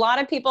a lot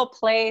of people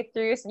play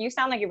through, you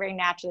sound like you're very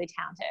naturally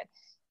talented.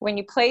 When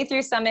you play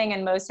through something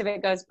and most of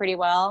it goes pretty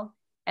well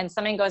and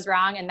something goes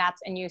wrong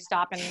and you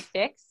stop and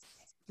fix,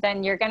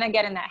 then you're going to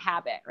get in that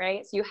habit,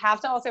 right? So you have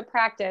to also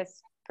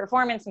practice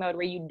performance mode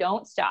where you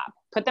don't stop.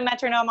 Put the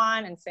metronome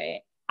on and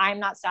say, I'm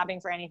not stopping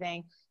for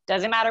anything.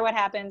 Doesn't matter what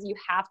happens. You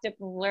have to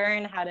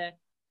learn how to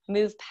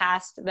move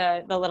past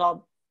the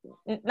little,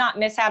 not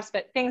mishaps,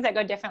 but things that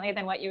go differently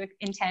than what you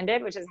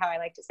intended, which is how I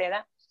like to say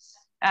that.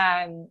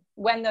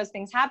 When those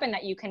things happen,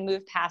 that you can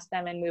move past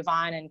them and move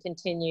on and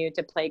continue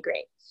to play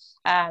great.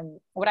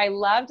 What I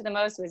loved the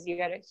most was you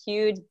got a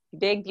huge,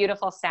 big,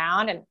 beautiful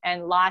sound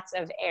and lots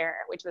of air,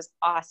 which was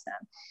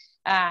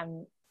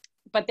awesome.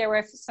 But there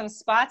were some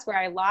spots where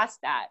I lost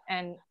that.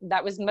 And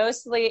that was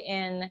mostly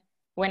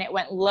when it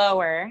went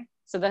lower.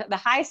 So the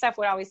high stuff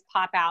would always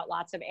pop out,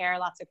 lots of air,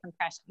 lots of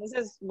compression. This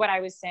is what I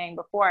was saying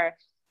before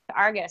to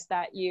Argus,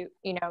 that you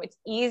know, it's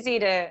easy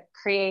to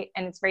create,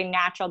 and it's very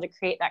natural to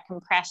create that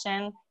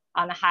compression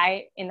in the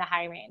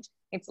high range.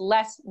 It's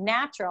less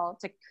natural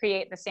to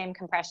create the same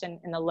compression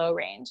in the low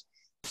range.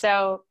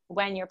 So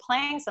when you're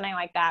playing something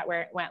like that,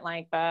 where it went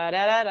like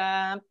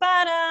ba-da-da-da,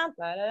 ba-da,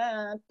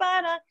 ba-da,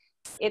 ba-da,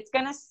 it's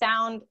going to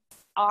sound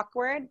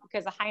awkward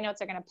because the high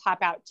notes are going to pop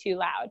out too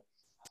loud.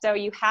 So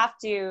you have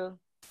to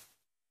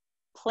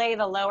play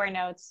the lower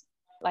notes,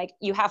 like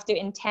you have to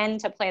intend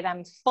to play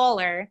them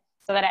fuller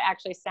so that it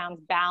actually sounds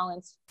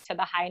balanced to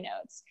the high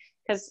notes.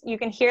 Because you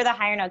can hear the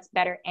higher notes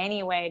better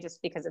anyway,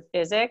 just because of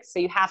physics. So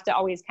you have to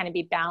always kind of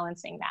be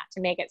balancing that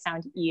to make it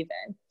sound even.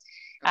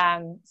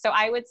 So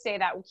I would say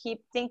that we'll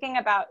keep thinking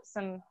about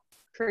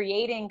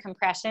creating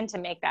compression to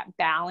make that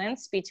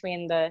balance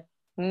between the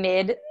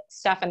mid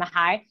stuff and the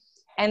high.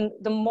 And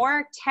the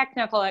more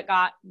technical it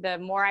got, the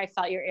more I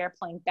felt your air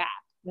playing back.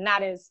 And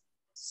that is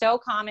so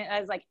common,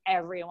 as like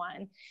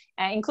everyone,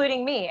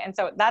 including me. And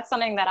so that's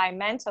something that I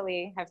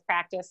mentally have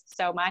practiced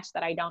so much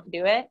that I don't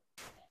do it.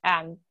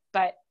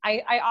 But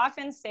I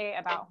often say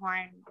about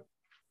horn,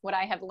 what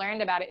I have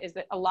learned about it is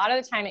that a lot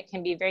of the time it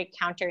can be very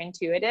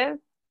counterintuitive.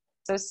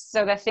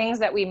 So the things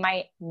that we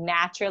might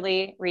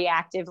naturally,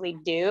 reactively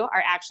do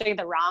are actually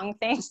the wrong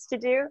things to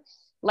do.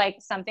 Like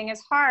something is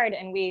hard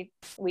and we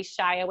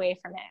shy away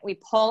from it. We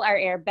pull our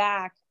air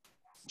back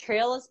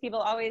trills. People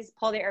always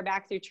pull the air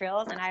back through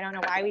trills, and I don't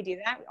know why we do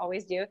that. We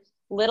always do.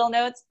 Little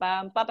notes,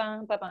 bum, bum,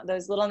 bum, bum, bum.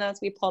 Those little notes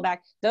we pull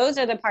back. Those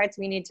are the parts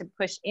we need to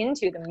push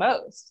into the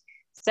most.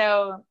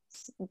 So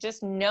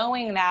just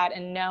knowing that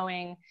and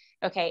knowing,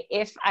 okay,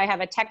 if I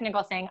have a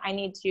technical thing, I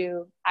need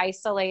to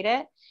isolate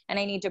it and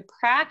I need to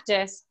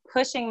practice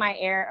pushing my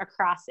air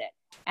across it.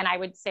 And I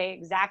would say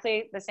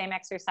exactly the same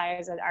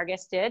exercise that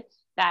Argus did,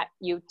 that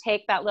you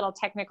take that little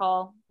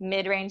technical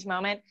mid-range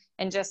moment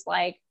and just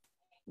like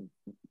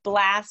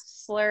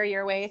blast, slur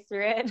your way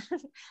through it.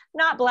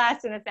 Not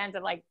blast in the sense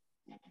of like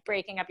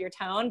breaking up your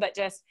tone, but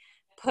just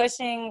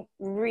pushing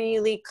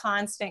really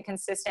constant,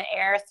 consistent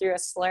air through a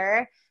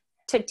slur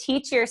to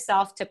teach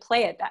yourself to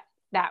play it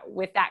that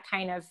with that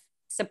kind of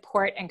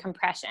support and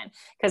compression.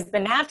 Because the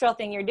natural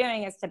thing you're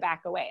doing is to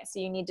back away. So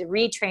you need to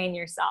retrain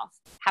yourself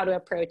how to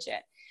approach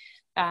it.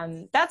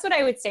 That's what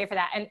I would say for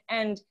that.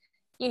 And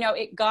you know,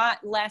 it got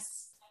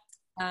less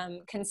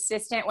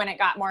consistent when it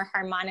got more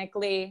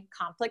harmonically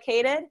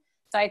complicated.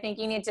 So I think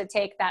you need to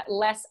take that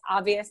less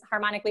obvious,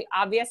 harmonically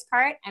obvious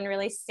part and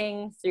really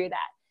sing through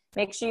that.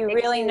 Make sure you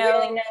really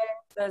know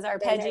those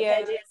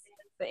arpeggios,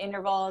 the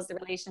intervals, the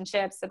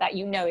relationships, so that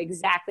you know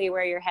exactly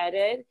where you're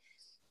headed.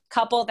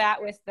 Couple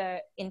that with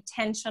the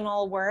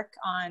intentional work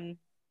on,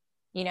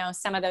 you know,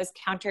 some of those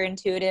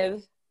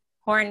counterintuitive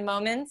horn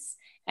moments,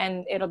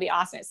 and it'll be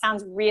awesome. It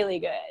sounds really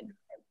good.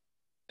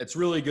 It's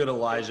really good,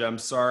 Elijah. I'm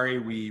sorry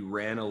we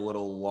ran a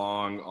little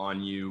long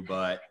on you,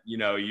 but you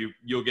know,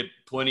 you'll get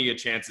plenty of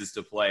chances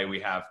to play. We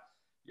have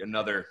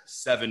another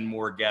 7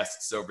 more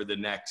guests over the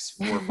next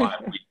 4 or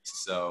 5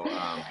 weeks. So,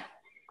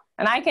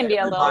 and I can be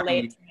a little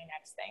late to my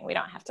next thing. We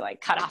don't have to like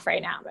cut off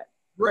right now, but.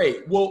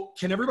 Great. Well,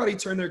 can everybody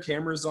turn their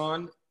cameras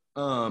on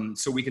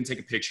so we can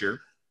take a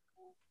picture?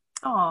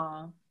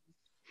 Aw.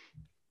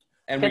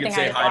 And we can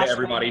say hi to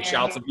everybody,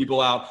 shout some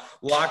people out.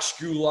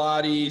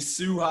 Lakshkulati,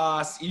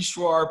 Suhas,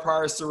 Ishwar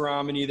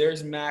Parasaramani.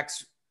 There's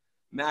Max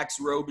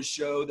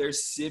Robichaud.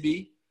 There's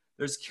Sibi.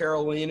 There's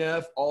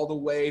Carolina all the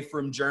way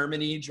from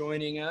Germany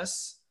joining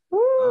us.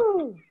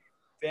 Woo!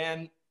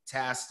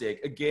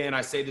 Fantastic. Again, I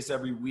say this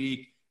every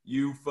week.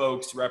 You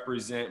folks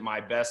represent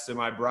my best and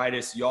my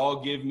brightest.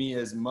 Y'all give me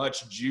as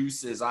much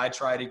juice as I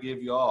try to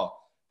give y'all.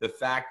 The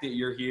fact that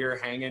you're here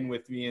hanging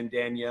with me and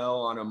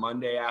Danielle on a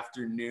Monday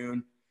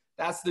afternoon,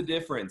 that's the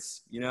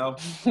difference, you know?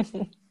 You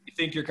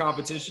think your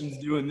competition's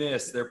doing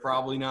this, they're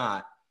probably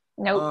not.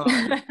 Nope.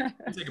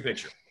 Take a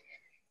picture.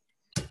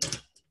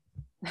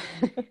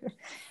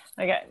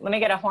 Okay, let me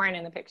get a horn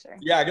in the picture.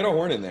 Yeah, get a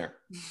horn in there.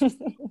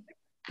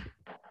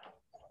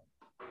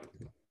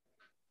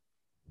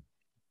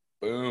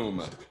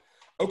 Boom.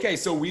 Okay,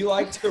 so we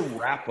like to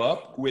wrap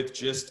up with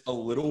just a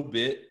little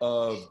bit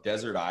of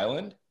Desert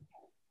Island.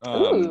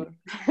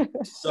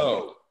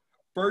 So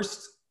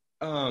first,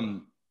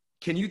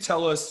 can you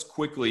tell us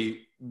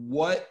quickly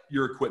what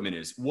your equipment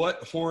is?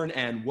 What horn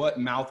and what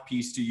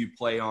mouthpiece do you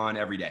play on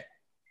every day?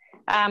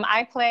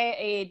 I play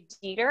a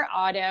Dieter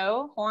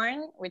Auto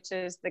horn, which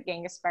is the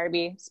Genghis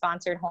Barbie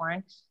sponsored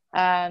horn.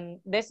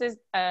 This is,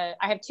 I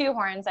have 2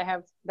 horns. I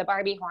have the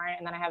Barbie horn,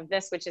 and then I have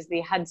this, which is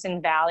the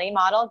Hudson Valley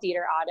model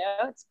Dieter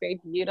Auto. It's very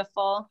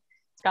beautiful.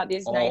 It's got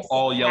these nice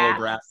all yellow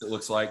brass, it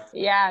looks like.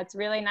 Yeah, it's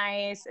really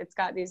nice. It's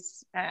got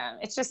these,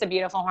 it's just a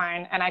beautiful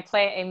horn. And I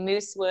play a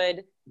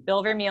moosewood,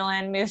 Bill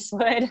Vermeulen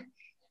moosewood,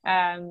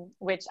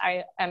 which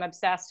I am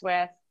obsessed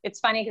with. It's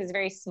funny because it's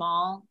very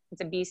small.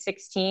 It's a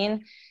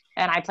B16,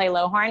 and I play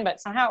low horn, but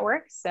somehow it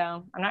works. So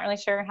I'm not really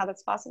sure how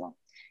that's possible.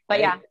 But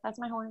yeah, that's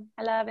my horn.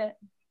 I love it.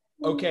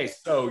 Okay,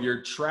 so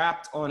you're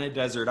trapped on a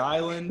desert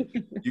island.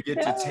 You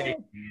get to take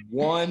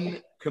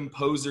one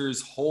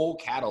composer's whole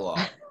catalog.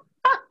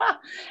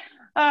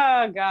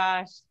 Oh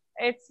gosh,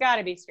 it's got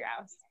to be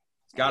Strauss.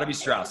 It's got to be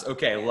Strauss.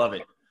 Okay, love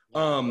it.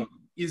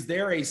 Is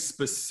there a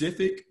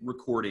specific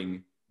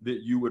recording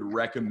that you would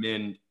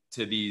recommend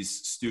to these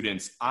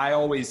students? I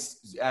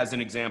always, as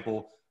an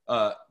example,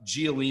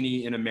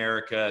 Giolini in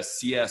America,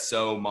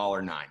 CSO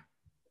Mahler 9.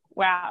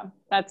 Wow,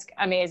 that's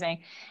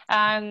amazing.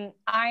 I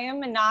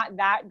am not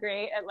that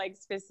great at like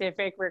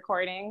specific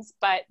recordings,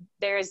 but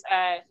there's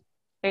a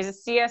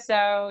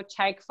CSO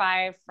Tchaik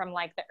 5 from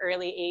like the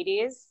early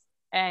 80s,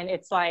 and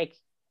it's like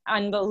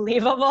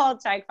unbelievable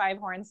Tchaik 5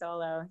 horn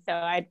solo. So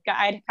I'd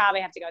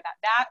probably have to go with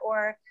that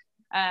or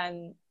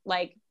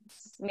like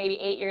maybe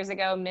 8 years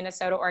ago,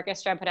 Minnesota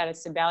Orchestra put out a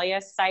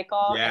Sibelius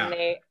cycle, and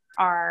they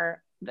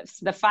are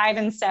the 5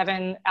 and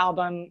 7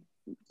 album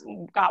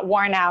got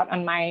worn out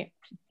on my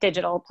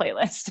digital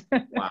playlist.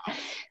 Wow.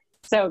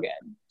 So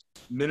good.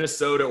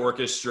 Minnesota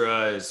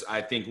Orchestra is,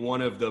 I think,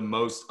 one of the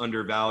most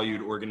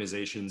undervalued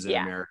organizations in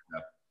America.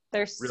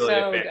 They're really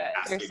so good.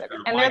 They're so good.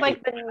 And they're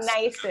like the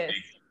nicest.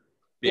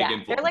 Big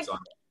influence on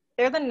it.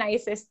 They're the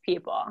nicest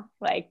people.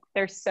 Like,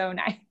 they're so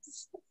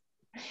nice.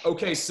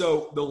 Okay,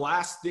 so the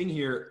last thing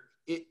here,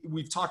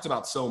 we've talked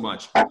about so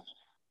much,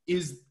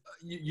 is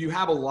you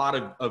have a lot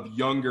of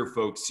younger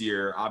folks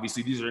here.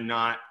 Obviously, these are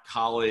not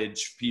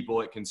college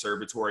people at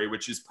conservatory,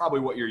 which is probably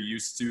what you're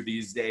used to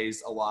these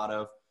days, a lot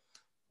of.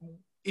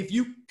 If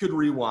you could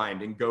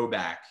rewind and go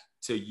back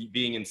to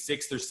being in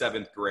 6th or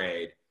 7th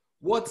grade,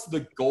 what's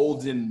the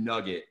golden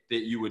nugget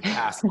that you would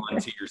pass on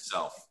to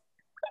yourself?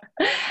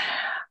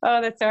 Oh,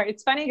 that's so hard.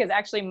 It's funny because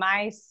actually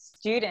my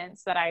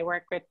students that I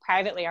work with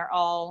privately are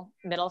all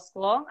middle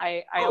school.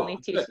 I only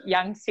teach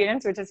young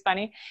students, which is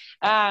funny.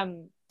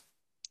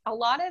 A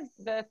lot of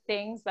the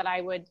things that I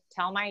would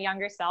tell my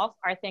younger self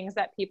are things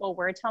that people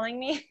were telling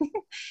me.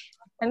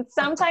 And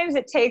sometimes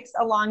it takes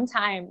a long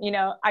time. You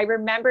know, I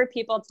remember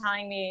people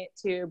telling me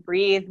to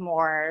breathe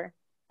more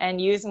and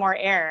use more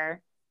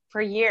air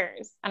for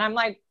years. And I'm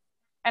like,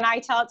 and I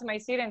tell it to my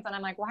students and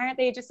I'm like, why aren't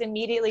they just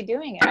immediately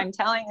doing it? I'm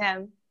telling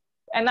them.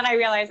 And then I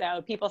realized,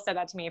 oh, people said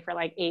that to me for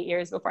like 8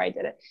 years before I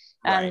did it.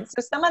 Right.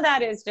 So some of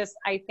that is just,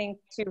 I think,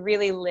 to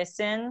really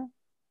listen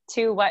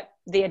to what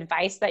the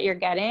advice that you're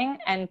getting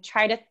and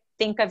try to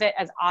think of it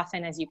as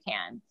often as you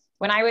can.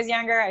 When I was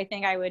younger, I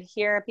think I would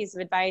hear a piece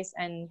of advice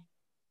and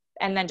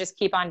then just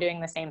keep on doing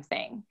the same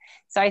thing.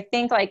 So I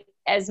think like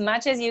as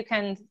much as you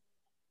can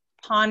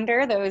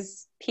ponder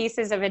those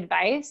pieces of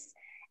advice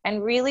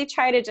and really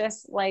try to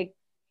just like,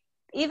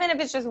 even if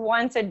it's just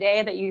once a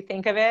day that you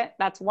think of it,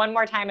 that's one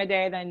more time a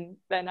day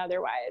than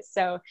otherwise.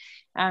 So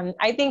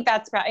I think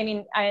that's,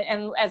 and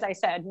as I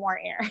said, more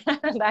air.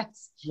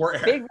 That's More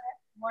air. Big,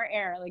 more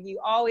air. Like you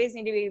always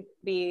need to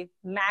be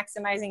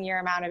maximizing your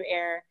amount of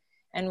air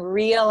and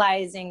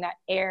realizing that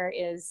air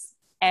is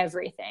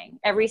everything.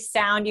 Every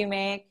sound you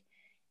make,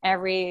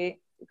 every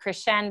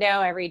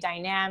crescendo, every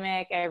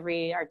dynamic,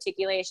 every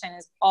articulation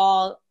is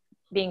all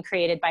being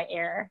created by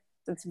air.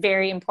 So it's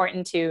very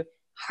important to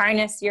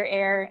harness your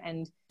air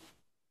and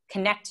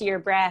connect to your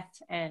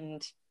breath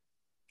and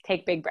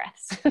take big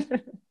breaths.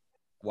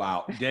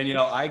 Wow.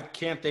 Danielle, I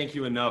can't thank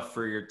you enough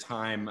for your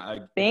time.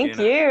 Thank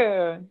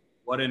you.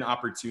 What an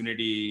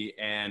opportunity.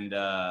 And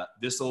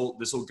this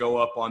will go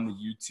up on the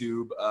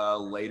YouTube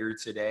later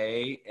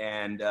today.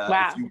 And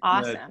wow, if you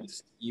awesome.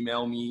 just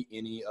email me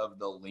any of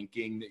the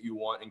linking that you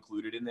want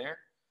included in there,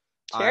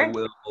 sure.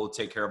 I will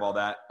take care of all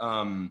that.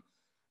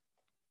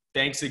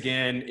 Thanks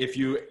again. If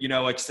you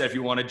like I said, if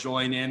you want to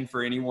join in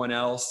for anyone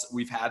else,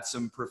 we've had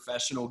some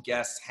professional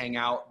guests hang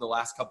out the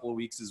last couple of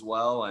weeks as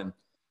well. And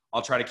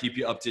I'll try to keep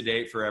you up to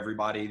date for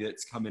everybody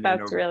that's coming in.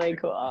 That's really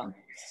cool.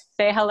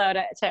 Say hello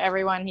to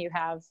everyone you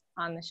have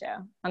on the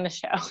show.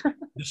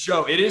 The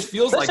show. It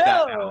feels like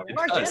that now.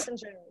 Mark Jansen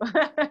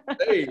show.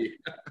 Hey.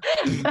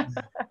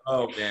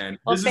 Oh man.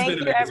 Well, this has been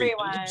amazing.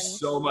 Everyone. Thank you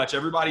so much.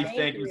 Everybody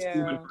thank Ms.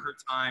 Kuhlmann for her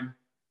time.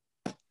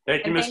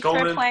 Thank you, Ms. Kuhlmann.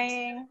 Thanks for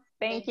playing.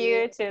 Thank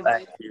you to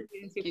the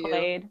students who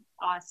played.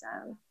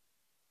 Awesome.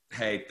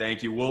 Hey,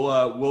 thank you.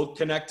 We'll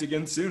connect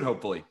again soon,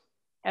 hopefully.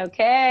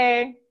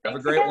 Okay. Have a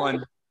great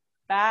one.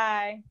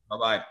 Bye.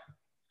 Bye-bye.